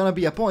inevitably gonna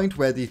be a point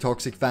where the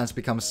toxic fans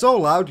become so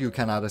loud you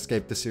cannot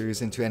escape the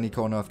series into any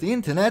corner of the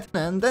internet,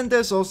 and then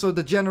there's also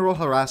the general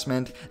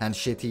harassment and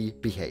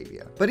shitty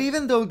behavior. But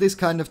even though this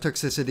kind of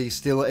toxicity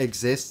still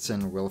exists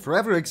and will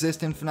forever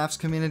exist in Fnaf's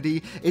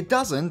community, it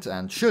doesn't,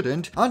 and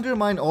shouldn't,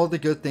 undermine all the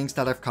good things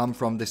that have come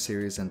from this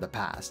series in the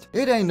past.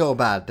 It ain't no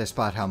bad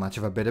despite how much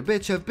of a bitter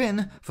bitch I've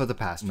been for the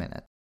past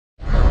minute.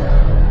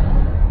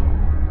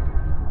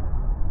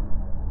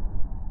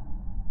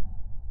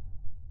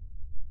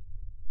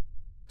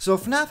 So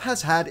Fnaf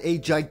has had a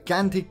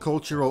gigantic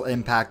cultural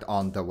impact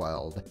on the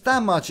world.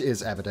 That much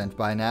is evident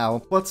by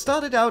now. What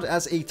started out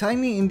as a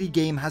tiny indie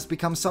game has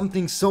become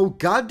something so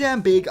goddamn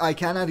big I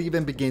cannot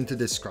even begin to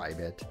describe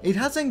it. It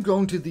hasn't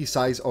grown to the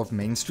size of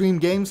mainstream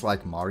games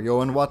like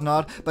Mario and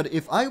whatnot, but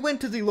if I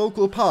went to the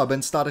local pub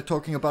and started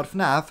talking about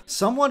Fnaf,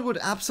 someone would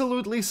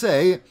absolutely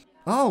say,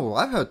 "Oh,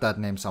 I've heard that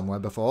name somewhere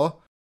before."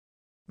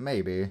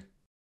 Maybe.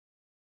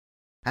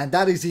 And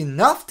that is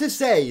enough to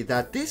say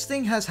that this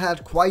thing has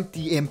had quite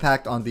the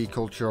impact on the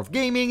culture of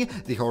gaming,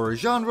 the horror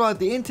genre,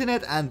 the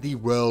internet, and the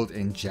world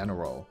in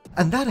general.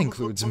 And that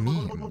includes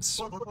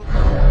memes.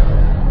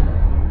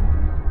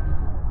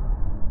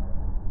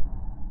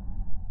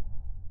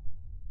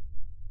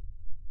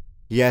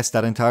 Yes,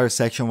 that entire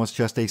section was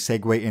just a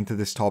segue into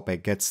this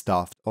topic, get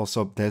stuffed.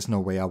 Also, there's no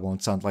way I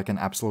won't sound like an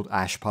absolute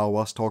ashpal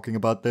whilst talking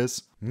about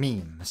this.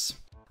 Memes.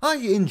 I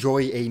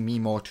enjoy a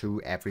meme or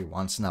two every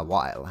once in a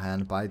while,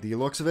 and by the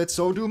looks of it,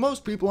 so do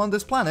most people on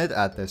this planet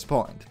at this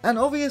point. And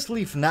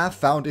obviously Fnaf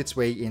found its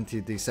way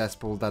into the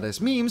cesspool that is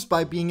memes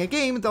by being a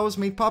game that was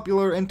made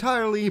popular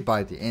entirely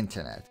by the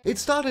internet. It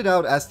started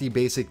out as the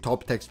basic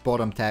top text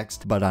bottom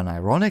text, but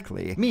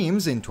unironically,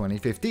 memes in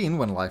 2015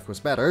 when life was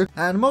better,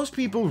 and most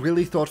people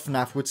really thought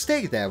Fnaf would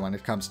stay there when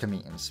it comes to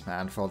memes,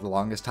 and for the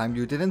longest time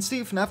you didn't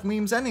see Fnaf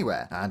memes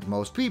anywhere, and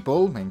most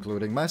people,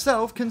 including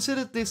myself,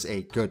 considered this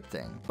a good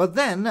thing. But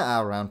then,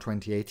 around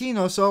 2018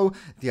 or so,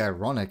 the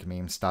ironic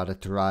meme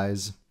started to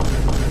rise.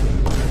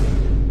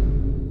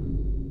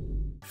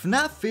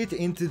 Fnaf fit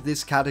into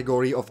this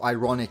category of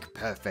ironic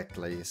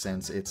perfectly,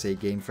 since it's a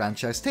game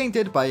franchise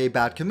tainted by a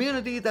bad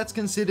community that's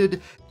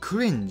considered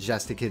cringe,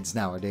 as the kids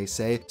nowadays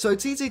say, so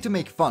it's easy to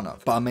make fun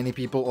of. But many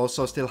people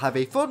also still have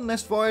a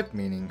fondness for it,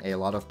 meaning a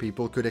lot of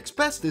people could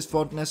express this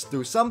fondness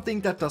through something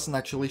that doesn't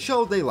actually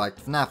show they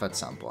liked Fnaf at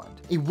some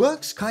point. It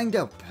works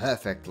kinda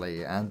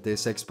perfectly, and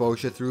this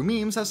exposure through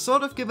memes has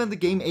sort of given the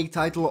game a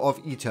title of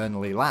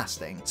eternally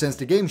lasting, since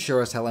the game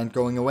sure as hell ain't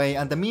going away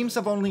and the memes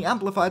have only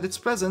amplified its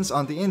presence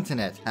on the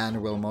internet,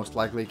 and will most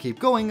likely keep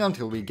going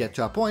until we get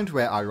to a point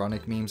where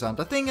ironic memes aren't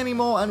a thing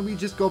anymore and we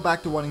just go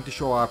back to wanting to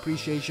show our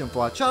appreciation for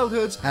our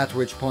childhoods, at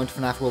which point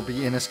Fnaf will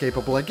be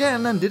inescapable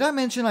again. And did I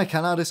mention I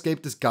cannot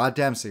escape this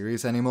goddamn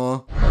series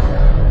anymore?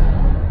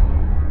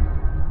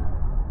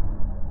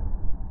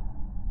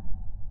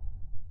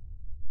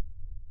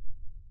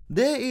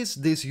 There is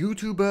this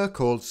YouTuber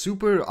called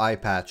Super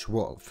Eyepatch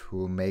Wolf,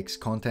 who makes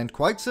content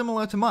quite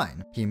similar to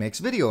mine. He makes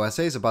video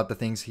essays about the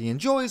things he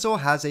enjoys or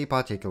has a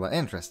particular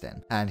interest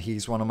in, and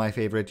he's one of my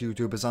favorite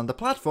YouTubers on the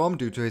platform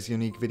due to his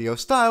unique video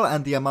style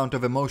and the amount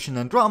of emotion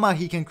and drama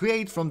he can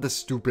create from the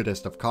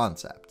stupidest of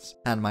concepts.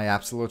 And my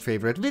absolute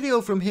favorite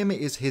video from him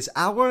is his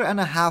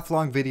hour-and-a-half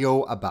long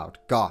video about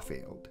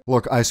Garfield.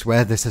 Look, I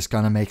swear this is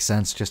gonna make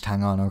sense, just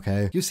hang on,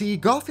 okay? You see,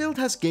 Garfield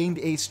has gained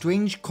a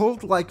strange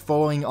cult-like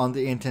following on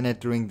the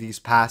internet during these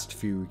past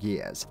few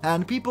years,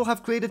 and people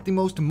have created the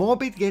most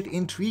morbid yet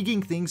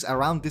intriguing things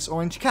around this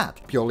orange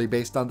cat, purely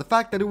based on the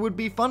fact that it would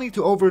be funny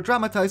to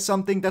over-dramatize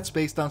something that's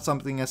based on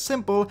something as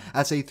simple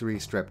as a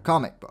 3-strip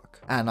comic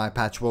book. And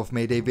Eyepatch Wolf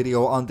made a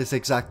video on this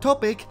exact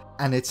topic,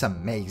 and it's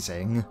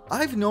amazing.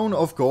 I've known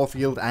of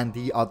Garfield and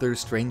the other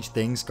strange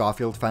things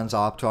Garfield fans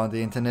are up to on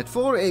the internet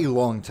for a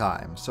long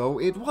time, so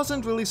it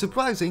wasn't really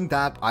surprising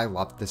that I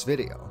loved this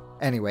video.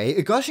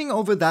 Anyway, gushing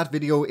over that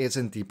video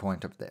isn't the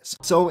point of this.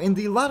 So in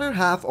the latter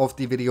half of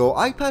the video,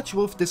 Eyepatch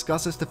Wolf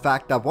discusses the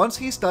fact that once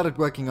he started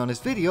working on his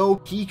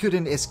video, he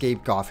couldn't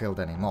escape Garfield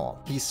anymore.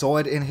 He saw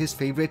it in his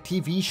favorite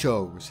TV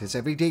shows, his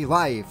everyday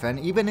life, and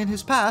even in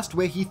his past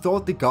where he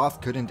thought the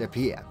Garth couldn't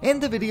appear. In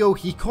the video,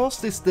 he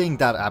calls this thing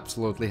that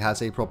absolutely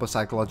has a proper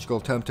psychological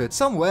term to it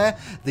somewhere,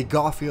 the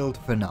Garfield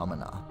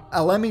phenomena.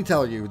 Let me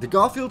tell you, the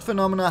Garfield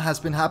phenomena has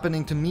been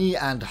happening to me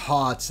and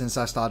hard since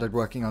I started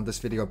working on this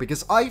video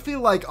because I feel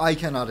like I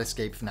cannot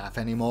escape Fnaf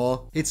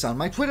anymore. It's on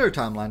my Twitter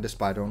timeline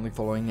despite only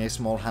following a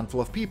small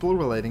handful of people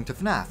relating to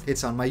Fnaf.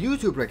 It's on my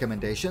YouTube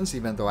recommendations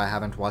even though I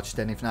haven't watched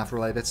any Fnaf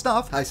related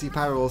stuff. I see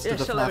parallels to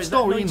the Fnaf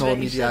story, nor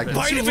media I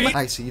consume.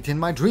 I see it in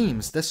my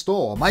dreams, the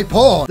store, my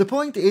porn. The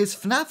point is,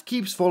 Fnaf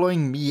keeps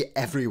following me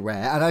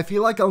everywhere and I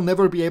feel like I'll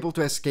never be able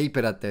to escape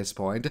it at this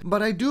point,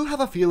 but I do have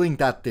a feeling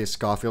that this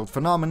Garfield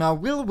phenomena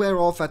will wear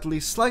off at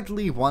least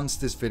slightly once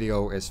this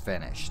video is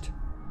finished.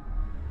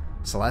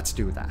 So let's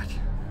do that.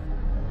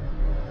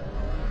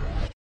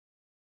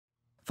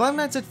 Five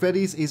Nights at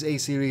Freddy's is a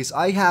series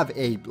I have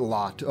a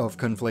lot of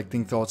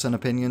conflicting thoughts and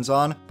opinions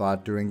on,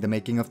 but during the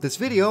making of this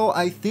video,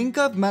 I think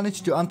I've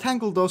managed to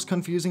untangle those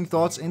confusing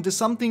thoughts into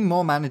something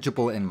more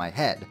manageable in my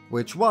head,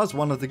 which was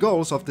one of the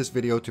goals of this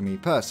video to me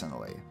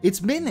personally.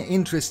 It's been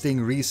interesting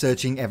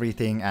researching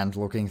everything and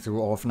looking through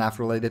all FNAF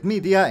related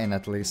media in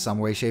at least some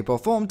way, shape or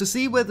form to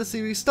see where the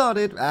series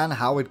started and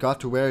how it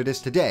got to where it is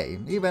today,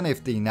 even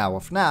if the now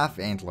of FNAF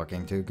ain't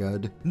looking too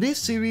good. This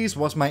series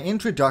was my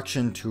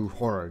introduction to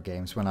horror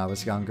games when I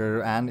was younger,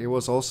 and it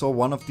was also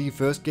one of the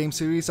first game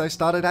series I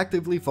started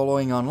actively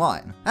following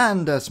online.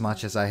 And as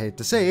much as I hate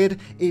to say it,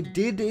 it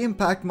did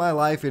impact my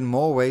life in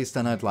more ways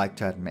than I'd like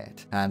to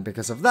admit. And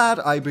because of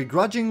that, I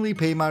begrudgingly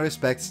pay my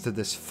respects to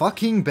this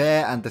fucking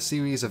bear and the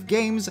series of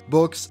games,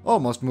 books,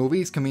 almost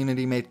movies,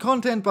 community-made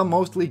content, but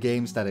mostly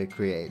games that it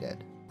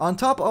created. On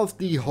top of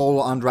the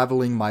whole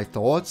unraveling my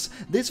thoughts,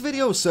 this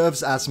video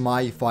serves as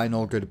my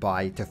final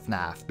goodbye to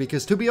FNAF,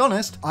 because to be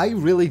honest, I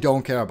really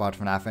don't care about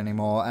FNAF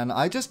anymore, and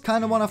I just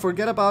kinda wanna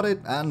forget about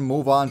it and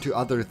move on to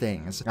other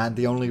things. And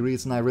the only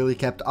reason I really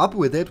kept up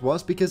with it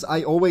was because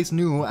I always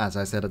knew, as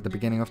I said at the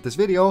beginning of this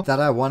video, that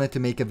I wanted to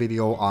make a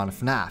video on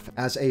FNAF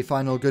as a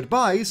final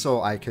goodbye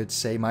so I could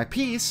say my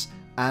piece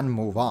and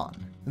move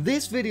on.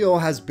 This video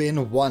has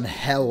been one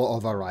hell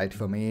of a ride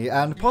for me,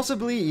 and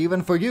possibly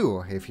even for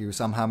you, if you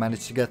somehow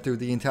managed to get through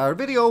the entire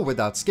video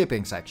without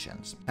skipping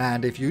sections.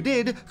 And if you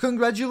did,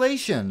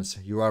 congratulations!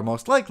 You are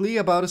most likely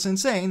about as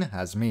insane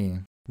as me.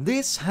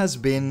 This has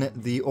been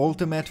the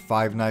ultimate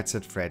Five Nights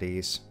at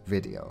Freddy's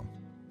video.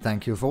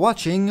 Thank you for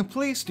watching.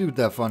 Please do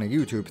the funny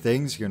YouTube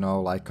things, you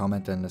know, like,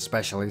 comment, and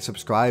especially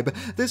subscribe.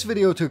 This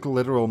video took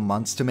literal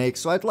months to make,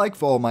 so I'd like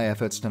for all my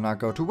efforts to not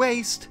go to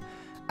waste.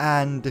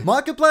 And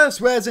Markiplier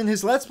swears in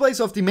his Let's Plays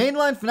of the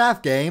mainline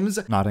FNAF games,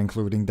 not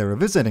including the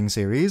Revisiting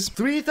series,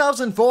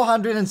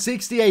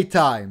 3,468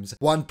 times.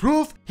 Want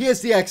proof?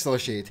 Here's the Excel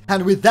sheet.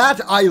 And with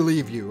that, I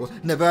leave you.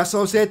 Never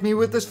associate me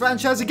with this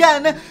franchise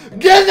again.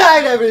 Good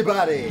night,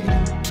 everybody!